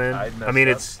common. I mean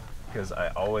it's. Because I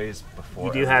always before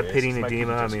you do have pitting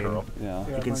edema. I mean,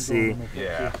 you can see.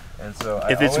 Yeah, and so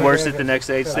if it's worse at the next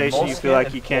aid station, you feel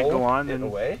like you can't go on,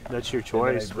 then that's your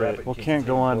choice. But well, can't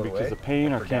go on because of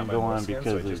pain, or can't go on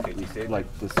because of like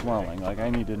the swelling. Like I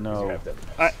need to know.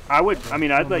 I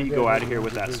mean, I'd let you go out of here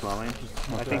with that swelling.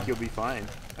 I think you'll be fine.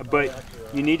 But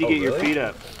you need to get your feet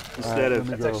up instead of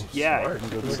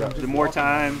the more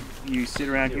time you sit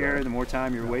around here, the more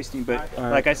time you're wasting. But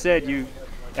like I said,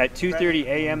 at 2:30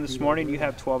 a.m. this morning, you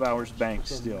have 12 hours banked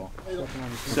still.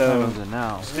 So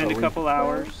spend a couple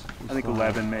hours. I think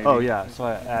 11 maybe. Oh yeah.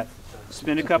 So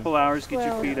spend a couple hours, get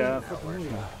your feet up.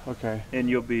 Okay. And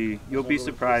you'll be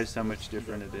surprised how much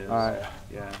different it is. All right.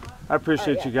 Yeah. I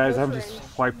appreciate you guys. I'm just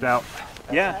wiped out.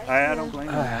 Yeah, I don't blame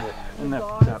you. And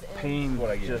that pain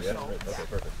just. Okay,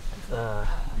 perfect. You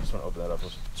just want to open that up?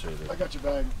 I'll show you I got your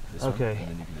bag. Okay. And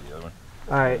then you can do the other one.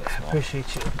 All right.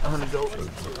 Appreciate you. I'm gonna go.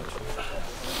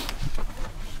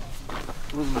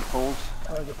 Losing the poles. I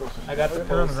got the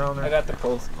poles. I got the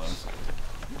poles.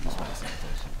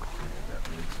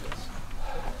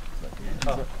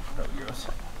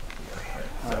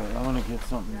 Alright, I want to get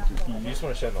something to eat. You just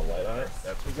want to shine the light on it?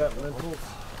 That's We got lentils.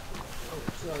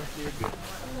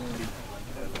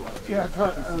 Yeah, I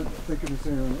was thinking the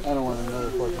same thing. I don't want another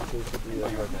fucking quesadilla.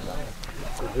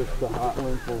 So just the hot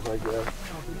lentils, I guess.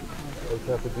 Let's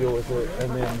have to deal with it. And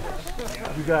then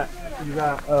you got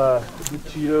the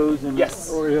Cheetos and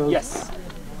Oreos. Yes.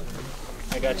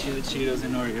 I got you the Cheetos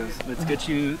and Oreos. Let's get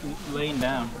you laying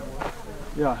down.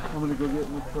 Yeah, I'm gonna go get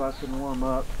in the truck and warm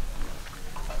up.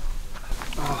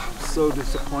 Oh, I'm so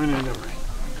disappointed in my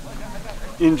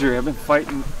injury. I've been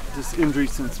fighting this injury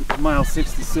since mile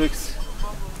 66.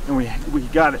 and we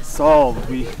got it solved.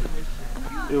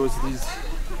 It was these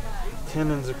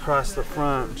tendons across the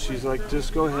front. She's like,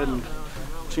 just go ahead and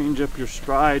change up your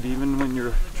stride, even when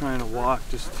you're trying to walk.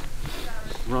 Just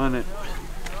run it,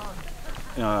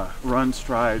 run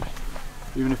stride,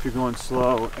 even if you're going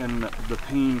slow. And the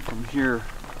pain from here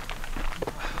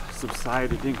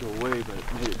subsided, didn't go away, but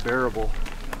it made it bearable.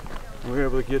 We were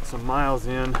able to get some miles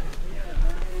in,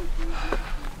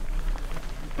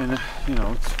 and you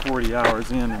know, it's 40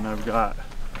 hours in, and I've got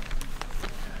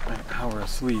an hour of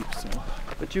sleep. So,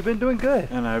 but you've been doing good.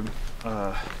 And I'm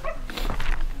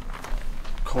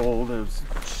cold. I was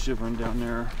shivering down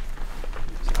there.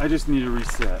 So I just need to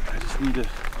reset. I just need to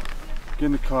get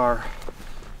in the car,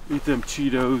 eat them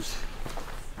Cheetos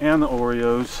and the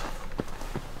Oreos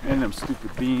and them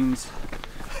stupid beans.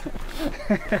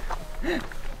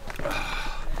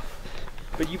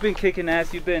 But you've been kicking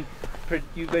ass. You've been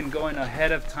going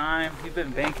ahead of time. You've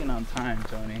been banking on time,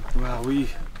 Tony. Well,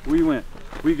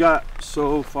 we got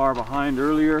so far behind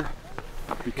earlier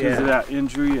because of that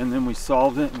injury, and then we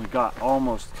solved it and we got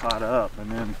almost caught up,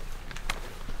 and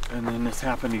then this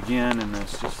happened again, and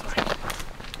it's just like,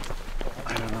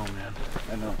 I don't know, man.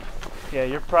 I know. Yeah,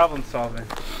 you're problem solving.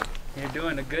 You're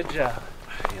doing a good job.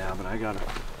 Yeah, but I gotta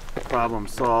problem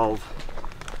solve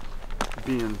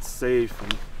being safe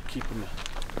and keeping the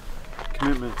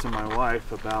commitment to my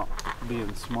wife about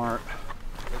being smart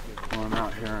while I'm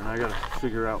out here, and I gotta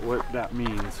figure out what that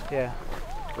means. Yeah.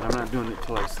 But I'm not doing it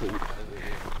till I sleep.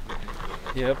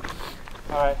 Yep.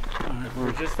 Alright.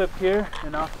 We're just up here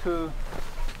and off to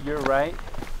your right.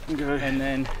 Okay. And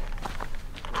then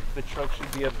the truck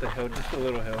should be up the hill, just a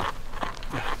little hill.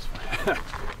 Yeah, that's fine.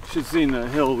 Should see the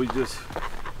hill we just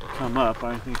come up.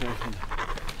 I think I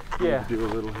can do a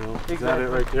little hill. Is that it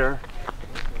right there?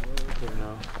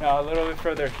 No. No, a little bit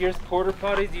further. Here's porta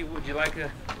potties. Would you like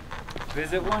to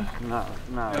visit one? Not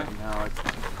right now. It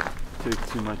takes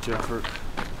too much effort.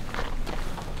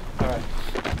 All right.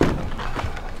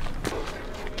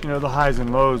 You know, the highs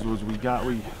and lows was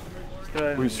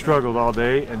we struggled all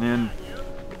day, and then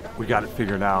we got it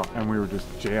figured out, and we were just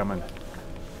jamming.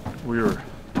 We were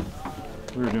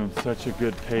doing such a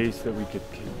good pace that we could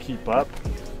keep up.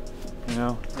 You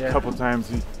know, a couple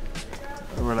times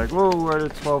we're like, whoa, we're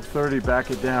at 12:30,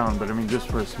 back it down. But I mean, just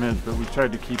for a smidge. But we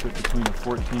tried to keep it between the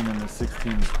 14 and the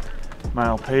 16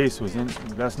 mile pace.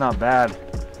 That's not bad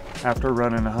after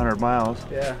running 100 miles.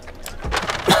 Yeah.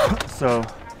 So,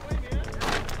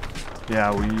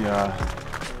 yeah,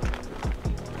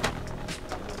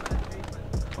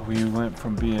 we went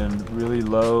from being really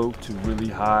low to really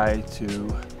high to.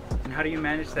 And how do you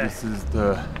manage that? This is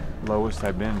the lowest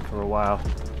I've been for a while.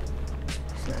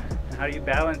 So. And how do you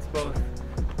balance both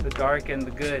the dark and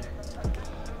the good?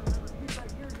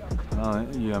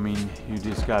 I mean, you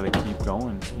just got to keep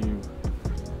going.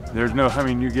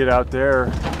 You get out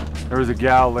there. There was a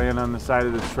gal laying on the side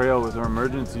of the trail with her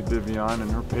emergency bivy on,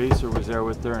 and her pacer was there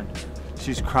with her, and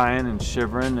she's crying and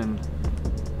shivering, and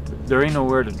there ain't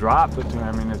nowhere to drop. But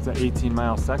I mean, it's an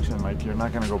 18-mile section. Like, you're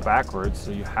not going to go backwards,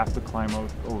 so you have to climb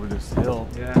over this hill.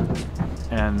 Yeah.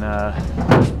 And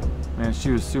man,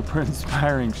 she was super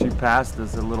inspiring. She passed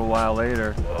us a little while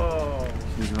later. Whoa.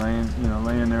 She's laying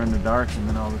there in the dark, and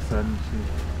then all of a sudden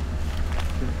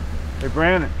hey,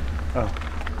 Brandon. Oh.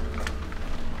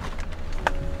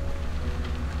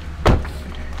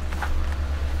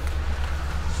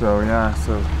 So yeah,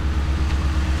 so.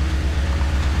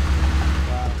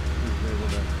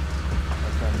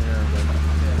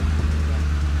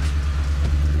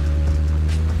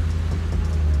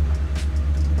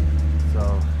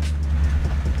 So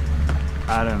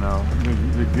I don't know.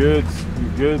 The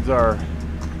goods are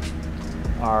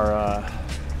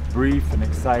brief and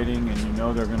exciting, and you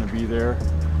know they're going to be there.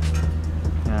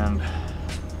 And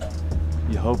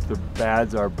you hope the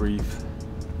bads are brief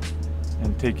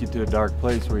and take you to a dark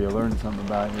place where you learn something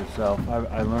about yourself.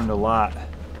 I learned a lot.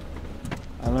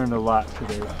 I learned a lot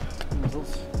today.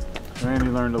 Randy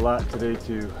learned a lot today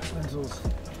too.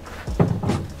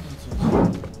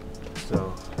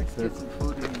 So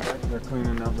they're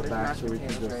cleaning up the back so we can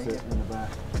just sit in the back.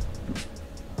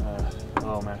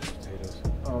 Mashed potatoes.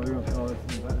 Oh, they're gonna throw this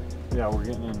in the back? Yeah, we're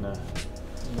getting in the,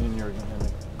 me and you're getting in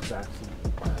the back seat.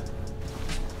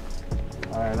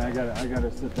 Alright, I gotta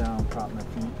sit down and prop my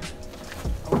feet.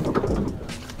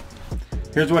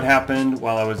 Here's what happened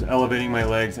while I was elevating my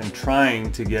legs and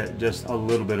trying to get just a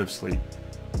little bit of sleep.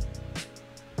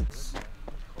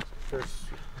 There's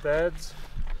beds,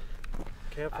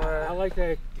 campfire. I like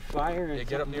that fire. Yeah,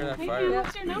 get up near that Hey, fire.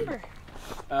 what's your number?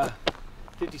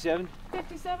 57?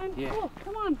 57? Yeah. Cool,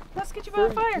 come on, let's get you by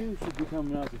the fire. 32 should be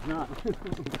coming up, if not.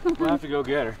 We'll have to go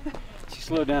get her. She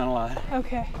slowed down a lot.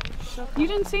 Okay. You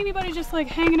didn't see anybody just like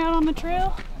hanging out on the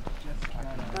trail?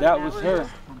 That was her.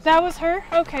 That was her?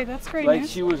 Okay, that's great Like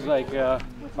news. she was like, I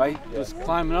was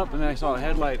climbing up and then I saw a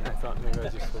headlight and I thought maybe I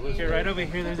was just hallucinating. Okay, right over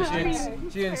here, there's a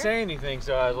She didn't say anything,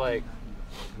 so I was like,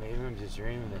 maybe I'm just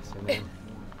dreaming this. And then,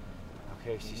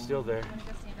 okay, she's still there.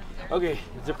 Okay,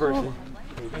 it's a person.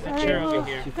 There's a chair over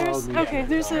here. There's a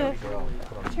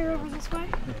chair over this way.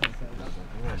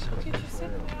 Get you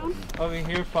sit down. Over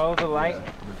here, follow the light.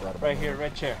 Right here,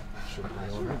 red chair.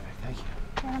 Thank you.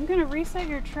 And I'm gonna reset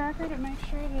your tracker to make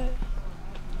sure that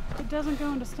it doesn't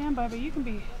go into standby, but you can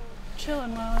be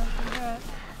chilling while I do that.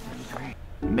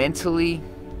 Mentally,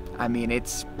 I mean,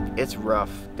 it's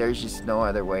rough. There's just no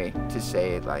other way to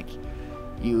say it. Like,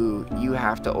 you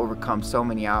have to overcome so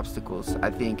many obstacles. I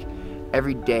think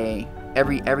every day,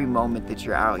 every moment that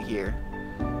you're out here,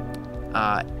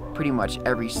 pretty much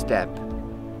every step,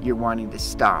 you're wanting to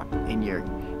stop, and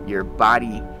your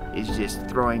body is just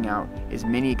throwing out as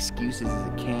many excuses as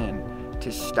it can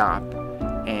to stop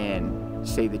and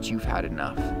say that you've had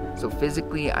enough. So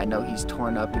physically, I know he's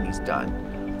torn up and he's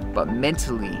done, but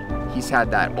mentally, he's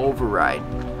had that override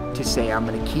to say, I'm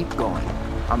gonna keep going.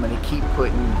 I'm gonna keep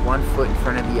putting one foot in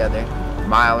front of the other,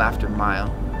 mile after mile,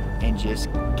 and just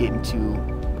getting to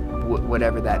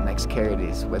whatever that next carrot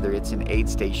is, whether it's an aid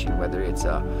station, whether it's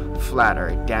a flat or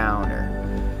a down, or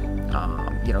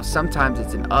you know, sometimes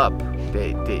it's an up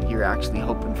that you're actually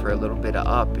hoping for a little bit of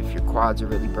up if your quads are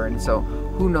really burning. So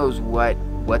who knows what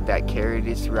that carrot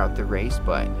is throughout the race,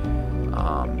 but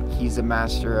he's a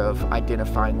master of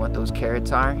identifying what those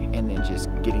carrots are and then just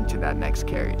getting to that next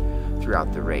carrot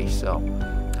throughout the race. So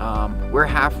we're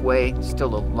halfway,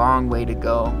 still a long way to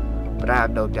go, but I have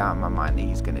no doubt in my mind that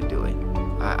he's gonna do it.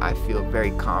 I feel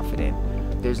very confident.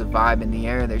 There's a vibe in the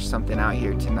air, there's something out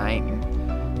here tonight,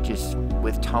 and just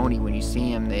with Tony, when you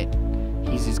see him, that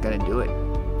he's just gonna do it.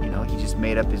 You know, he just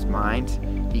made up his mind,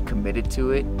 he committed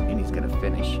to it, and he's gonna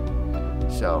finish.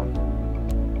 So,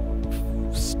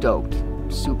 stoked,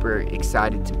 super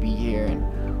excited to be here and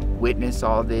witness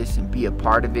all this and be a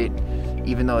part of it.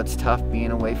 Even though it's tough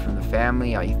being away from the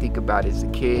family, all you think about is the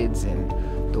kids and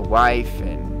the wife,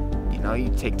 and you know, you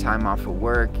take time off of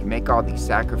work, you make all these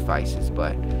sacrifices,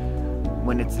 but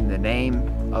when it's in the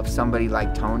name of somebody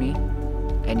like Tony,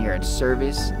 and you're in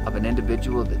service of an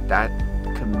individual that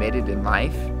committed in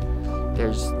life,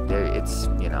 it's,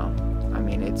 you know, I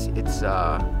mean, it's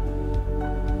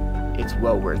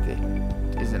well worth it,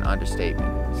 is an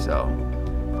understatement. So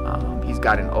he's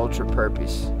got an ultra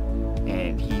purpose,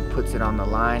 and he puts it on the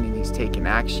line, and he's taking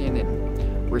action,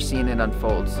 and we're seeing it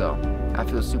unfold. So I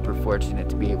feel super fortunate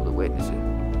to be able to witness it.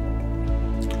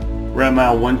 We're at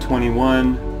mile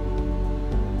 121.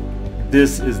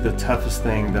 This is the toughest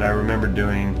thing that I remember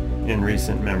doing in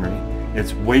recent memory.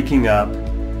 It's waking up,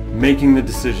 making the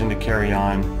decision to carry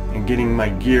on, and getting my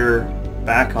gear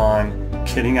back on,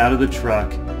 getting out of the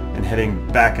truck, and heading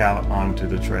back out onto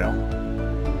the trail.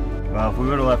 Well, if we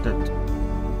would have left at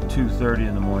 2:30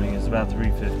 in the morning, it's about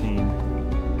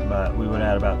 3:15, but we would have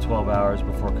had about 12 hours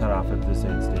before cutoff at this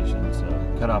aid station. So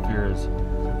cutoff here is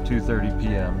 2:30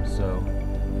 p.m. So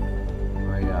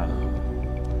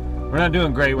we're not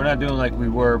doing great. We're not doing like we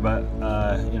were, but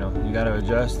you know, you got to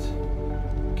adjust,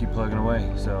 keep plugging away.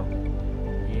 So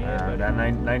that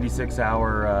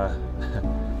 96-hour,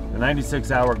 the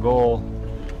 96-hour goal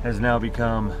has now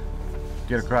become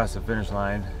get across the finish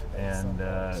line and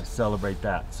celebrate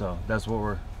that. So that's what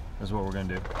we're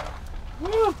gonna do. Woo!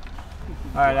 All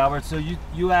right, Albert. So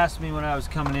you asked me when I was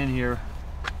coming in here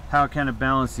how I kind of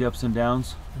balance the ups and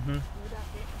downs. Mm-hmm.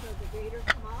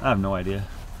 I have no idea.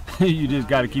 You just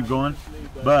got to keep going,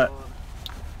 but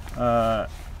man,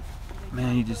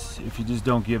 if you just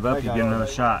don't give up, you get another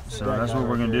shot. So that's what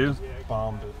we're gonna do.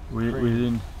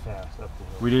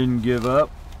 We didn't give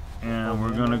up, and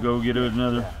we're gonna go get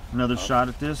another shot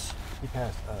at this.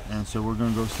 And so we're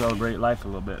gonna go celebrate life a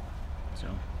little bit. So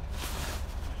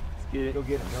let's get it. Go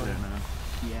get it, man.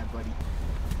 Yeah, buddy.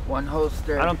 One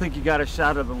holster. I don't think you got a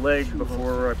shot of the leg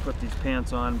before I put these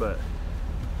pants on, but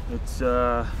it's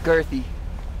girthy.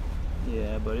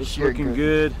 Yeah, but it's looking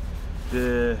good.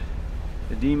 The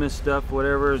edema stuff,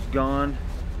 whatever, is gone.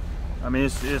 I mean,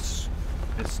 it's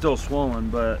still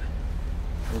swollen, but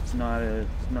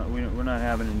we're not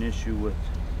having an issue with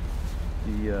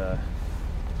the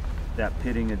that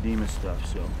pitting edema stuff.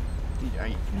 So. Are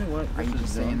you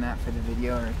just saying that for the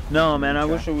video, or? No, man. I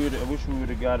wish we would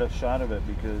have got a shot of it,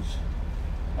 because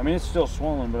I mean, it's still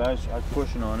swollen, but I was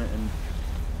pushing on it and.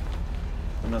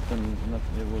 Nothing,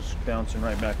 it was bouncing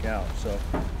right back out. So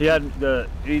he had the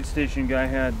aid station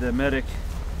guy, the medic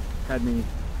had me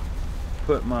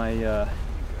put my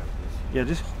Yeah,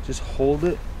 just hold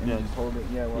it. And just hold it,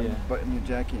 yeah, while you button your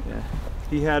jacket. Yeah.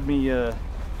 He had me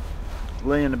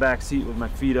lay in the back seat with my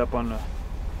feet up on the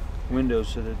window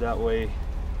so that way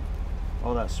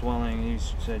all that swelling, he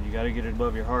said you got to get it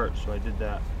above your heart, so I did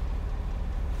that.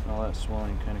 All that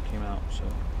swelling kind of came out, so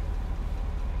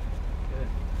Good.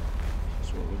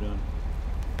 that's what we're doing.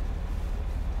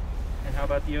 And how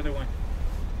about the other one?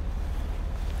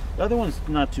 The other one's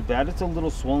not too bad. It's a little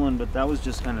swollen, but that was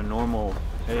just kind of normal.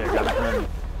 Hey, I got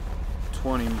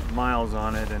 120 miles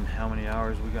on it, and how many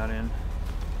hours we got in.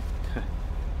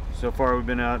 So far we've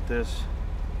been at this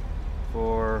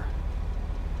for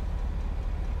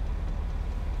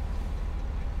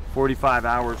 45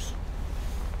 hours.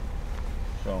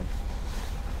 So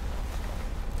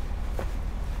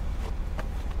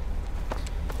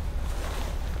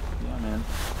yeah, man.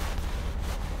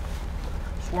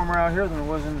 It's warmer out here than it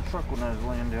was in the truck when I was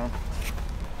laying down.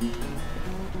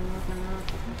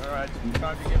 Alright,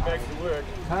 time to get back to work.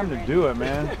 Time to do it,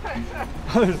 man.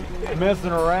 I was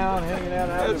messing around, hanging out.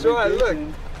 That's right, look.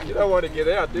 You don't want to get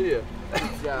out, do you?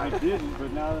 I didn't,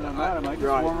 but now that I'm out, I'm like, it's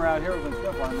warmer out here with my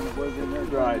stuff on than it was in there.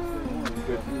 Right.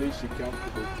 But at least you're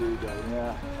comfortable too, though.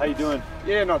 Yeah. How you doing?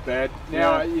 Yeah, not bad.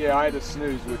 Now, I had a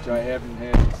snooze, which I haven't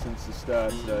had since the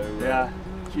start, so yeah,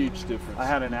 huge difference. I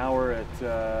had an hour at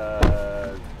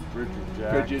Bridger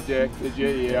Jack. Bridger Jack, did you?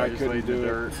 Yeah, I just couldn't laid the do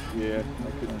dirt. it. Yeah,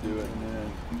 I couldn't do it. And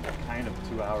then kind of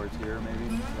 2 hours here,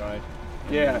 maybe. Right.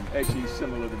 Yeah, actually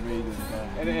similar to me.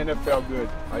 And it felt good.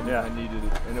 I needed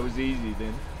it. And it was easy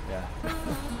then. Yeah.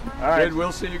 All right. Good,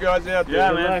 we'll see you guys out there.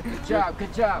 Yeah, man. Good job,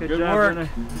 good job. Good job, work. Brenner.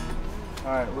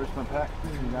 All right, where's my pack?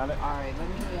 You got it? All right, let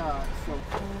me,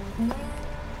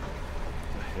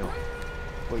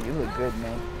 Well, you look good,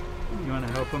 man. You want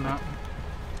to help him out?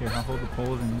 Here, I'll hold the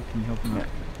poles and you can help him out.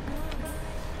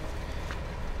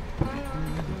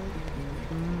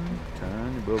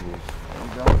 Tiny bubbles.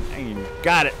 Dang, you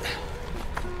got it.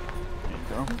 There you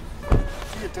go.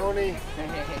 See you, Tony.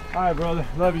 All right, brother.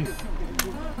 Love you.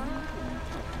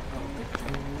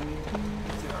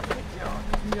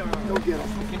 Go get a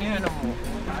fucking animal.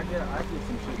 I get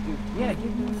some shit too. Yeah,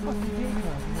 give me a fucking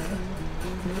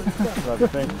Love you,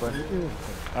 thanks, buddy.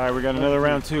 All right, we got another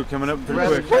round 2 coming up pretty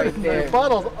brothers quick. right there.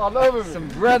 Bottles all over me. Some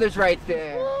brothers right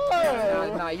there.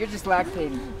 Nah, you're just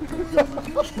lactating.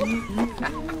 All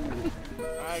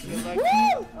right, good luck.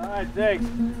 All right, thanks.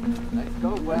 Let's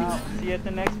go, buddy. See you at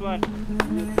the next one.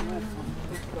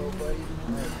 Let's go, buddy.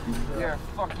 You're a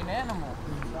fucking animal.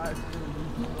 Let's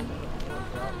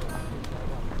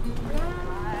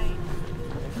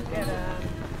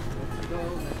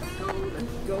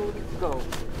go.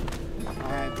 All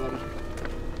right, buddy.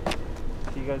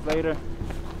 See you guys later.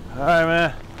 All right,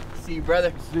 man. See you,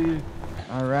 brother. See you.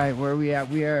 All right, where are we at?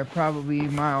 We are probably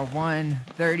mile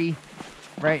 130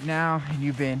 right now, and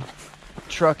you've been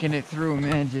trucking it through,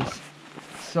 man, just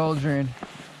soldiering.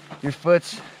 Your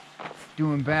foot's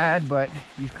doing bad, but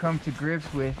you've come to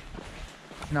grips with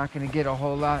it's not going to get a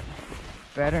whole lot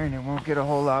better, and it won't get a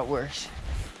whole lot worse.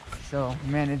 So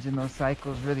managing those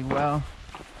cycles really well,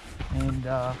 and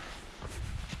I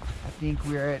think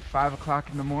we're at 5 o'clock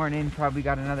in the morning. Probably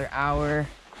got another hour.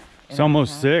 It's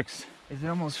almost 6. Is it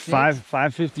almost 6?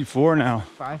 5:54 now.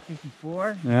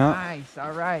 5:54. Yeah. Nice.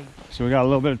 All right. So we got a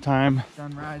little bit of time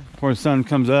Sunrise. before the sun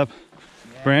comes up.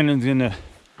 Yeah. Brandon's in a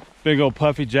big old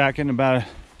puffy jacket and about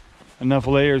enough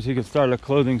layers he could start a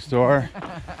clothing store.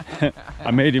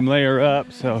 I made him layer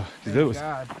up, so because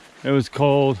it was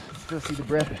cold. Still see the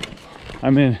breath.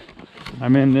 I'm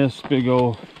in this big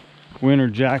old winter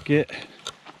jacket,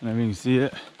 and if you can see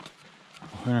it,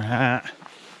 winter hat.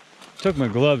 Took my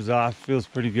gloves off, feels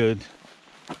pretty good,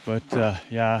 but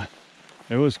yeah,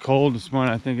 it was cold this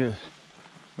morning. I think it,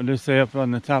 what did it say up on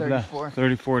the top 34. of that?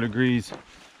 34 degrees.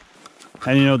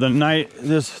 And you know, the night,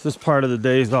 this part of the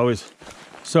day is always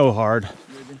so hard.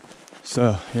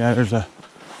 So yeah, there's a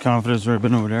confidence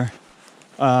ribbon over there.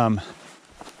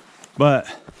 But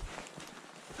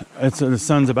the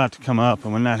sun's about to come up,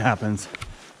 and when that happens,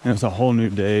 you know, it's a whole new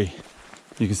day.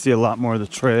 You can see a lot more of the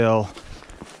trail.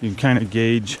 You can kind of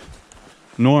gauge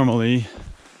normally,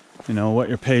 you know, what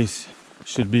your pace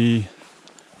should be.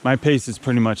 My pace is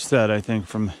pretty much set, I think,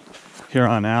 from here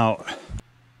on out.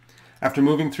 After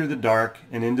moving through the dark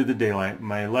and into the daylight,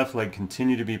 my left leg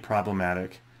continued to be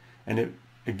problematic, and it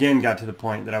again got to the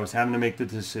point that I was having to make the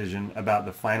decision about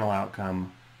the final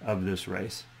outcome of this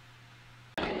race.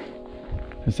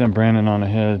 I sent Brandon on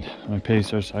ahead, my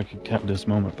pacer, so I could have this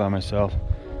moment by myself.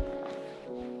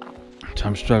 So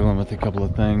I'm struggling with a couple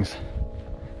of things.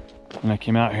 When I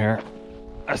came out here,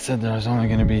 I said there was only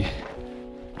going to be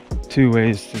 2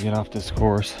 ways to get off this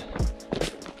course.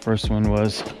 First one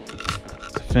was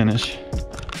to finish.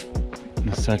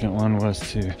 And the second one was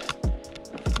to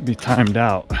be timed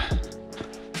out.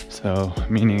 So,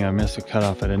 meaning I missed a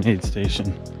cutoff at an aid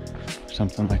station or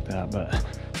something like that. But,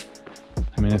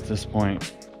 I mean, at this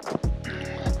point,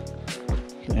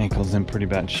 the ankle's in pretty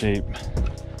bad shape.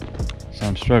 So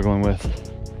I'm struggling with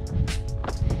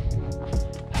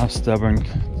how stubborn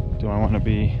do I want to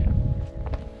be.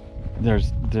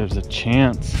 There's a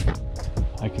chance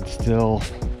I could still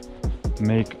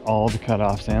make all the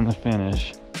cutoffs and the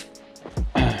finish,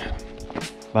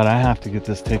 but I have to get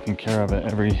this taken care of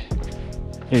at every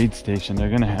aid station. They're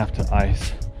gonna have to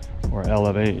ice or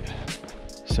elevate,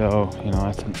 so you know,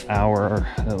 that's an hour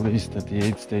at least at the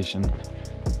aid station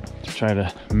to try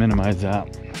to minimize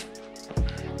that.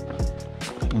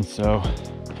 And so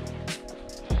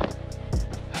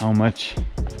how much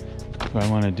do I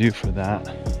want to do for that?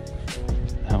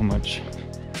 How much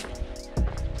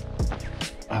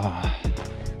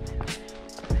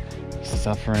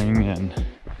suffering and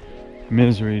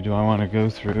misery do I want to go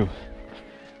through,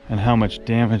 and how much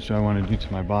damage do I want to do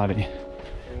to my body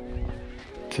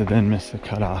to then miss the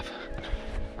cutoff?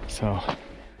 So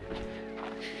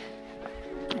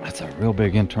that's a real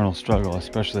big internal struggle,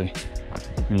 especially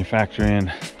when you factor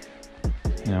in,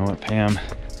 you know, what Pam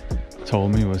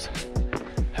told me was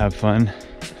have fun,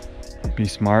 be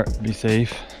smart, be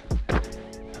safe.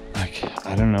 Like,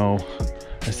 I don't know,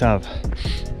 I just have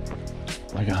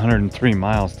like 103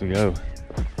 miles to go,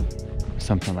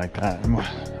 something like that,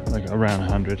 like around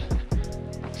 100.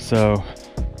 So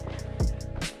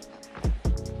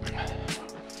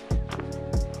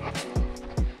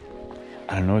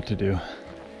I don't know what to do.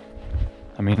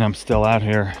 I mean, I'm still out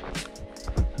here,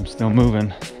 I'm still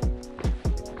moving,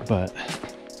 but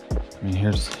I mean,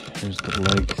 here's the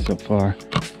leg so far.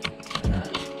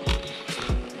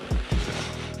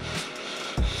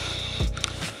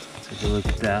 Take a look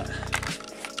at that.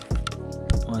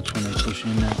 Watch when I push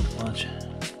in that. Watch.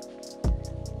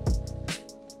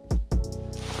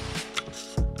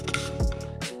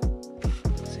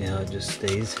 See how it just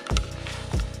stays?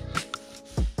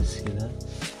 See that?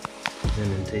 These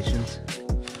indentations.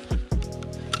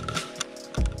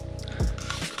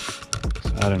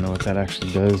 I don't know what that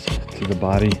actually does to the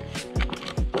body,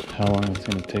 how long it's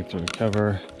going to take to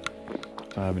recover,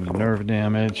 if I have any nerve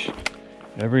damage.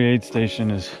 Every aid station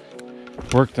has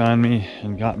worked on me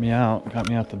and got me out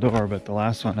the door, but the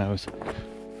last one I was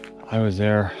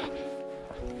there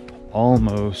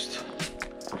almost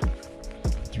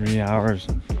 3 hours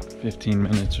and 15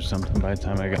 minutes or something by the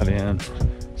time I got in.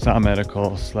 Saw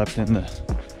medical, slept in the,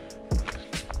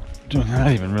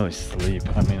 not even really sleep,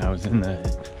 I mean, I was in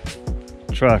the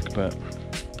truck, but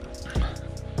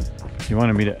he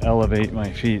wanted me to elevate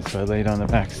my feet, so I laid on the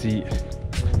back seat.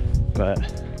 But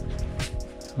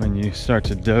when you start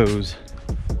to doze,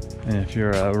 and if you're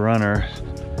a runner,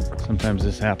 sometimes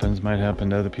this happens, might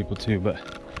happen to other people too, but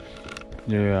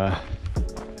if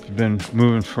you've been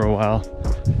moving for a while,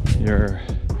 your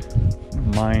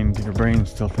brain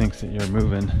still thinks that you're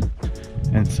moving,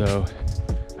 and so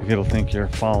it'll think you're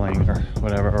falling or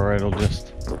whatever, or it'll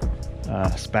just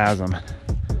spasm.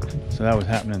 So that was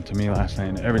happening to me last night,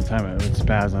 and every time it would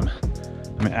spasm,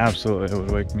 I mean, absolutely, it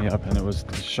would wake me up, and it was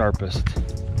the sharpest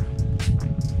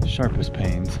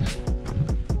pains.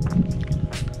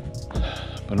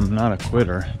 But I'm not a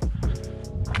quitter,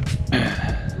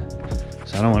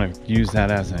 so I don't want to use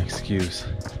that as an excuse.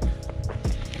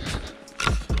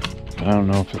 But I don't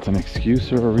know if it's an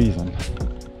excuse or a reason,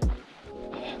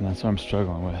 and that's what I'm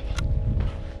struggling with.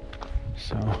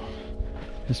 So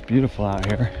it's beautiful out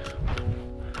here.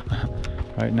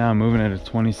 Right now I'm moving at a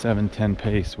 27:10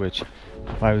 pace, which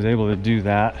if I was able to do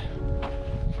that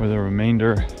for the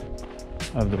remainder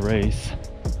of the race,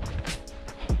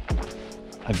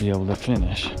 I'd be able to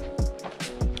finish.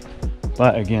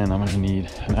 But again, I'm gonna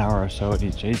need an hour or so at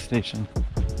each aid station.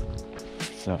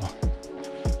 So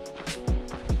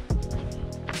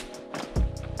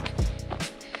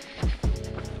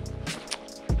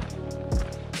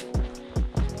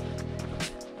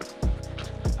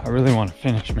I really want to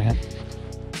finish, man.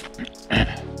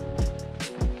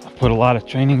 I put a lot of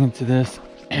training into this.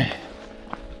 A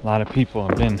lot of people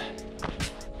have been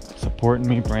supporting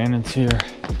me. Brandon's here,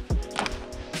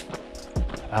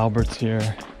 Albert's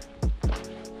here,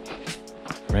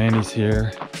 Randy's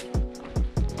here.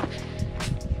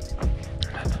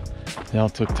 They all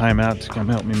took time out to come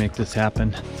help me make this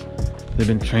happen. They've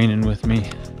been training with me.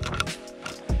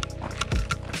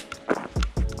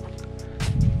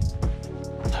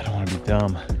 I don't want to be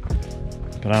dumb,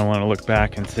 but I don't want to look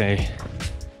back and say,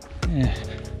 you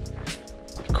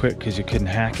quit because you couldn't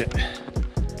hack it.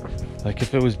 Like,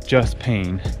 if it was just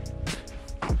pain,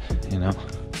 you know,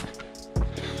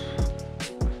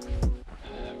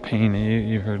 pain,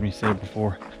 you've heard me say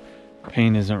before,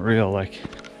 pain isn't real. Like,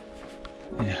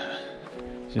 yeah,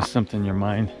 it's just something your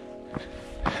mind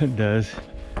does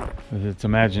with its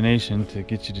imagination to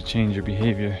get you to change your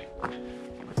behavior.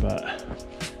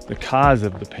 But the cause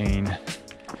of the pain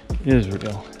is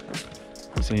real,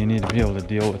 so you need to be able to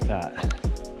deal with that.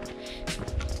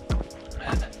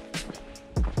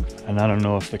 And I don't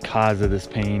know if the cause of this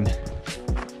pain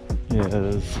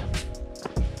is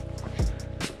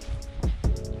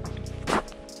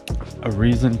a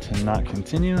reason to not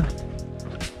continue,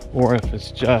 or if it's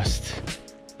just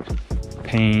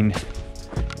pain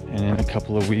and in a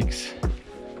couple of weeks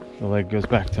the leg goes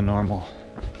back to normal.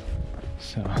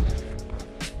 So I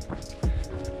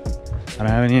don't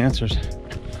have any answers.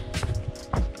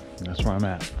 That's where I'm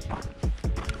at.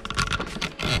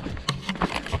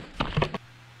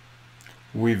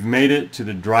 We've made it to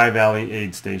the Dry Valley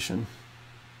Aid Station.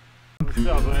 What's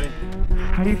up, buddy?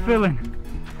 How you feeling?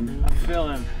 I'm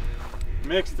feeling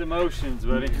mixed emotions,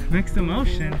 buddy. Mixed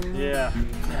emotions? Yeah.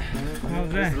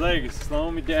 How's that? This leg is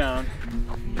slowing me down.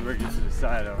 We're getting to the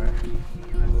side over here.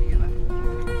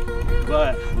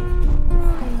 But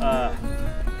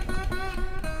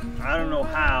I don't know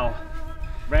how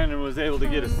Brandon was able to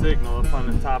get a signal up on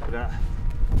the top of that.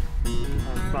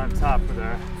 Up on top of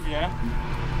there. Yeah.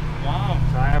 Wow.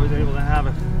 So I was able to have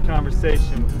a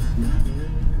conversation with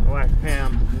my wife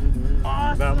Pam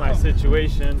about my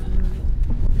situation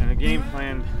and a game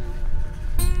plan.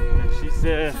 And she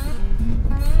said,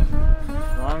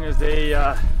 as long as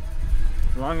the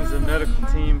medical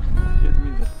team gives me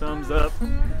the thumbs up,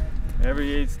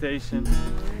 every aid station,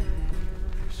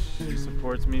 she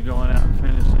supports me going out and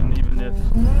finishing, even if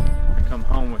I come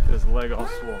home with this leg all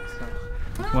swole. So,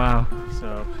 wow.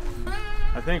 So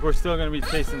I think we're still going to be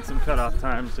chasing some cutoff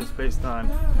times just based on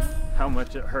how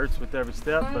much it hurts with every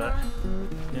step. But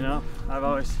you know,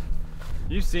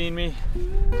 you've seen me,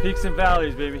 peaks and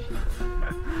valleys, baby.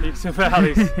 Peaks and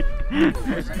valleys.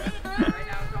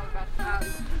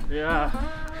 Yeah.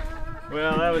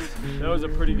 Well, that was a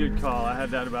pretty good call. I had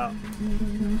that about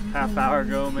half hour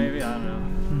ago, maybe. I don't know.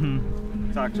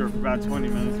 Mm-hmm. Talked to her for about 20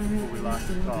 minutes before we lost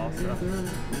the call, so,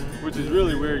 which is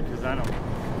really weird because I've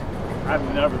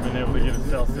never been able to get a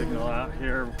cell signal out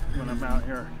here when I'm out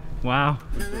here. Wow.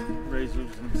 With the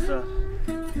razors and stuff.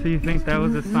 So you think that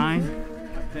was a sign?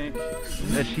 I think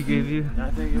that she gave you? I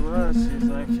think it was. She's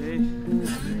like, hey,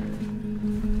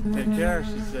 take care.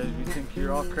 She said, we think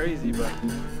you're all crazy, but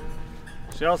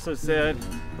she also said,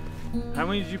 how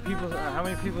many people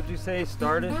did you say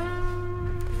started? 20.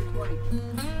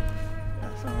 Yeah,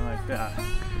 something like that.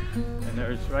 And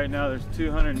right now there's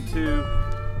 202.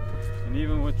 And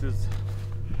even with this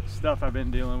stuff I've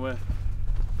been dealing with,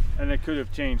 and it could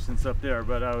have changed since up there,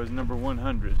 but I was number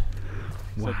 100.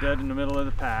 Wow. So dead in the middle of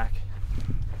the pack.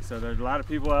 So there's a lot of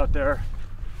people out there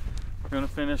going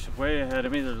to finish way ahead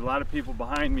of me. There's a lot of people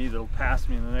behind me that'll pass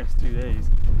me in the next 2 days.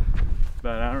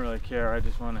 But I don't really care. I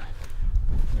just want to,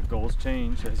 the goals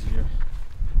change as you're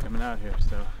coming out here.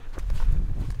 So,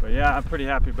 but yeah, I'm pretty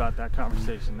happy about that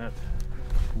conversation.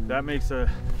 That makes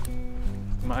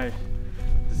my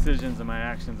decisions and my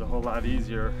actions a whole lot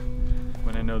easier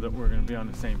when I know that we're going to be on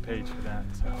the same page for that.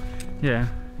 So yeah.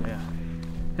 Yeah.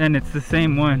 And it's the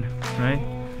same one, right?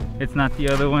 It's not the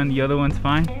other one. The other one's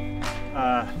fine.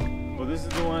 Well, this is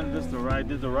the one. I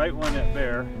did the right one at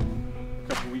Bear a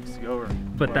couple weeks ago.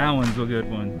 But that one's a good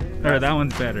one. Or that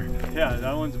one's better. Yeah,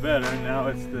 that one's better. Now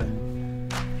it's the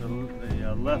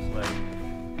left leg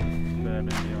that I've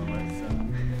been dealing with.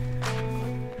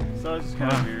 So it's just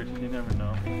kind of weird. You never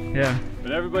know. Yeah.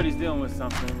 But everybody's dealing with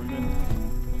something. We've been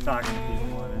talking to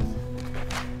people on it.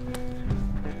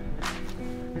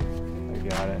 I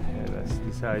got it. Yeah,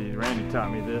 this is how Randy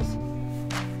taught me this.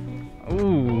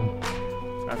 Ooh.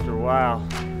 After a while,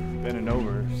 bending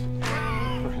over is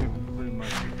pretty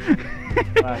much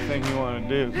the last thing you want to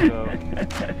do. So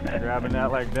grabbing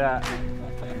that like that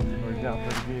worked out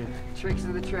pretty good. Tricks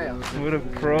of the trail. What a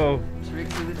pro.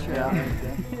 Tricks of the trail.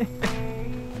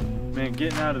 Man,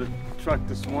 getting out of the truck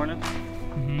this morning,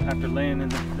 after laying in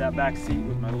that back seat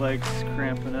with my legs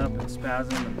cramping up and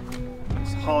spasming and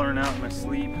just hollering out in my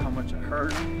sleep how much it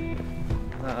hurt, and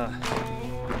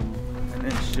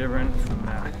then shivering from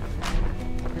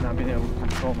not being able to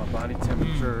control my body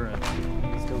temperature and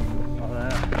all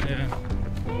that. Yeah.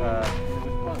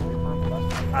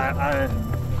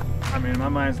 I mean, my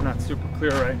mind's not super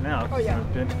clear right now because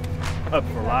I've been up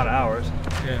for a lot of hours.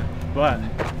 Yeah. But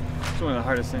it's one of the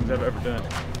hardest things I've ever done.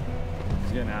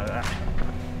 Is getting out of that.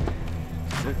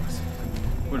 It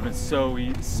would have been so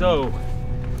easy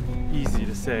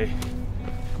to say,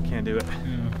 can't do it.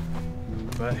 Yeah.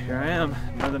 But here I am,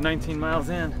 another 19 miles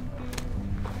in.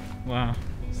 Wow.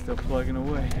 Still plugging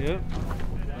away. Yep.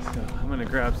 So I'm gonna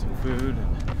grab some food.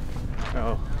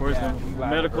 Oh, where's the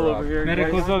medical over here?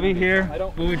 Medical's over here.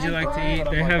 What would you like to eat?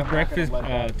 They have breakfast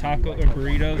taco or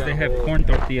burritos. They have corn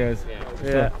tortillas.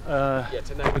 Yeah.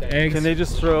 With eggs. Can they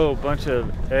just throw a bunch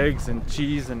of eggs and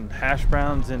cheese and hash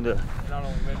browns into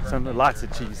lots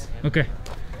of cheese? Okay.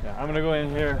 Yeah, I'm gonna go in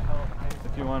here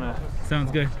if you wanna.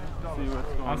 Sounds good. See what's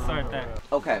going on. I'll start that.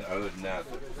 Okay.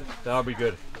 That'll be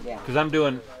good. Yeah. Because I'm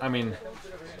doing, I mean,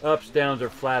 ups, downs, or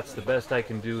flats. The best I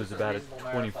can do is about a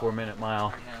 24-minute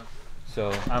mile.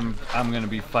 So I'm going to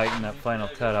be fighting that final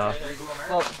cutoff.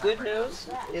 Well, good news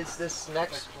is this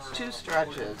next 2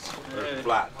 stretches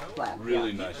flat.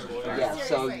 Really nice. Yeah,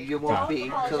 so you won't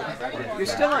be. You're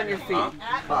still on your feet.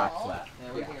 But,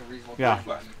 yeah.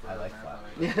 I like flat.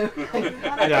 Yeah.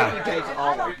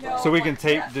 So we can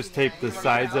just tape the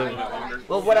sides of it.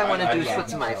 Well, what I want to do is put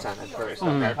some ice on it first.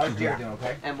 Okay.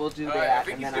 And we'll do that,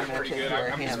 and then I'm going to take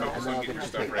care of him, and then I'll get you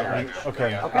tape that.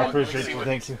 Okay. I appreciate you.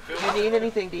 Thank you. Do you need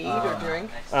anything to eat or drink?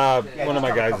 One of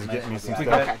my guys is getting me some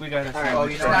stuff. We got it. All right,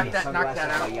 knock that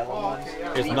out.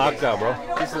 It's knocked out, bro.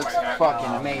 This looks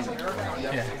fucking amazing.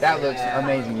 That looks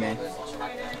amazing, man.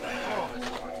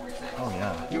 Oh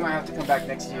yeah. You might have to come back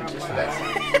next year just for that.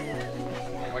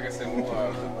 Like I said, we'll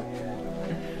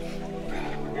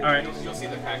all right. You'll see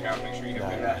the pack out. Make sure you get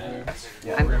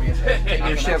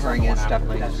You're shivering and stuff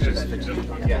because it's just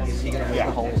fatigued. Yeah. You got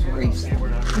the whole grease.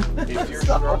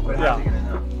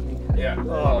 Yeah.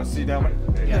 Oh, see down.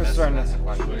 They're starting to,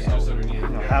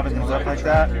 having things up like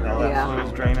that. All that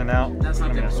fluid's draining out.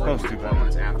 I mean, it's supposed to, but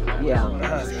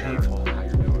that's painful.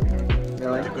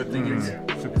 Really? The good thing is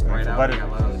super painful. But it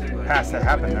has to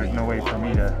happen. There's no way for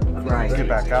me to get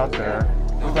back out there.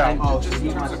 And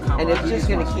it's just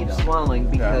going to keep swelling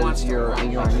because you're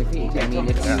on your feet. I mean,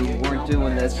 if you weren't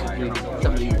doing this,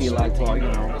 somebody would be like, well, you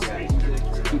know,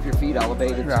 keep your feet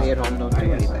elevated, stay at home, don't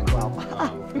do anything. Well,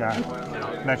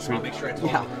 next week.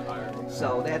 Yeah.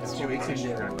 So that's what we can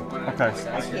do. Okay.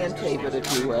 I can tape it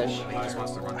if you wish. I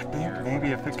think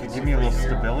maybe if it could give me a little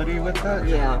stability with it.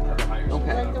 Yeah.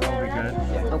 Okay. That would be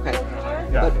good. Okay.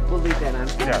 Yeah. But we'll leave that on.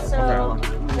 Yeah. So,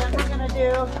 what we're going to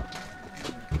do...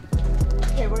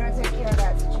 Okay, we're going to take care of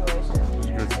that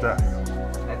situation. Good stuff. I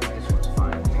think this one's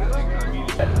fine.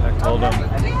 I told him,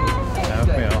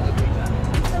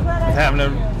 having to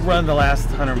run the last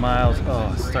 100 miles.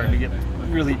 Oh, it's starting to get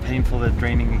really painful. The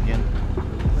draining again.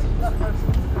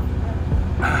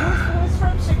 Who's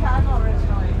from Chicago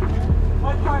originally?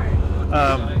 What part?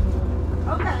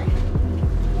 Okay.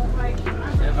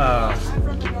 I'm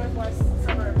from the northwest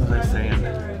suburbs. What was I saying?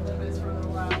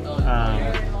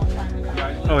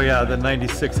 Oh yeah, the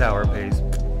 96-hour pace.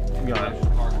 Gone.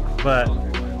 But I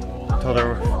told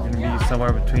her we're going to be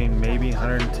somewhere between maybe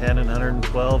 110 and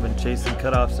 112 and chasing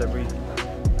cutoffs every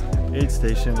aid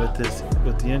station with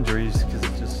the injuries because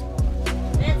it's just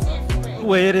the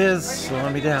way it is,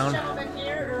 slowing me down.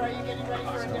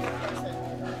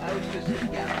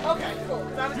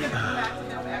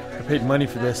 I paid money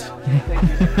for this.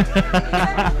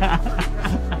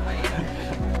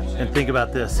 And think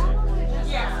about this.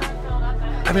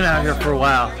 I've been out here for a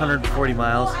while, 140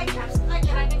 miles. I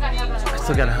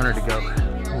still got 100 to go.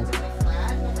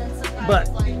 But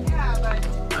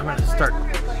I'm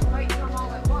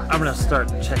gonna start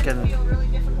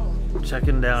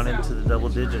checking down into the double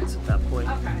digits at that point.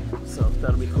 So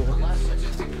that'll be cool.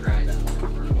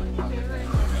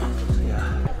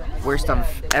 Yeah. Worst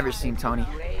I've ever seen Tony.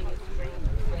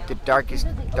 The darkest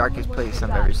place I've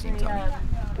ever seen Tony.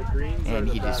 And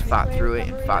he just fought through it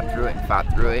and fought through it and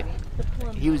fought through it.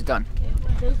 He was done.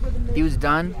 He was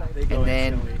done, and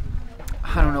then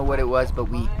I don't know what it was, but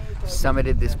we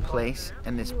summited this place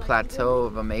and this plateau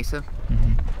of Amasa,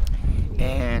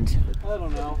 and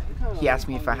he asked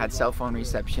me if I had cell phone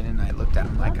reception, and I looked at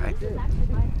him like,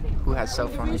 who has cell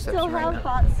phone reception right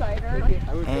now?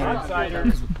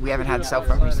 And we haven't had cell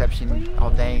phone reception all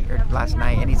day or last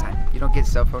night, anytime. You don't get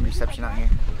cell phone reception out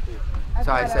here.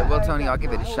 So I said, well, Tony, I'll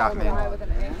give it a shot, man.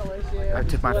 I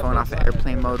took my phone off of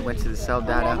airplane mode, went to the cell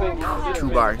data, 2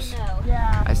 bars.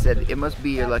 I said, it must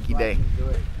be your lucky day.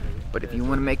 But if you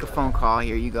want to make a phone call,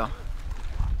 here you go.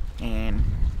 And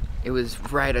it was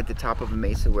right at the top of a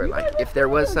mesa where, like, if there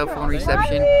was cell phone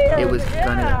reception, it was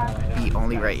gonna be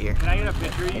only right here.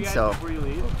 And so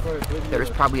there was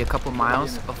probably a couple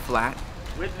miles of flat.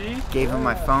 Gave him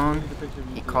my phone.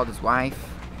 He called his wife,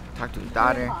 talked to his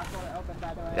daughter.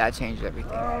 That changed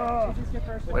everything.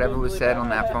 Whatever was said on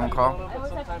that phone call,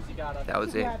 that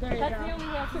was it.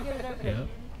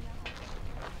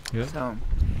 Yeah. So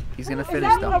he's gonna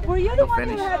finish though. He'll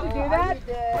finish.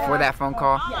 Before that phone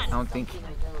call, I don't think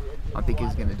he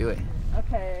was gonna do it.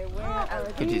 Okay, where are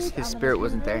these? His spirit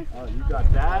wasn't there. Oh, you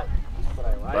got that? That's what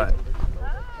I like. But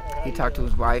he talked to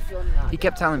his wife. He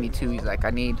kept telling me too. He's like, I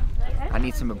need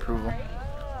some approval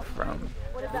from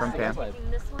Pam.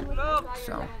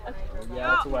 So Yeah,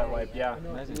 that's a wet wipe. Yeah.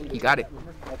 he got it.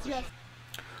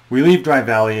 We leave Dry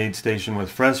Valley Aid Station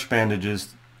with fresh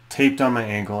bandages taped on my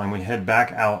ankle, and we head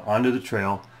back out onto the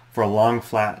trail for a long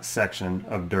flat section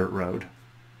of dirt road.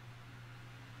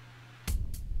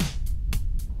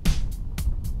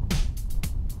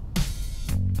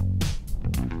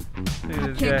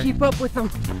 I can't keep up with him.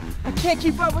 I can't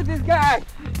keep up with this guy.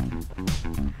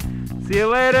 See you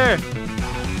later.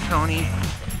 Tony,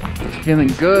 feeling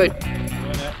good.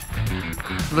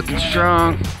 Looking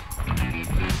strong.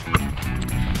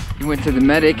 He went to the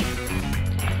medic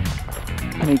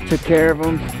and he took care of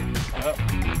him.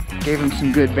 Gave him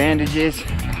some good bandages.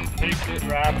 Taped it,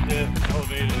 wrapped it,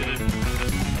 elevated it.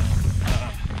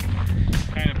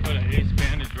 Kind of put an ace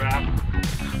bandage wrap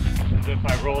as if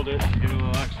I rolled it to get a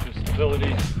little extra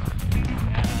stability. And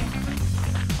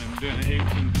I'm doing an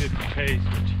 1850 pace,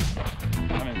 which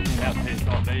I haven't seen that pace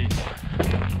all day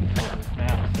before this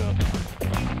now. So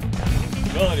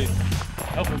stability,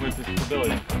 helping with the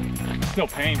stability. Still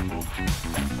painful.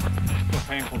 Still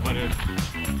painful, but I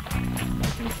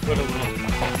can put a little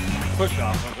push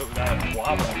off of it without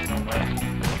wobbling so much.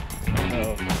 So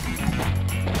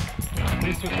at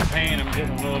least with the pain, I'm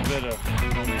getting a little bit of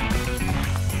momentum.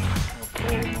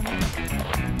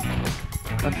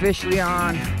 Officially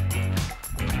on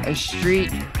a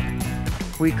street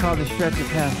we call the stretch of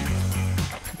hell.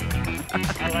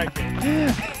 I like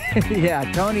it. Yeah,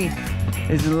 Tony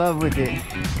is in love with it.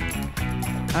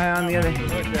 I on the other.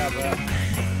 Look at that.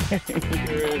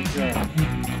 There is, I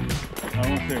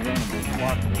won't say runnable,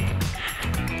 walkable,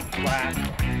 flat,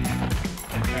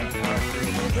 and kind of power through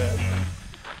a little bit.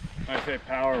 When I say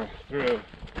power through,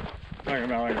 I'm talking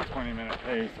about like a 20-minute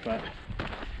pace, but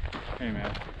hey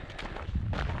man,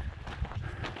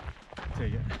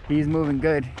 take it. He's moving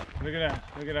good. Look at that,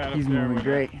 look at that. He's up there moving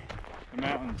great. The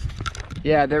mountains.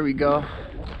 Yeah, there we go.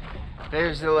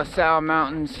 There's the LaSalle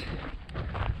Mountains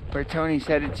where Tony's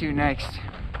headed to next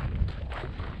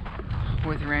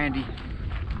with Randy.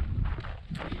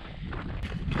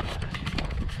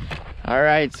 All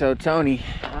right, so Tony,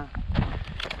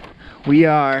 we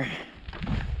are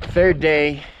third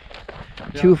day,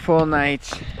 2 full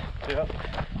nights. Yep.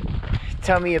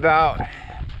 Tell me about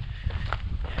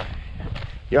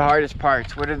your hardest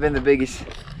parts. What have been the biggest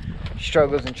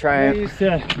struggles and triumphs? You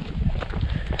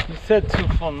said 2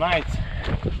 full nights.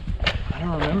 I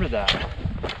don't remember that.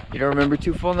 You don't remember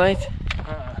 2 full nights?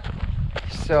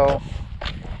 So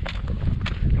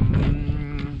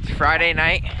Friday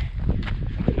night.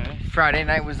 Okay. Friday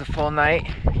night was the full night.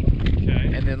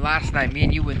 Okay. And then last night, me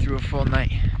and you went through a full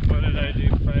night. What did I do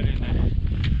Friday night?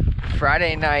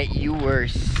 Friday night, you were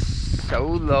so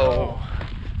low. Oh.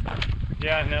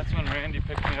 Yeah, and that's when Randy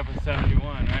picked me up at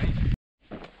 71, right?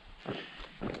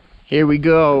 Here we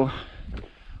go.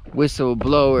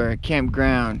 Whistleblower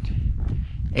campground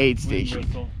aid station.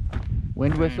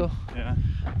 Wind whistle? Yeah.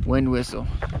 Wind whistle.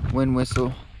 Wind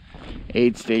whistle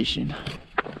aid station.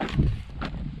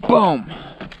 Boom!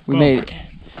 We made it.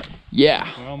 Yeah.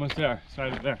 We're almost there. It's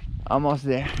right there. Almost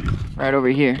there. Right over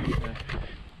here. Yeah.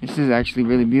 This is actually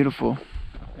really beautiful.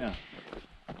 Yeah.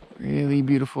 Really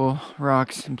beautiful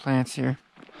rocks and plants here.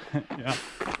 Yeah.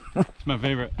 It's my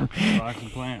favorite. Rocks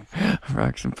and plants.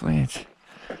 Rocks and plants.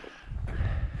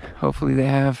 Hopefully they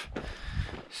have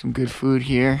some good food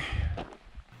here.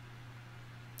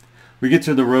 We get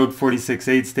to the Road 46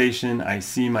 aid station. I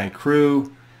see my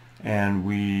crew, and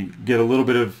we get a little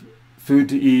bit of food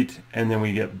to eat, and then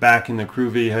we get back in the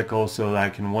crew vehicle so that I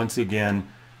can once again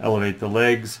elevate the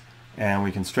legs, and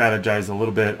we can strategize a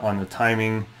little bit on the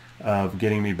timing of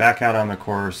getting me back out on the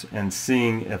course and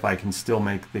seeing if I can still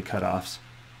make the cutoffs.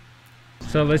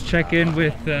 So let's check in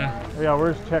with yeah,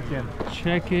 where's check-in?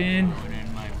 Check-in.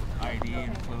 ID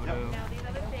and photo.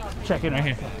 Check-in right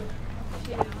here.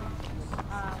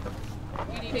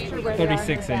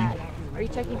 36 in. Are you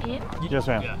checking in? Yes,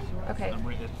 ma'am. Okay.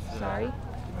 Sorry.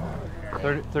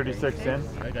 36 in?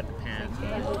 I got the pants.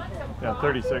 Yeah,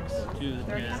 36.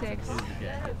 36.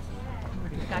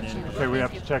 Got you. Okay, we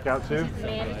have to check out too?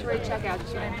 Mandatory checkout.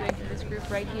 That's what I'm doing for this group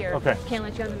right here. Okay. Can't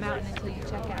let you on the mountain until you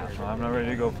check out. Well, I'm not ready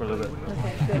to go for a little bit.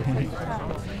 Okay, good.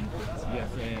 Yes,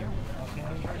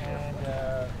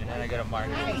 and then I got a mark.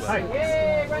 Hi.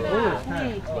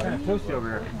 Hey. Toasty over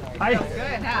here. Hi.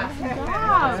 Good,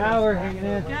 huh? Now we're hanging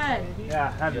in. Good.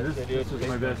 Yeah, this was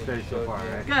my best day so far,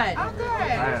 right? Good. Oh, good.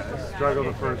 I struggled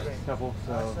the first couple,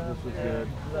 so this was good.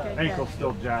 Ankle's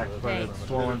still jacked, but it's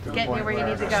swollen to the Get point you where you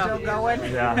need to go. Still going?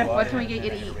 Yeah. What can we get you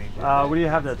to eat? What do you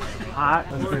have that's hot?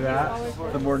 Let's do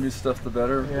that. The more new stuff, the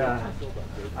better. Yeah.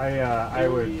 I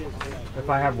would, if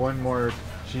I have one more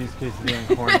cheese quesadilla and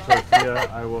corn tortilla,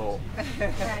 I will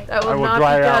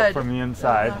dry out from the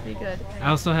inside. I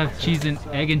also have cheese and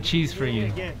egg and cheese for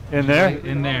you. In there?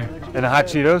 In there. And the hot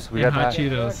Cheetos? We got hot that?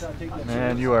 Cheetos.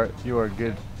 Man, you are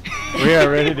good. We are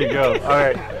ready to go. All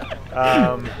right.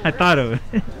 I thought of it.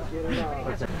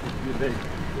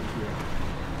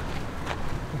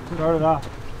 Started off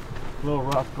a little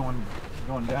rough going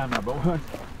down now, but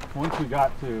once we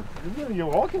got to, you're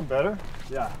walking better.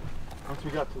 Yeah. Once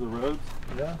we got to the roads,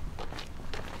 yeah.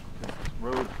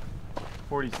 Road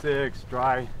 46,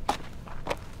 dry,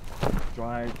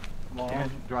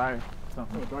 long, dry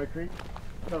something. Oh, Dry Creek?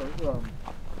 No, we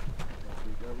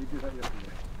did that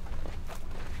yesterday.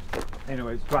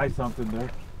 Anyways, dry something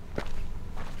there.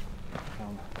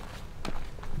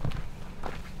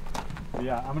 But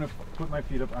yeah, I'm gonna put my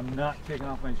feet up. I'm not taking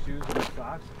off my shoes or my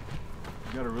socks.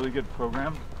 We got a really good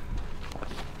program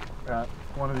at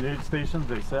one of the aid stations.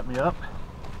 They set me up.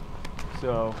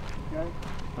 So,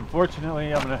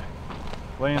 unfortunately, I'm gonna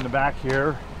lay in the back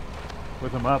here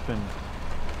with them up and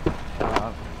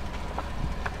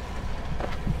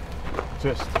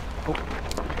just. Oh.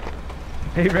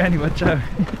 Hey Randy, watch out.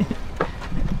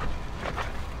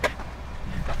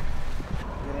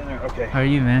 Okay. How are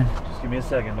you, man? Just give me a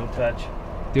second. Don't touch.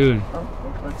 Dude.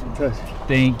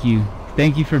 Thank you.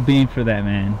 Thank you for being for that,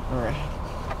 man. All right.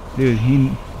 Dude,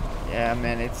 yeah,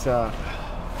 man, it's not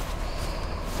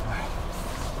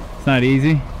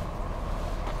easy.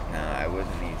 No, it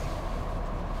wasn't easy.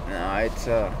 No, it's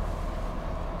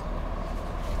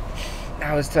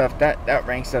that was tough. That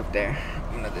ranks up there.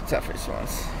 One of the toughest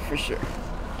ones, for sure.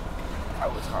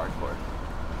 That was hardcore.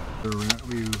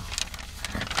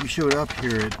 We showed up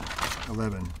here at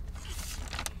 11.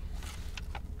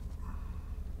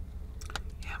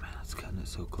 Yeah, man, it's cutting it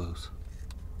so close.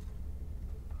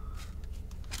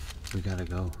 We gotta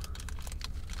go.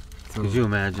 So could you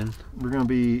imagine? We're gonna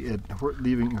be at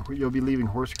you'll be leaving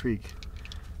Horse Creek,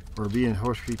 or be in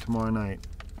Horse Creek tomorrow night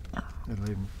at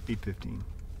 8:15.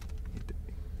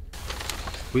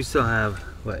 We still have,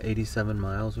 what, 87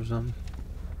 miles or something?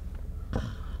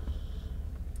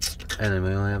 And then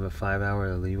we only have a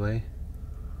 5-hour leeway.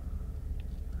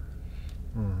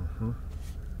 Mm-hmm.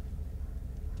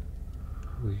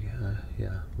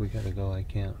 We gotta go. I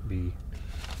can't be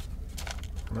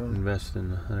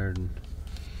investing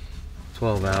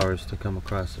 112 hours to come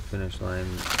across the finish line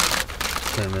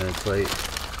 10 minutes late.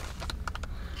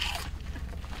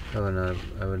 I would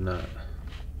not.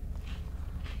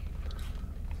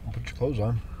 Put your clothes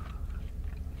on.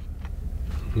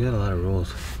 You got a lot of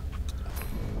rules.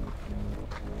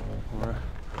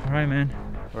 All right, man.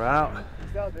 We're out.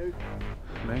 Peace out, dude.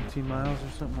 19 miles or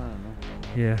something, I don't know.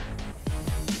 Yeah.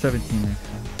 17 next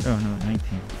time. Oh no,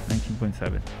 19.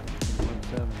 19.7.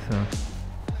 So.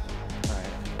 Alright,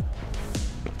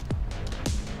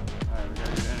 we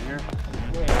gotta get in here.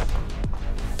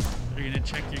 We're gonna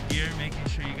check your gear, making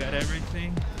sure you got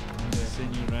everything. I'm gonna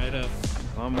send you right up.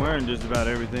 I'm wearing just about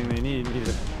everything they need.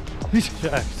 He's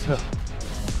jacked, so.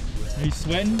 Are you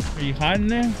sweating? Are you hot in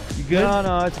there? You good?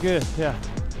 No, it's good. Yeah.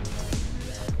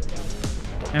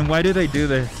 And why do they do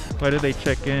this? Why do they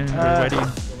check in? Or why do you...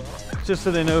 Just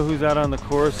so they know who's out on the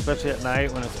course, especially at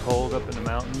night when it's cold up in the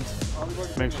mountains.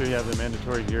 Make sure you have the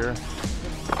mandatory gear.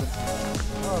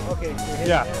 Oh, okay.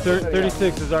 Yeah,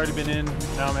 36 has already been in.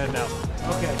 Now I'm heading out.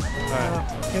 Okay. All right.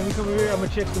 Can we come over here? I'm gonna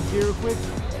check some gear real quick.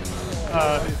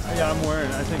 Yeah, I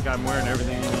think I'm wearing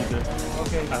everything you need to.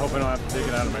 Okay. I hope I don't have to take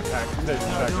it out of my pack. No,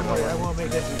 don't worry. I won't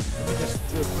make that. Let me just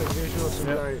do a quick visual.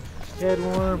 So head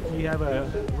warm. You have a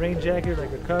rain jacket,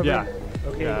 like a cover. Yeah.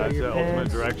 Okay. Yeah, it's your the ultimate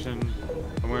pants. direction.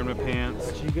 I'm wearing my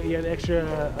pants. You have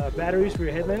extra batteries for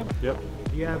your headlamp. Yep.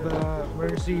 You have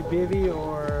emergency bivvy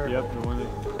or. Yep, the one that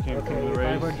came from the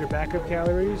race. 500 backup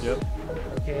calories. Yep.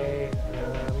 Okay.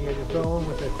 You have your phone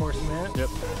with a course map. Yep.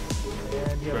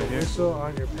 And you have a whistle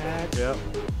on your pack. Yep.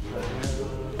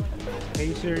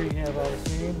 Pacer, you have all the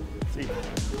same. See.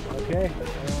 Okay.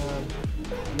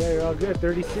 Yeah, you're all good.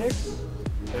 36.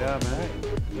 Yeah, man.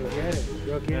 Go get it.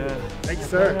 Go get it. Thanks,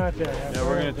 sir. Yeah,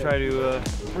 we're gonna try to.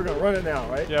 We're gonna run it now,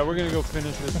 right? Yeah, we're gonna go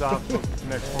finish this off the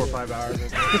next 4 or 5 hours.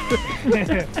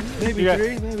 Maybe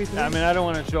three. Maybe 3. I mean, I don't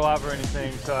want to show off or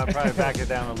anything, so I'll probably back it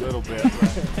down a little bit. You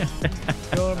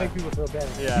don't want to make people feel bad.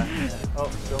 Yeah. Oh,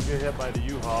 don't get hit by the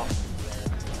U-Haul.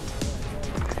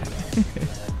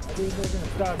 They're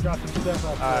gonna stop, drop some stuff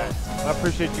off. Alright. I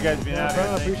appreciate you guys being out here.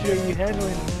 I Thank appreciate you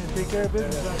handling it, man. Take care of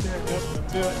business out there.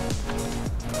 Let's do it.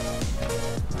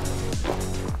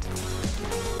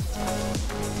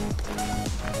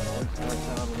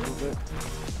 Out a little bit.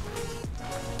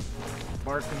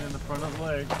 Barking in the front of the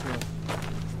leg. So.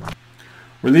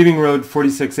 We're leaving Road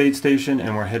 46 Aid Station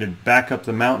and we're headed back up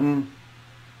the mountain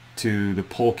to the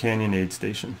Pole Canyon Aid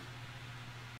Station.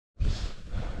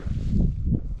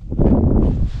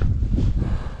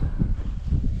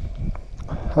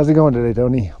 How's it going today,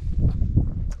 Tony?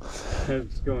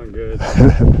 It's going good.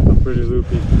 I'm pretty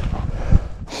loopy.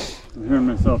 I'm hearing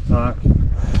myself talk,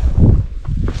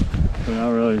 but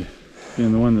not really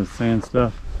being the one that's saying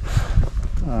stuff.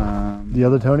 The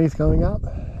other Tony's coming out?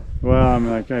 Well, I'm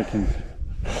like, I don't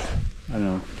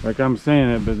know, like I'm saying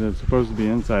it, but it's supposed to be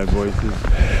inside voices,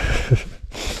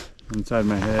 inside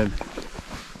my head.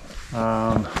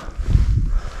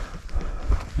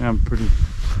 Yeah, I'm pretty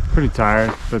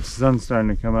tired, but the sun's starting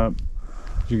to come up.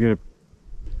 Did you get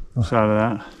a shot of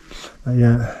that? Not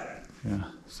yet. Yeah,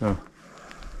 so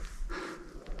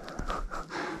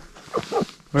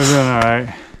we're doing all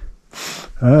right.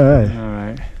 All right. All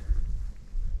right.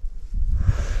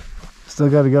 Still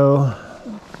got to go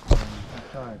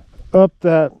up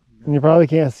that, and you probably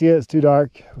can't see it. It's too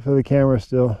dark for the camera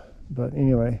still. But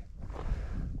anyway,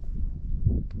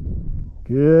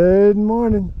 good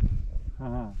morning.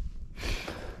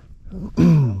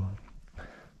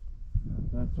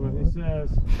 That's what he says.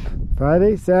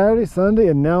 Friday, Saturday, Sunday,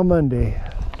 and now Monday.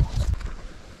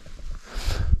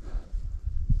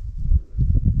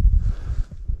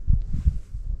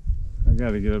 I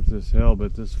got to get up this hill,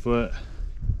 but this foot,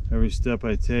 every step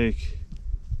I take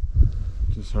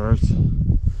just hurts.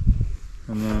 And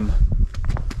then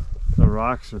the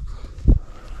rocks are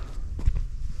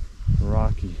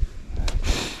rocky.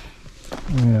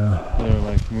 Yeah. They're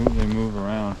like, they move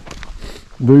around.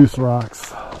 Loose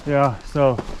rocks. Yeah,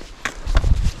 so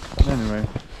anyway,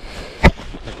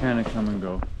 I kind of come and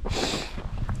go.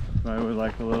 I would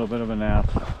like a little bit of a nap.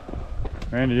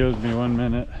 Randy owes me 1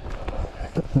 minute.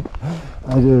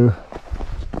 I do.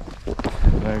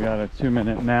 I got a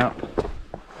 2-minute nap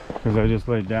because I just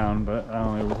laid down, but I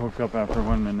only woke up after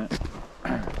 1 minute.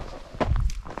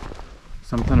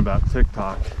 Something about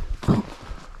TikTok.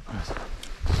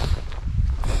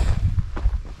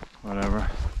 Whatever.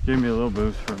 Gave me a little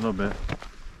boost for a little bit.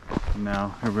 And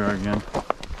now, here we are again.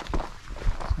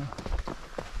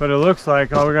 But it looks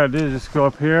like all we gotta do is just go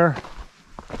up here,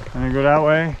 and then go that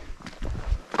way,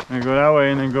 and then go that way,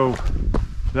 and then go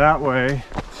that way,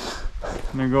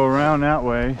 and then go around that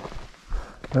way.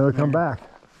 Then we'll come back.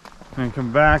 And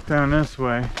come back down this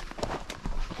way,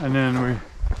 and then we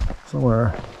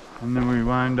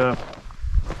wind up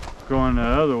going the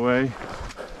other way,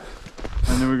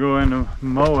 and then we go into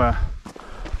Moab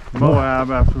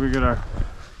after we get our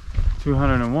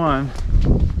 201.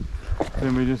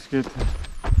 Then we just get to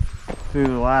do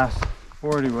the last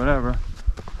 40 whatever.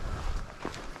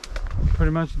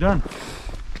 Pretty much done.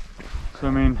 So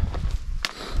I mean,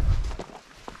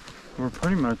 we're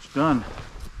pretty much done,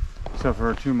 except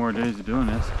for 2 more days of doing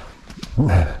this.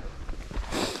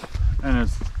 And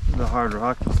it's the hard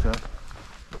rocky stuff.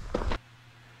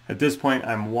 At this point,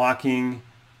 I'm walking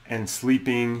and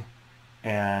sleeping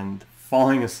and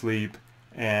falling asleep,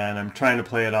 and I'm trying to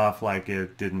play it off like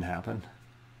it didn't happen.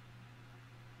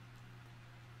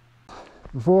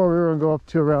 Before we were going to go up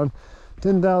to around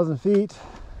 10,000 feet.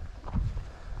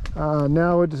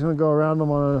 Now we're just going to go around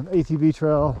them on an ATV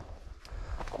trail,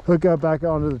 hook up back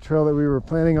onto the trail that we were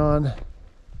planning on,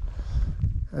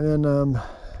 and then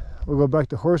we'll go back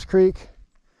to Horse Creek.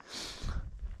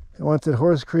 And once at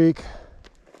Horse Creek,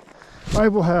 I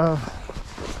will have,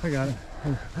 I got it.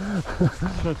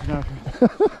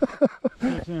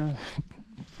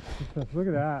 Look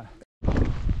at that.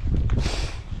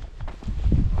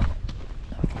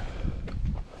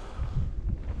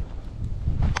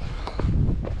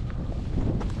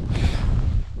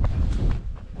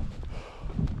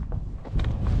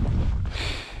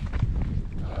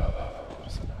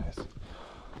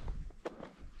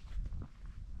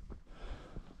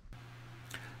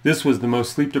 This was the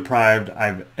most sleep deprived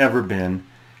I've ever been,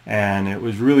 and it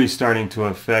was really starting to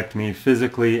affect me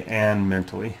physically and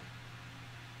mentally.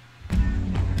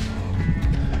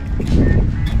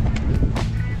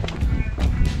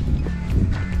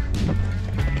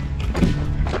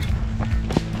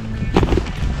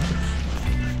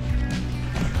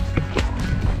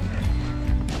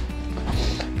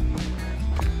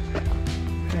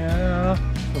 Yeah,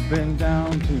 I've been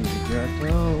down to the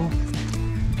ghetto.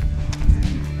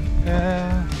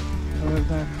 Yeah, I was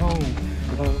that cold.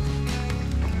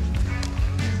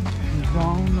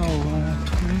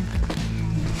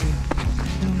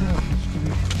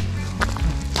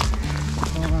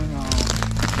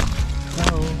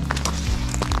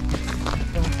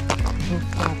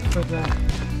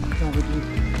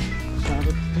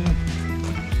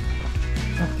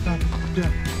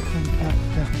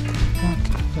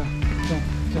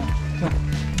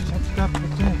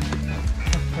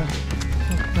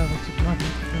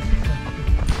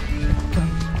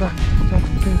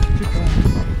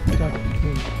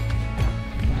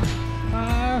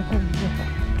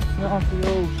 Off the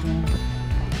ocean.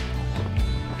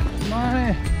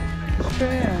 Money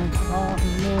spent on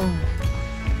you.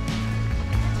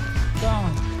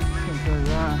 Don't because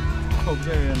I hope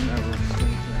they never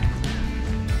see that.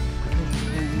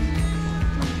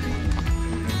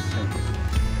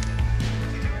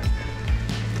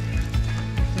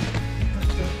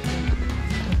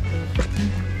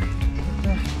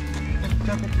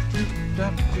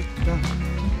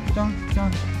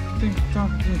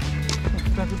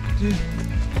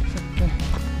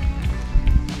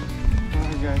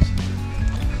 Alright guys.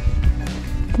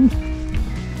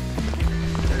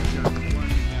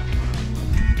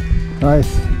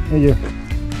 Nice. Thank you.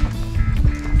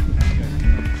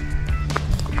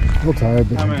 A little tired,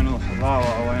 but I'm in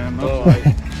Lala land.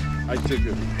 I took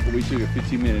we took a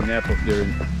 15-minute nap up there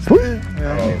and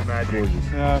Yeah, gorgeous.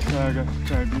 Yeah, so I got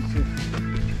tired too.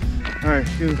 Alright,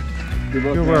 good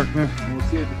work, man. We'll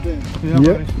see you at the finish. Yeah,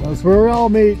 yep, buddy. that's where we all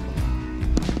meet.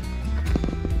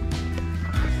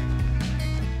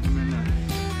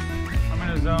 I'm in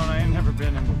a zone I ain't never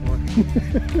been in before.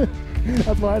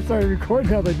 That's why I started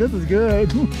recording. I was like, this is good.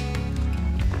 Just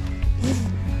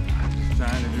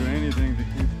trying to do anything to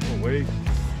keep awake.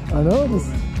 I know this.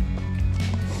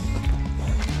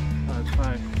 That's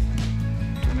fine.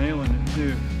 Nailing it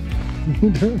too.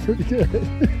 You're doing pretty good.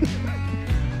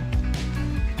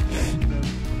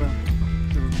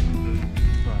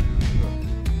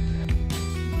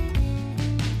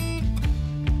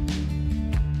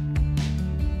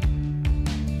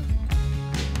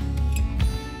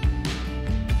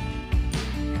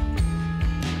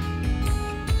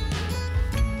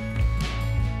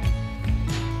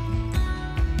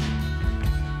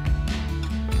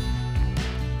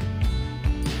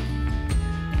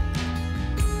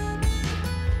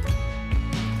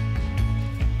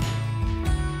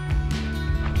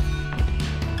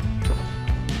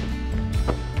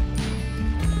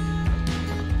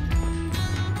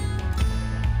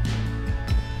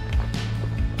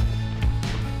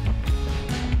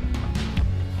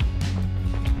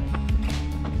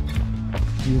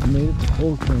 You've made it to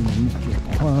Cold Canyon. Just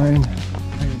climb.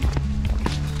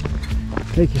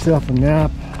 Take yourself a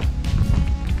nap.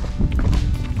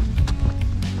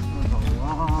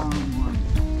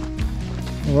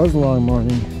 It was a long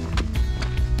morning.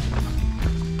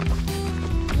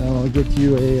 And I'll get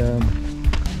you a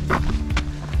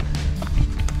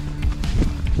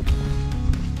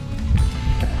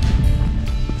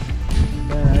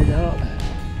bag out.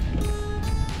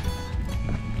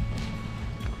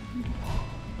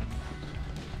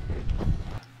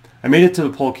 I made it to the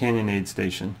Pole Canyon Aid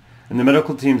Station, and the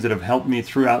medical teams that have helped me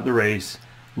throughout the race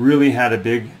really had a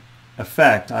big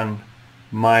effect on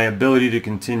my ability to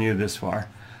continue this far.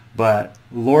 But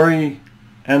Lori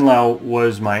Enlau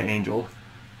was my angel.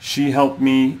 She helped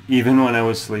me even when I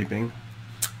was sleeping.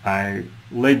 I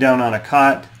laid down on a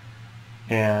cot,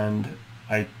 and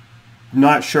I'm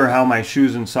not sure how my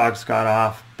shoes and socks got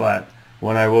off, but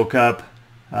when I woke up,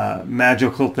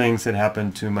 magical things had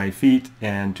happened to my feet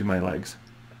and to my legs.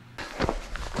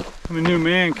 I'm a new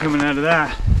man coming out of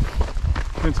that.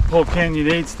 Went to Pole Canyon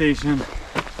Aid Station.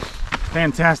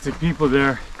 Fantastic people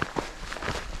there.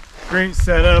 Great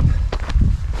setup.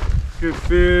 Good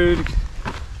food.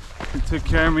 They took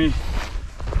care of me.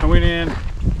 I went in,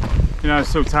 you know, I was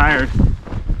so tired.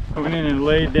 I went in and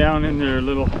laid down in their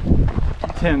little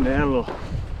tent. They had a little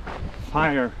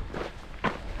fire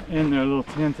in their little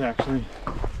tent actually,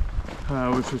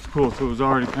 which was cool. So it was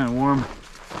already kind of warm.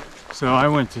 So I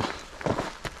went to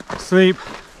sleep.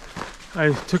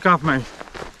 I took off my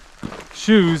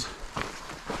shoes,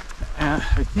 and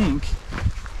I think,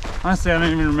 honestly, I don't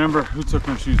even remember who took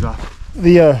my shoes off.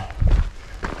 The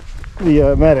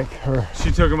medic, or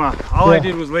she took them off. All I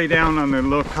did was lay down on the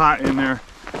little cot in there,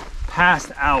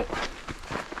 passed out.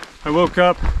 I woke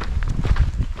up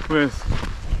with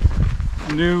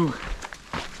new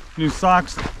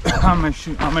socks on my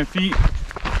feet.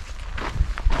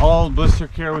 All blister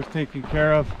care was taken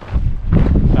care of.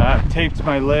 Taped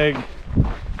my leg,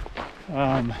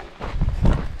 but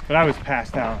I was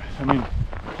passed out. I mean,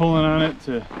 pulling on it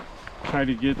to try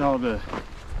to get all the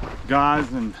gauze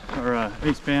and or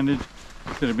ace bandage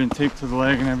that had been taped to the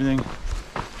leg and everything.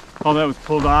 All that was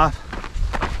pulled off.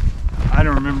 I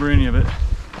don't remember any of it.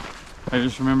 I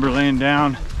just remember laying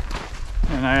down,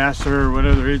 and I asked her what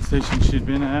other aid station she'd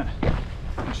been at,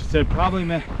 and she said probably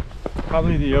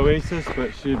the Oasis,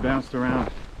 but she had bounced around.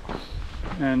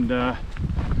 And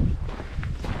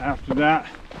after that,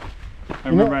 I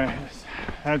remember I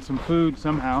had some food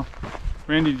somehow.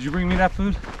 Randy, did you bring me that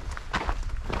food?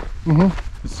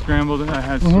 Mm-hmm. scrambled. I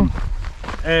had some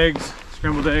eggs,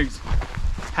 scrambled eggs,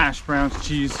 hash browns,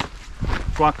 cheese,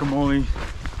 guacamole,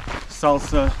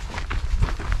 salsa,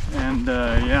 and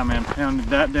yeah, man, pounded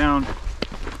that down.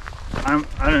 I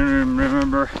don't even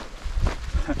remember.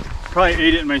 Probably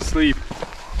ate it in my sleep.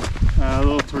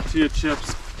 Little tortilla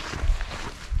chips,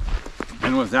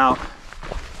 and was out.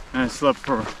 And I slept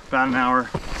for about an hour.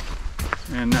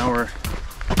 And now we're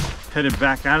headed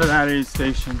back out of that aid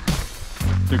station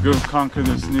to go conquer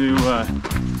this new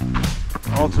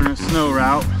alternate snow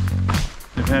route.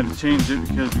 They've had to change it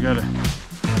because we got a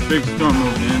big storm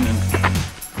moving in. And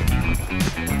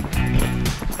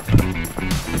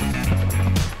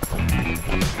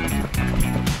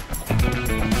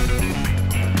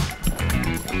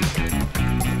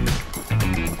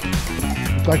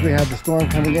looks like we have the storm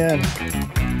coming in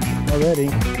already.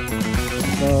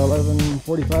 It's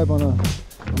 11:45 on a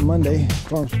Monday.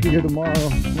 Storm should be here tomorrow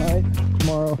night.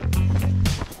 So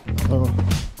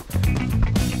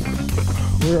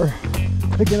we're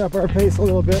picking up our pace a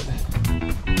little bit.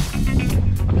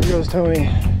 Here goes Tony.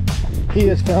 He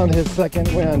has found his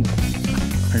second wind.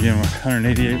 Again, we're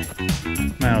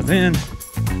 188 miles in.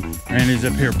 Randy's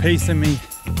up here pacing me,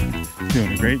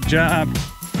 doing a great job.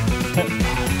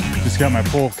 Just got my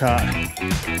pole caught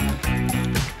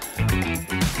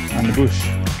on the bush.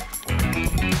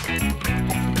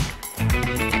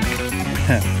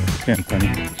 It's kind of funny.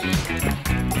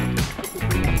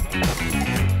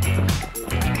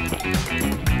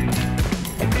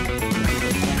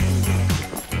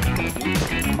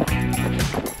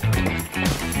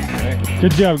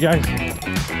 Good job, guys.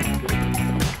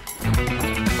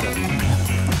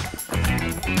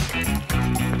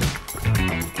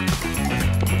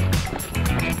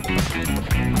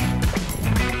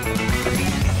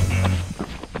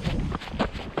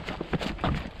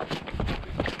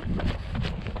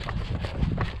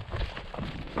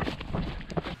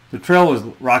 The trail was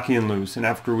rocky and loose, and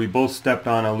after we both stepped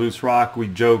on a loose rock, we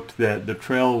joked that the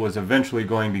trail was eventually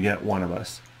going to get one of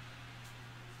us.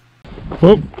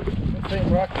 Whoop.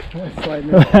 Same rock sliding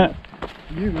in.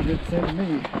 You did the same to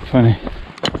me. Funny.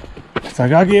 So I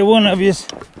gotta get one of you.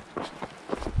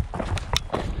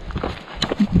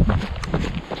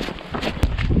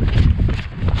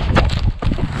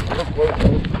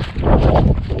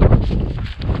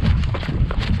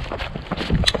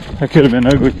 That could have been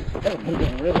ugly.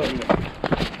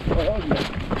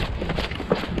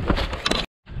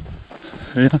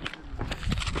 Yeah.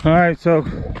 All right, so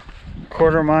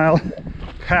quarter mile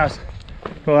past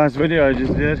the last video I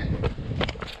just did.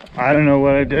 I don't know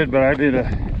what I did, but I did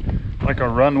like a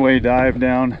runway dive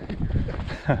down.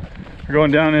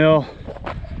 Going downhill.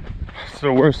 It's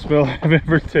the worst spill I've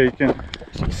ever taken.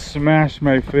 Smashed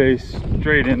my face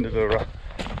straight into the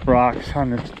rocks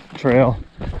on the trail.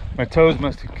 My toes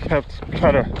must have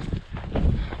caught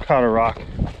a rock,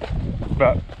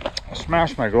 but I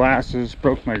smashed my glasses,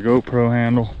 broke my GoPro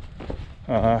handle,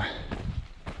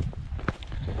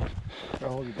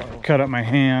 cut up my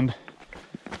hand,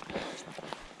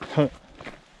 cut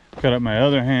up my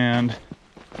other hand.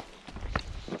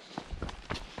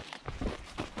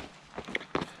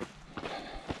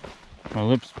 My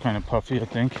lips kind of puffy, I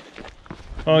think.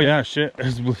 Oh yeah, shit,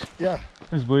 it's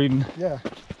bleeding. Yeah.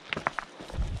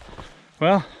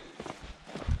 Well,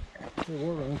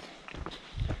 war runs.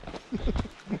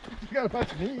 You got a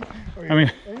bunch of knee. I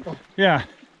mean, ankle. Yeah.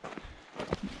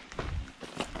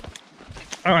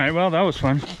 All right, well, that was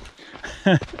fun.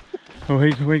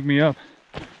 Wake me up.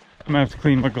 I'm gonna have to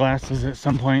clean my glasses at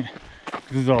some point.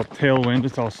 This is all tailwind,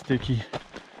 it's all sticky.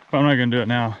 But I'm not gonna do it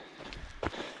now.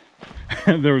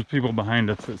 There was people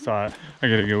behind us that saw it. I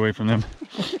gotta get away from them.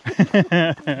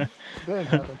 That didn't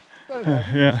happen.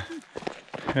 Yeah.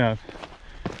 Yeah.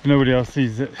 If nobody else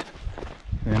sees it,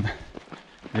 then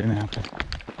it didn't happen.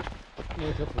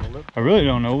 I really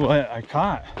don't know what I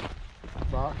caught.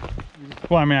 Rock.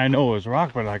 Well, I mean, I know it was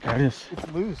rock, but like I just... It's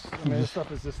loose. I mean, this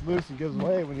stuff is just loose and gives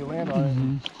way when you land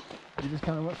on it. You just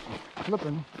kind of went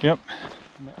flipping. Yep.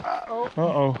 Uh-oh.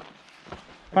 Uh-oh.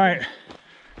 Alright.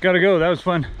 Gotta go. That was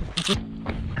fun.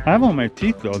 I have all my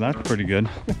teeth, though. That's pretty good.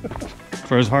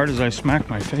 For as hard as I smacked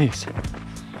my face.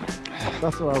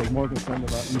 That's what I was more concerned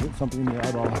about. You hit something in your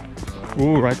eyeball.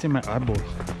 Ooh, right in my eyeball.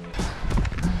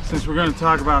 Since we're going to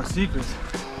talk about secrets,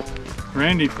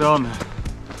 Randy fell in a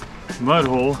mud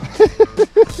hole.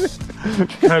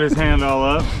 Cut his hand all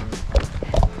up.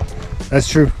 That's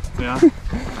true. Yeah.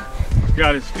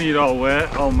 Got his feet all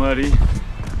wet, all muddy.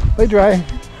 They dry.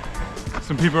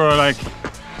 Some people are like,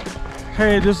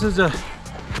 hey, this is a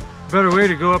better way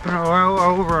to go up and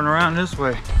over and around this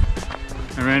way.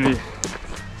 And Randy's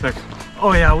like,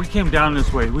 oh yeah, we came down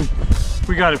this way. We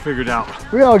we got it figured out.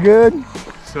 We all good.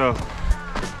 So,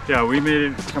 yeah, we made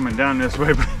it coming down this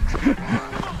way, but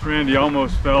Randy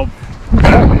almost fell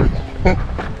backwards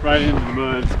right into the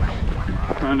mud.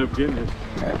 Wound up getting his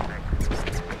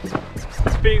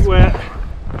feet wet.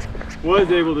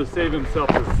 Was able to save himself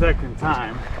the second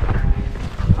time.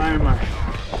 I am, on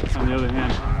the other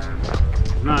hand,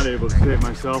 not able to save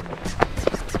myself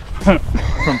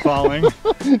from falling.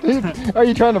 Are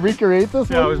you trying to recreate this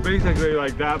one? Yeah, it was basically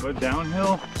like that, but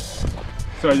downhill.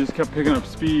 So I just kept picking up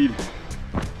speed.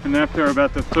 And after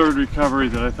about the third recovery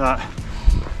that I thought,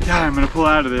 yeah, I'm gonna pull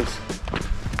out of this.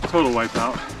 Total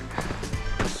wipeout.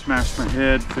 Smashed my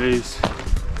head, face,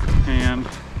 hand,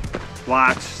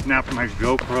 watch, snapped my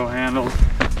GoPro handle,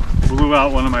 blew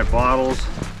out one of my bottles.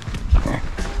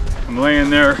 I'm laying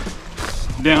there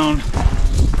down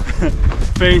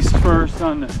face first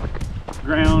on the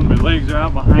ground, my legs are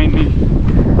out behind me.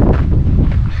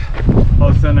 All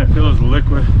of a sudden I feel this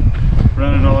liquid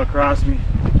running all across me.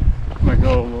 I'm like,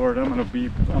 oh Lord, I'm gonna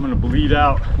bleed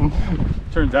out.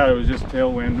 Turns out it was just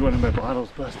tailwind, one of my bottles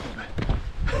busted.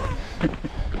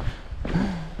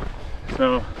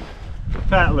 So,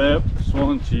 fat lip,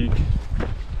 swollen cheek,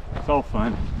 it's all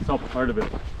fun, it's all part of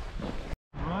it.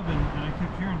 Rubbing, and I keep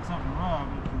hearing something rub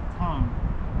at the tongue.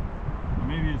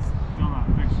 Maybe it's still not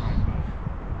fixed right, but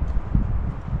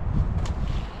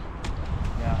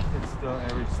yeah, it's still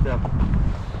every step.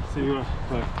 See what,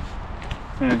 look,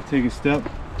 when I take a step,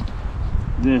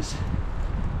 this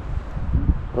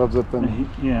rubs up and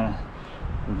yeah,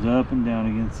 rubs up and down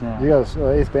against that. You got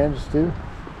ace bandages too?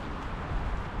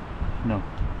 No.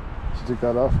 She took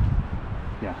that off?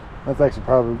 Yeah. That's actually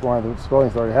probably why the swelling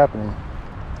started happening.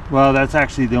 Well, that's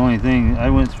actually the only thing. I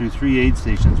went through 3 aid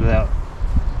stations without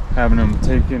having them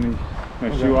take my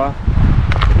shoe off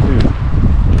too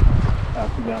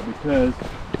after that, because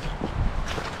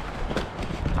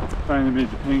finally made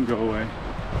the pain go away.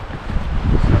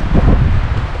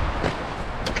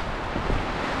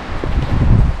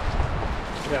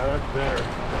 Yeah, that's better. A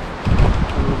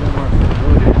little bit more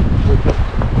stability.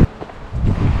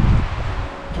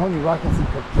 Tony rocking some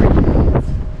Capri.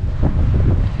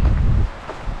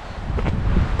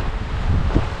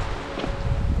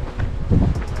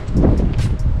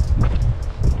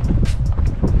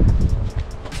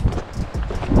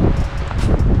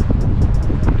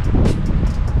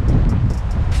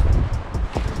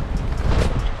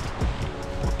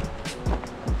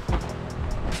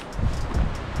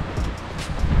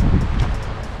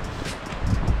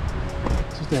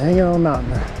 Hanging on a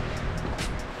mountain.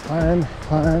 Climb,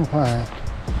 climb, climb.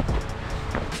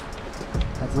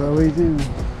 That's what we do.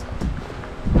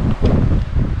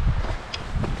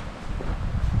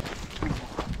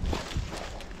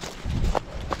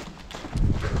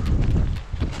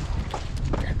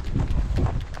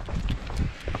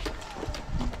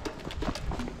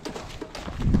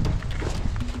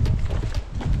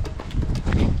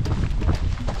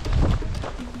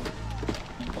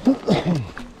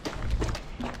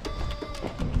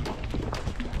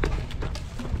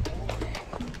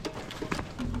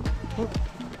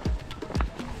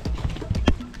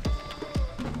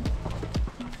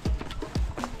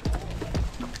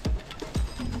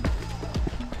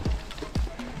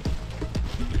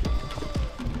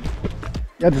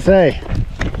 What to say?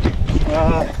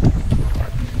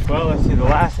 Well, let's see, the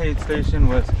last aid station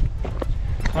was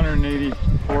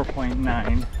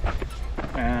 184.9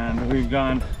 and we've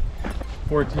gone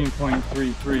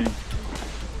 14.33.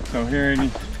 So here in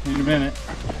a minute,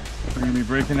 we're gonna be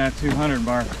breaking that 200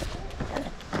 mark.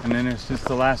 And then it's just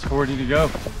the last 40 to go.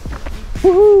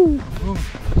 Woohoo!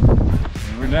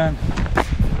 And we're done.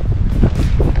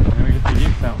 And we get to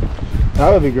eat something. That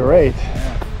would be great. Yeah.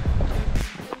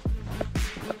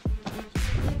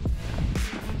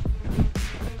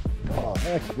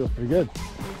 That actually feels pretty good.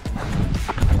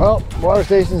 Well, water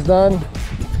station's done.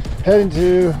 Heading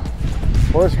to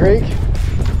Horse Creek.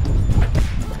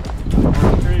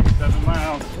 Horse Creek, 7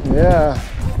 miles. Yeah.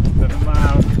 7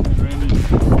 miles. Randy, just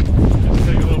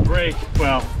take a little break.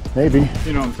 Well, maybe.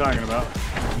 You know what I'm talking about.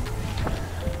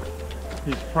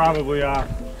 He's probably off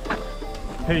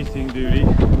pacing duty.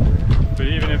 But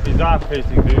even if he's off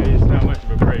pacing duty, it's not much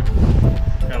of a break.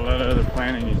 Got a lot of other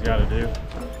planning he's got to do.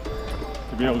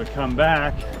 To be able to come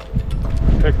back,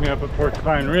 pick me up at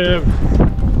Porcupine Rib to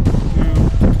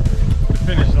the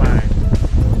finish line.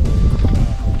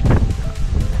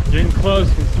 Getting close,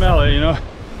 can smell it, you know.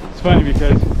 It's funny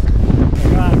because I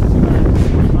got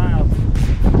 240 miles,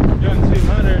 doing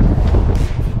 200.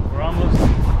 We're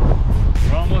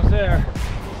almost there.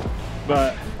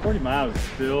 But 40 miles is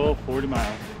still 40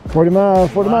 miles. 40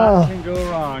 miles, 40 miles. Nothing can go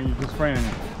wrong, you just spraining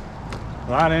it.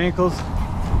 A lot of ankles,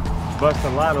 bust a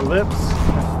lot of lips,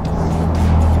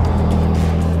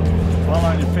 fall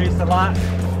on your face a lot.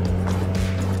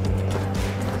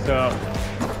 So,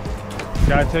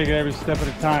 gotta take it every step at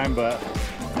a time, but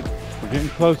we're getting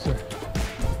closer.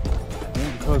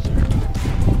 Getting closer.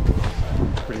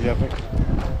 Pretty epic.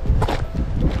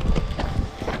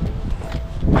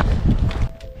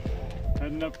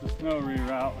 Heading up the snow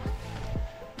reroute.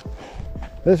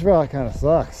 This route kind of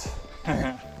sucks.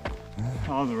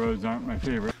 All the roads aren't my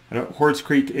favorite. At Horse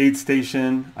Creek Aid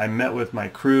Station, I met with my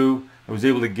crew. I was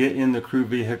able to get in the crew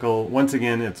vehicle. Once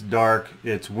again, it's dark,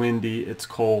 it's windy, it's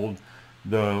cold.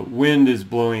 The wind is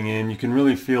blowing in. You can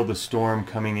really feel the storm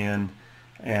coming in.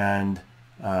 And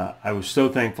I was so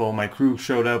thankful. My crew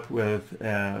showed up with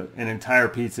an entire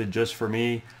pizza just for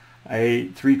me. I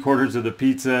ate 3/4 of the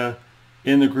pizza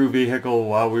in the crew vehicle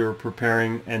while we were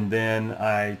preparing, and then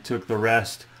I took the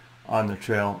rest on the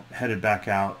trail, headed back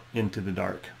out into the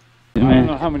dark. I don't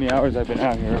know how many hours I've been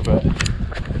out here, but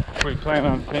we plan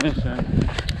on finishing.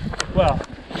 Well,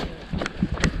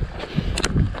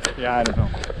 yeah, I don't know.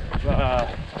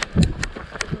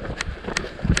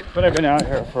 But I've been out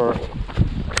here for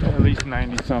at least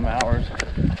 90 some hours.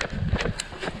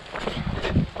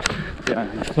 Yeah,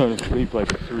 I sort of sleep like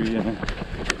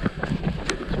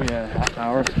 3.5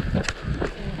 hours.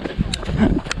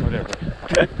 Whatever.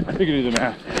 I can do the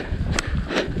math.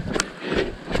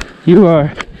 You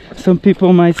are, some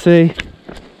people might say,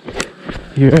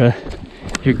 you're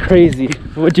crazy.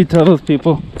 What'd you tell those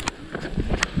people?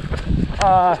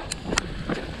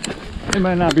 They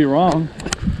might not be wrong.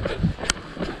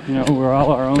 You know, we're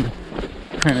all our own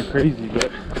kind of crazy,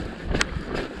 but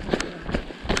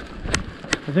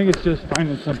I think it's just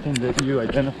finding something that you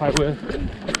identify with,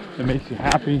 that makes you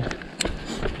happy,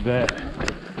 that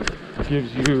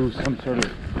gives you some sort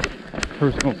of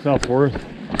personal self-worth,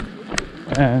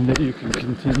 and that you can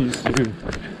continue to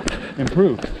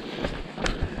improve.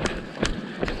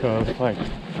 So it's like,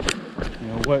 you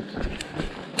know, what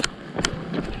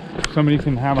somebody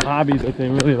can have a hobby that they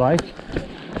really like,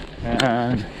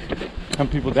 and some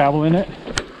people dabble in it,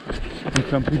 and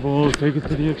some people take it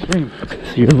to the extreme.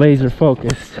 So you're laser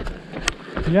focused.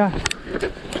 Yeah.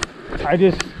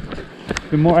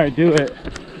 The more I do it,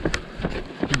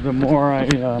 the more I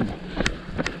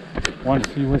want to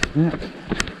see what's next.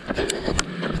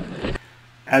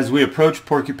 As we approach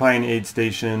Porcupine Aid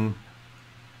Station,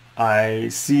 I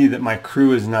see that my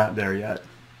crew is not there yet.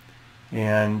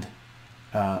 And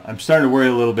I'm starting to worry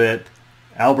a little bit.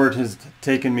 Albert has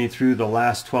taken me through the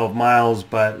last 12 miles,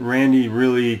 but Randy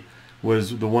really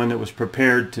was the one that was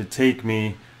prepared to take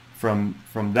me from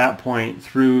that point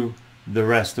through the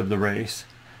rest of the race.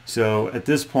 So at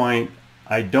this point,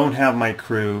 I don't have my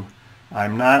crew.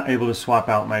 I'm not able to swap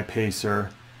out my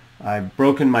pacer. I've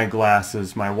broken my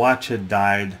glasses. My watch had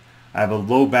died. I have a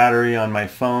low battery on my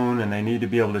phone, and I need to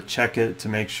be able to check it to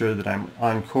make sure that I'm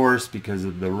on course because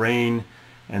of the rain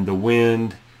and the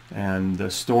wind and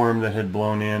the storm that had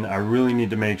blown in. I really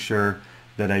need to make sure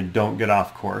that I don't get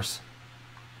off course.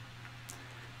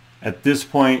 At this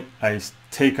point, I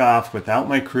take off without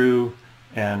my crew,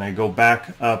 and I go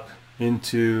back up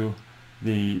into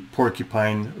the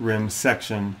Porcupine Rim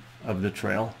section of the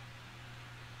trail.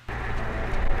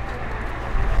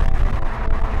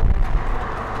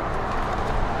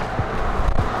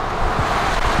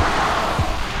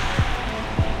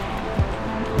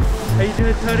 How you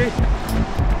doing, Tony?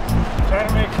 Trying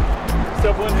to make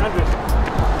sub 100.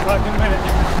 Talk in a minute.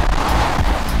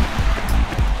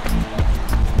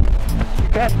 You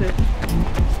got this.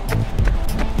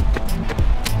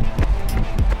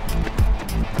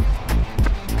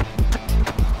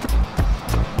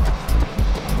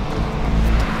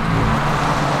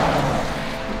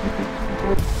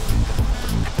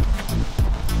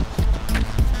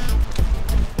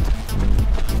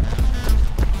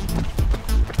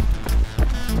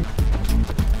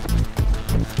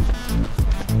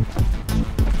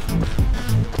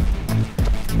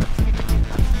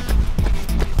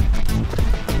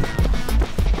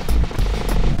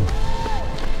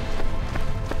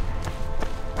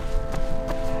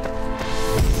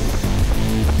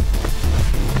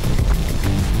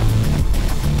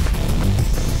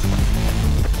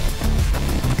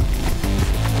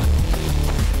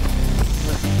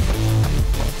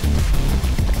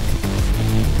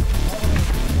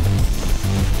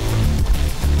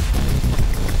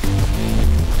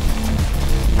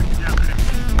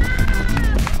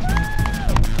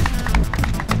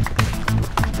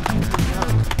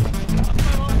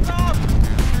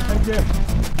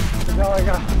 That's all I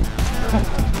got.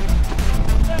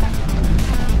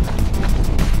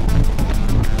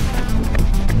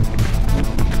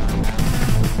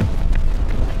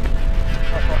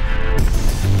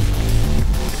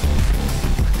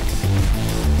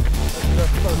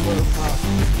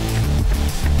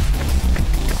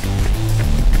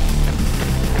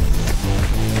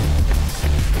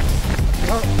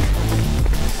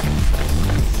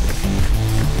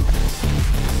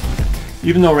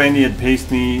 Even though Randy had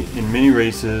paced me in many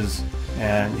races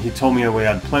and he told me I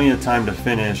had plenty of time to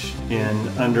finish in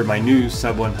under my new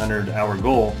sub 100 hour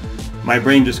goal, my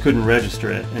brain just couldn't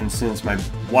register it. And since my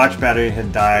watch battery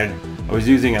had died, I was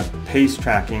using a pace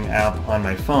tracking app on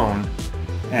my phone,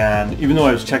 and even though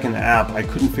I was checking the app, I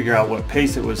couldn't figure out what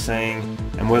pace it was saying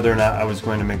and whether or not I was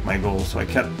going to make my goal. So I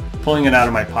kept pulling it out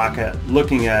of my pocket,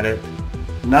 looking at it,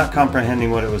 not comprehending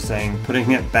what it was saying,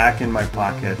 putting it back in my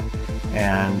pocket,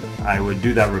 and I would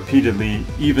do that repeatedly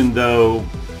even though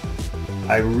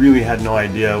I really had no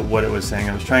idea what it was saying.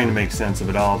 I was trying to make sense of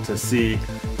it all to see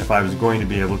if I was going to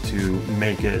be able to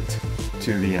make it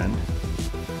to the end.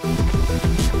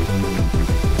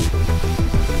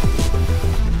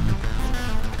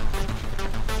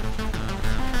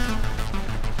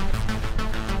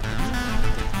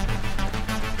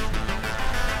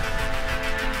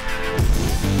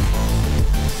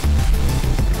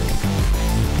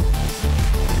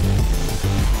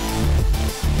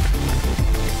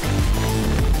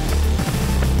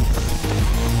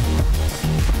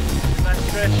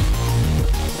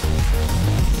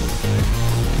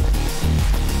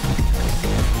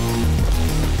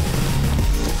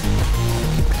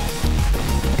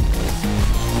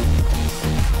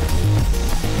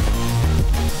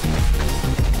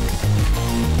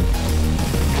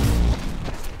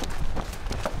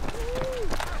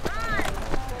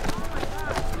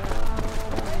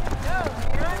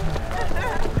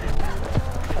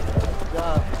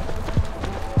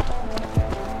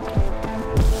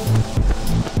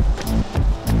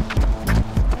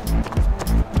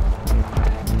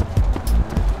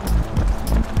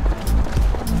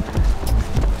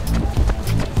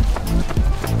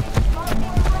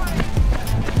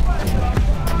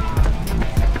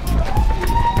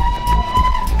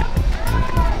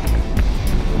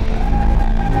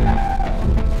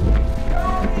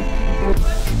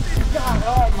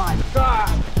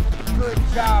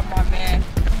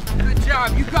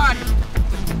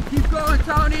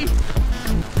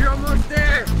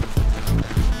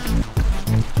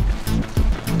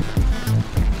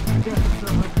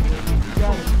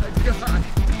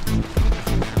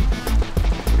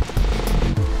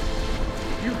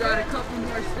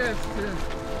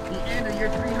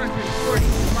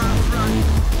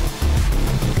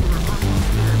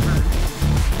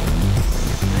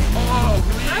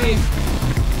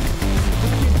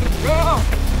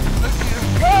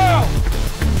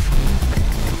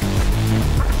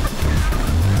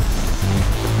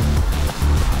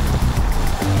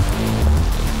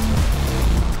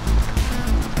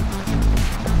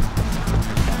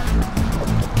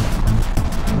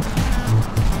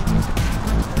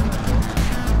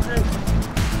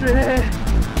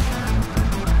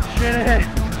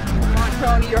 Come on,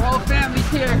 Tony, your whole family's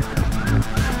here.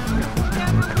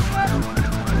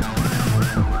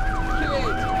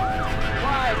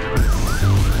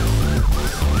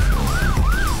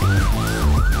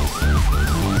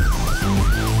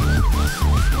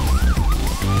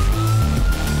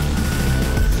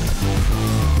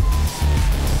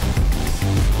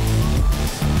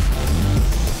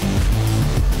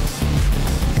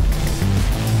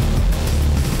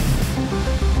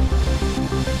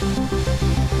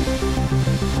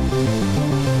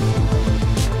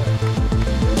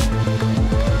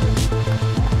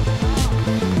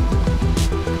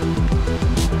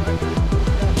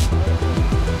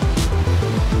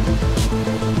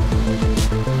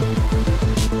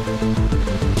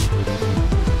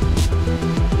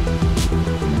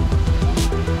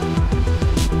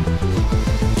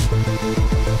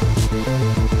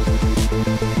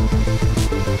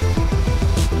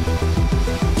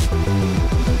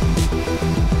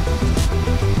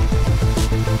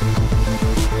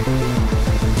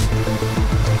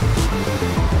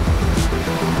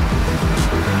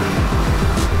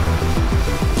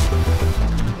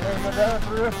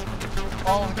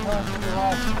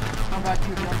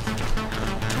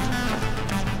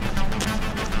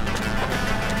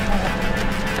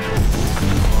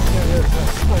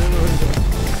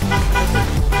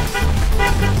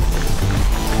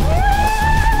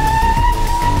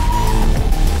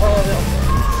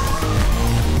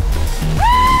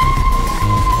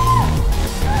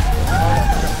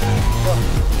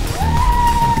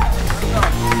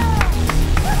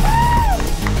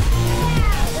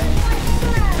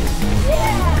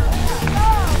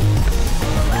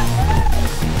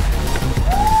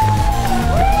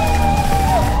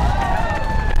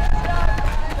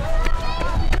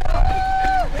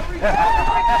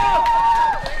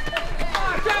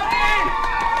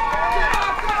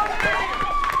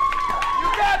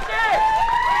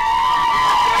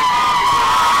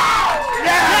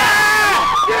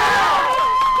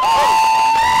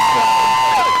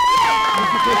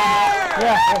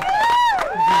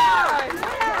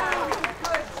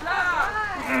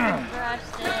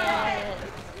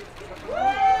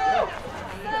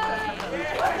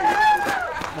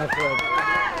 That's right.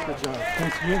 Good job.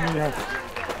 Thanks for getting me that.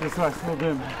 This last little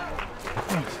bit.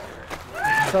 Thanks.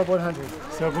 Sub 100.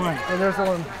 Sub 1. And there's the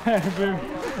one. Boom.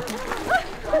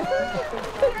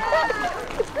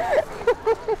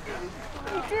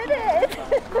 You did it!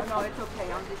 No, it's okay.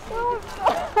 I'm just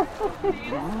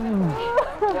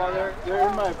Well, they're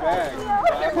in my bag.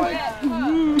 I'm like,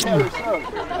 yeah, they're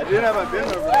soaked. I didn't have my bin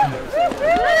over right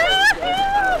there.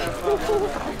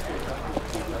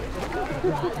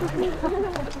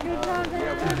 Good job,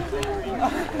 Dad.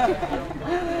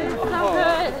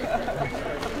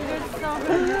 So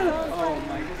good.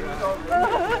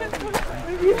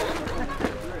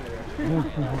 You're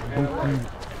so good. Oh my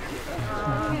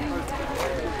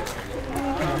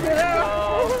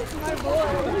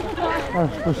I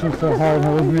was pushing so hard, I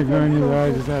wasn't ignoring you.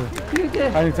 I just had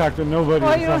I didn't talk to nobody.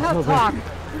 Well, you don't have to talk.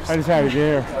 I just had to get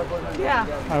here. Yeah.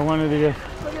 I wanted to get.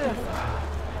 Look at this.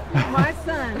 My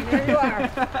son. There you are.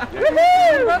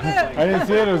 I didn't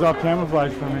see it. It was all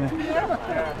camouflage for a minute.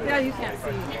 Yeah, you can't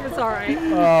see. It's all right.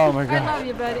 Oh my God. I love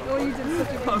you, buddy. Oh, you did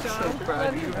such a good job.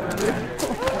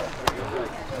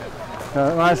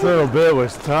 That last little bit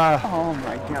was tough. Oh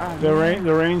my God. The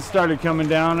rain started coming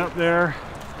down up there,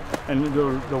 and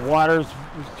the water's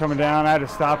coming down. I had to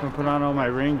stop and put on all my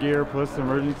rain gear plus the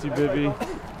emergency bivvy.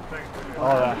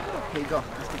 All that. Here you go.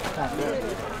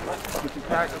 Get your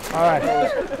pack. All right.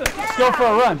 Let's go for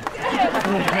a run.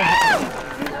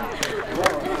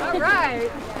 All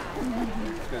right.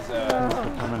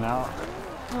 Coming out.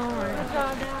 Oh my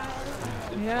God.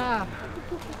 Yeah.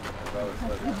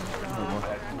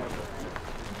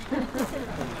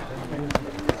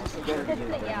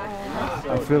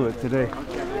 I feel it today.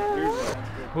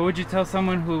 What would you tell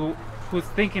someone who's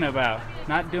thinking about,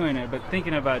 not doing it, but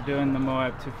thinking about doing the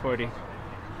Moab 240?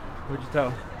 What would you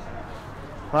tell?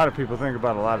 A lot of people think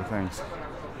about a lot of things.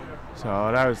 So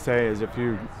what I would say is if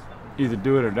you either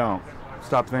do it or don't,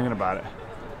 stop thinking about it.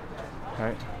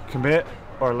 Right? Commit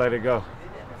or let it go.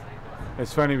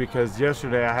 It's funny because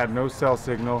yesterday I had no cell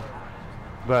signal,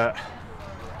 but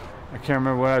I can't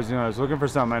remember what I was doing. I was looking for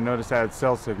something. I noticed I had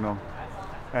cell signal,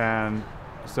 and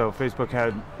so Facebook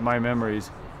had my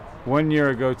memories. 1 year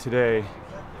ago today,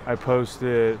 I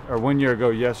posted, or 1 year ago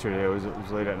yesterday, it was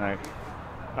late at night,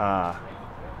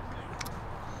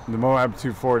 the Moab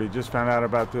 240. Just found out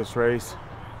about this race.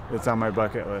 It's on my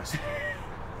bucket list,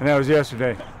 and that was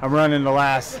yesterday. I'm running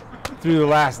through the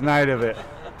last night of it,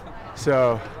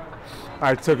 so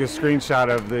I took a screenshot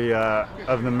of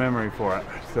the memory for it.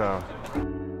 So.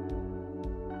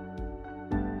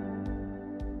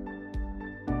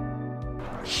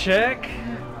 Check.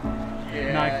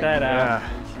 Yeah, Knock that out.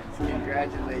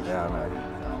 Congratulations. Yeah, man.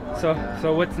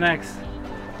 So what's next?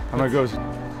 I'm gonna go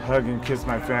hug and kiss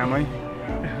my family.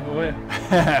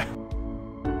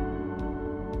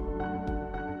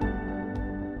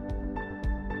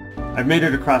 I've made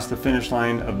it across the finish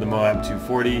line of the Moab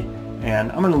 240,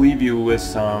 and I'm going to leave you with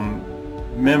some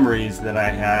memories that I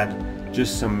had,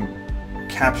 just some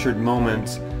captured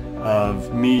moments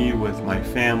of me with my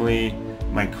family,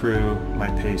 my crew, my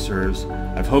pacers.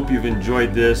 I hope you've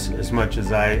enjoyed this as much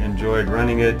as I enjoyed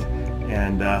running it,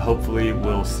 and hopefully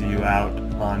we'll see you out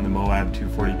on the Moab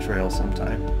 240 trail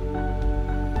sometime.